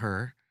yelling at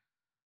her,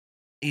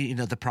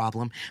 the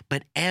problem,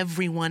 but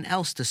everyone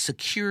else, the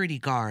security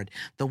guard,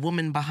 the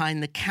woman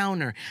behind the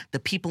counter, the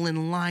people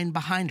in line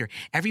behind her,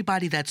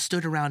 everybody that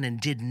stood around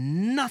and did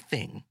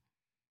nothing,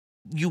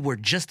 you were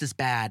just as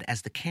bad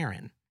as the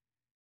Karen,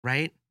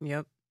 right?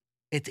 Yep.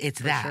 It's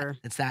that. Sure.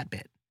 It's that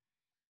bit.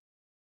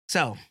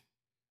 So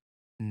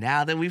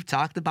now that we've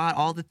talked about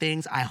all the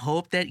things, I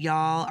hope that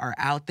y'all are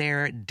out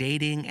there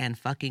dating and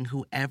fucking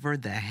whoever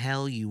the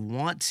hell you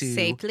want to.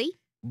 Safely.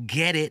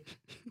 Get it.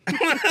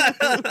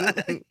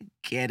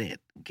 Get it.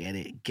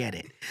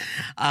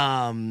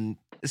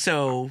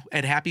 So,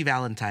 and happy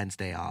Valentine's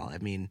Day, all. I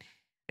mean,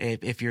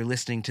 if you're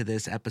listening to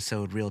this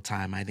episode real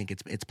time, I think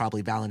it's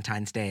probably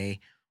Valentine's Day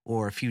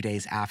or a few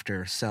days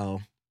after.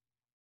 So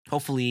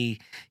hopefully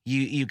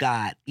you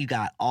got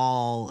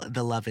all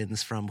the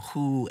love-ins from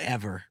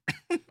whoever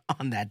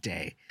on that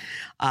day.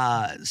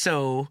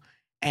 So,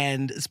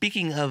 and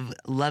speaking of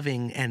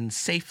loving and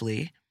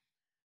safely,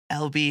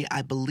 LB,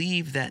 I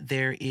believe that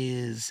there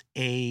is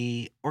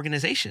a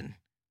organization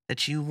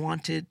that you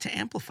wanted to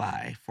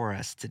amplify for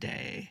us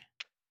today.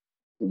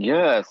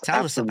 Yes,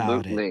 Tell us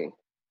about it.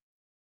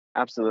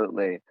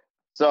 Absolutely.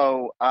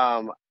 So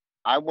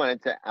I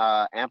wanted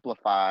to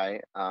amplify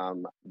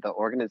the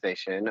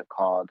organization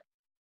called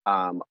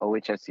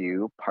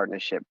OHSU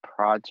Partnership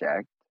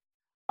Project.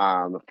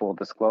 Full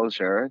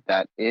disclosure,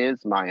 that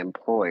is my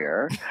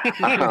employer.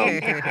 Well,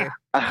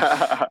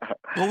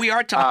 we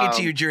are talking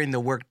to you during the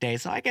workday,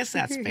 so I guess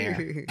that's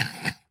fair.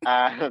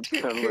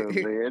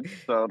 Absolutely. It's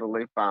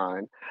totally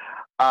fine.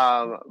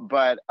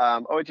 But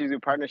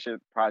OHSU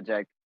Partnership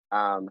Project,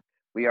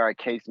 we are a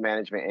case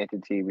management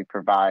entity. We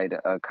provide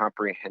a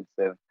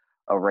comprehensive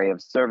array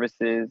of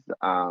services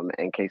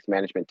and case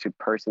management to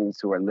persons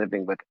who are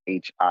living with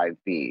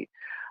HIV.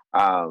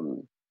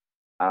 Um,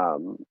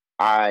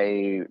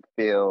 I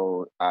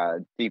feel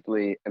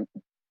deeply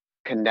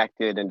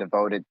connected and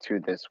devoted to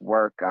this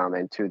work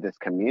and to this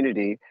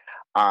community.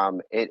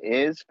 It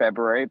is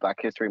February, Black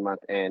History Month,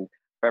 and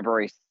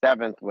February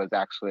 7th was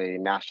actually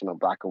National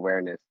Black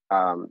Awareness,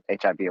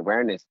 HIV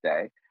Awareness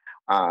Day,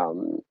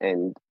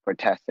 and for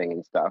testing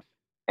and stuff.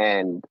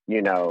 And,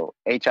 you know,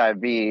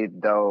 HIV,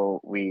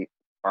 though we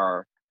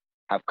are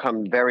have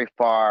come very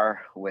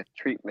far with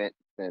treatments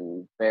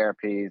and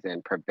therapies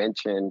and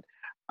prevention,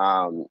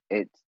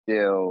 it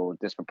still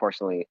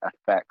disproportionately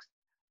affects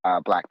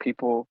Black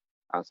people,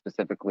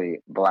 specifically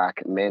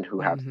Black men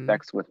who have Mm-hmm.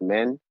 sex with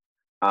men.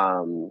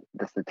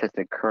 The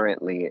statistic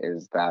currently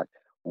is that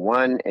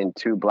 1 in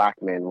 2 Black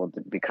men will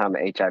become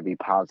HIV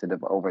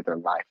positive over their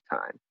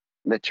lifetime,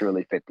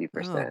 literally Oh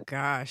 50%.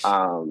 gosh.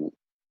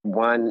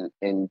 1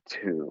 in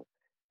 2.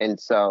 And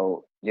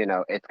so, you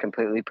know, it's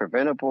completely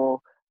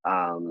preventable.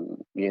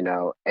 You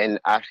know, and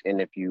actually,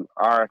 and if you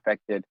are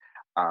affected,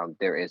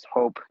 there is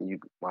hope. You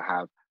will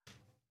have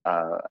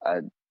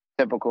a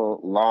typical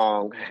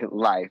long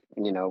life,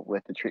 you know,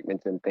 with the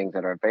treatments and things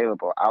that are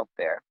available out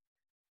there.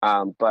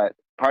 But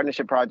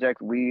Partnership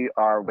Project, we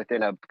are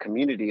within a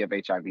community of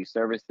HIV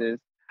services.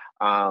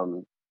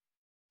 Um,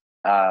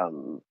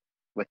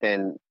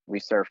 we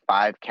serve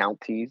 5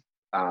 counties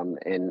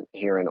in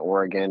here in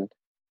Oregon.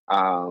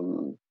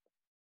 Um,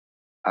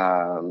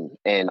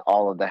 and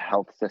all of the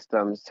health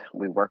systems.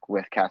 We work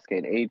with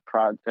Cascade AIDS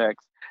Project,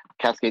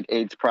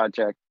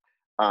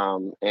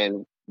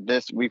 and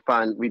this we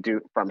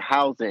do from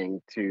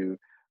housing to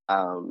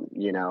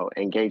you know,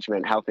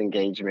 engagement, health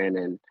engagement,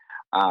 and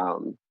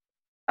um,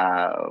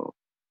 uh,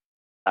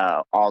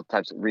 all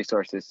types of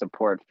resources,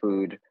 support,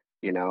 food.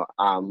 You know,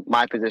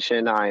 my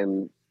position,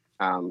 I'm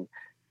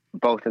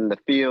both in the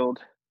field,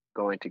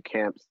 going to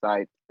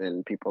campsites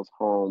and people's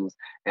homes,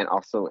 and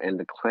also in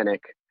the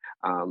clinic,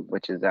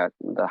 which is at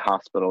the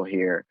hospital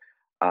here,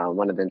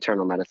 one of the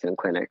internal medicine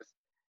clinics.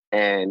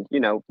 And you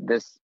know,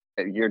 this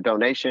your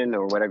donation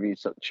or whatever you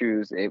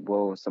choose, it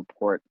will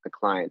support the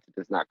clients. It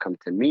does not come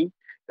to me. It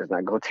does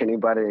not go to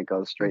anybody. It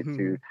goes straight Mm-hmm.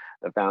 to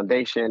the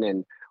foundation,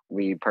 and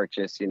we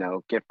purchase, you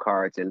know, gift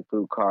cards and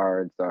food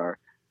cards, or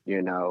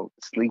you know,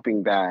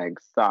 sleeping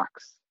bags,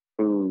 socks,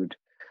 food.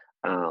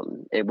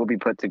 It will be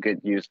put to good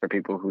use for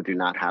people who do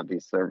not have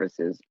these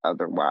services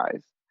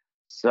otherwise.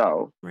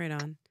 So, Right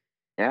on.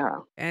 yeah,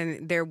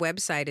 And their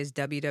website is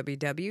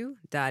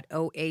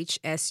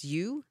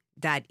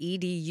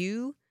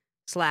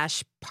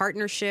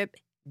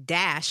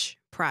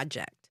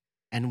www.ohsu.edu/partnership-project.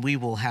 And we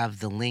will have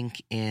the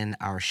link in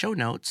our show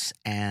notes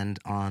and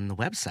on the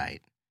website.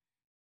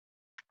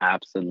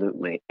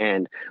 absolutely.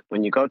 And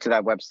when you go to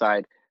that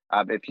website,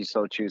 if you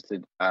so choose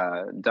to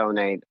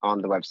donate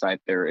on the website,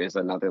 there is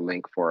another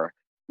link for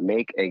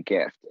make a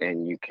gift,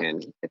 and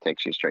it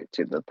takes you straight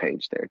to the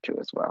page there too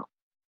as well.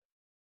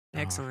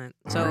 Excellent.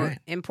 All So right.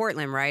 in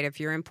Portland, right? If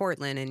you're in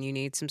Portland and you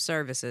need some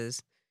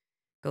services,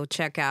 go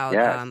check out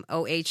Yes.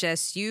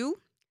 OHSU.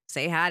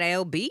 Say hi to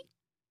LB.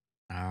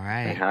 All Say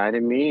right. hi to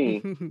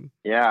me.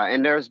 Yeah,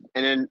 and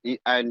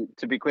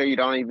to be clear, you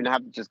don't even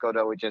have to just go to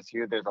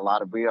OHSU. There's a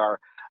lot of we are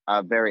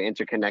a very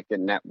interconnected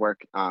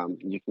network.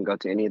 You can go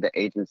to any of the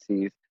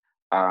agencies.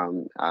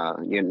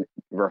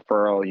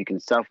 Referral. You can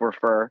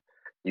self-refer.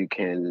 You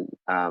can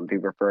be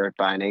referred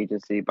by an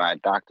agency, by a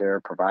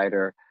doctor,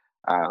 provider,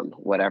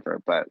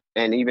 whatever.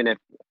 And even if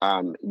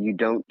you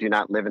do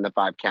not live in the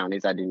 5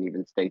 counties, I didn't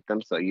even state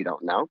them, so you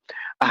don't know.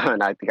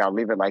 And I think I'll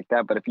leave it like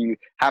that. But if you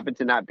happen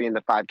to not be in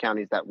the 5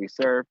 counties that we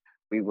serve,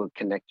 we will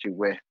connect you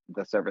with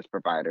the service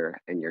provider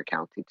in your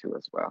county too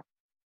as well.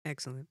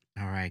 Excellent.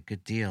 All right.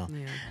 Good deal.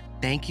 Yeah.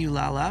 Thank you,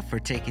 Lala, for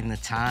taking the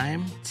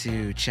time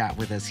to chat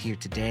with us here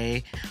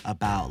today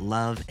about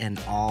love and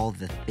all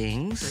the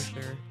things.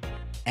 For sure.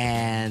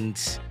 And,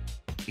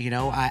 you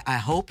know, I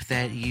hope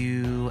that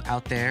you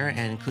out there,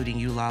 and including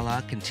you,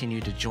 Lala, continue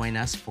to join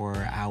us for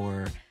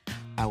our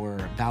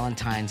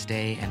Valentine's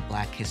Day and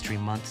Black History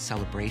Month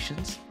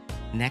celebrations.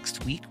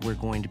 Next week, we're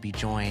going to be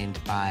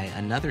joined by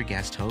another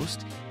guest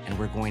host, and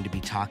we're going to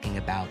be talking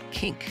about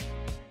kink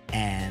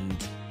and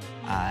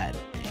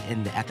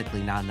in the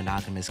ethically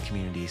non-monogamous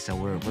community. So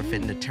we're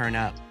fitting to turn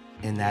up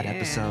in that Yes.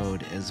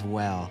 episode as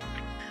well.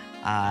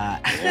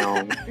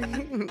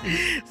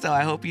 So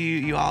I hope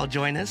you all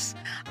join us.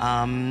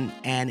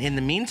 And in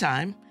the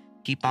meantime,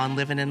 keep on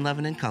living and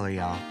loving in color,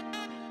 y'all.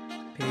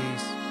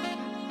 Peace.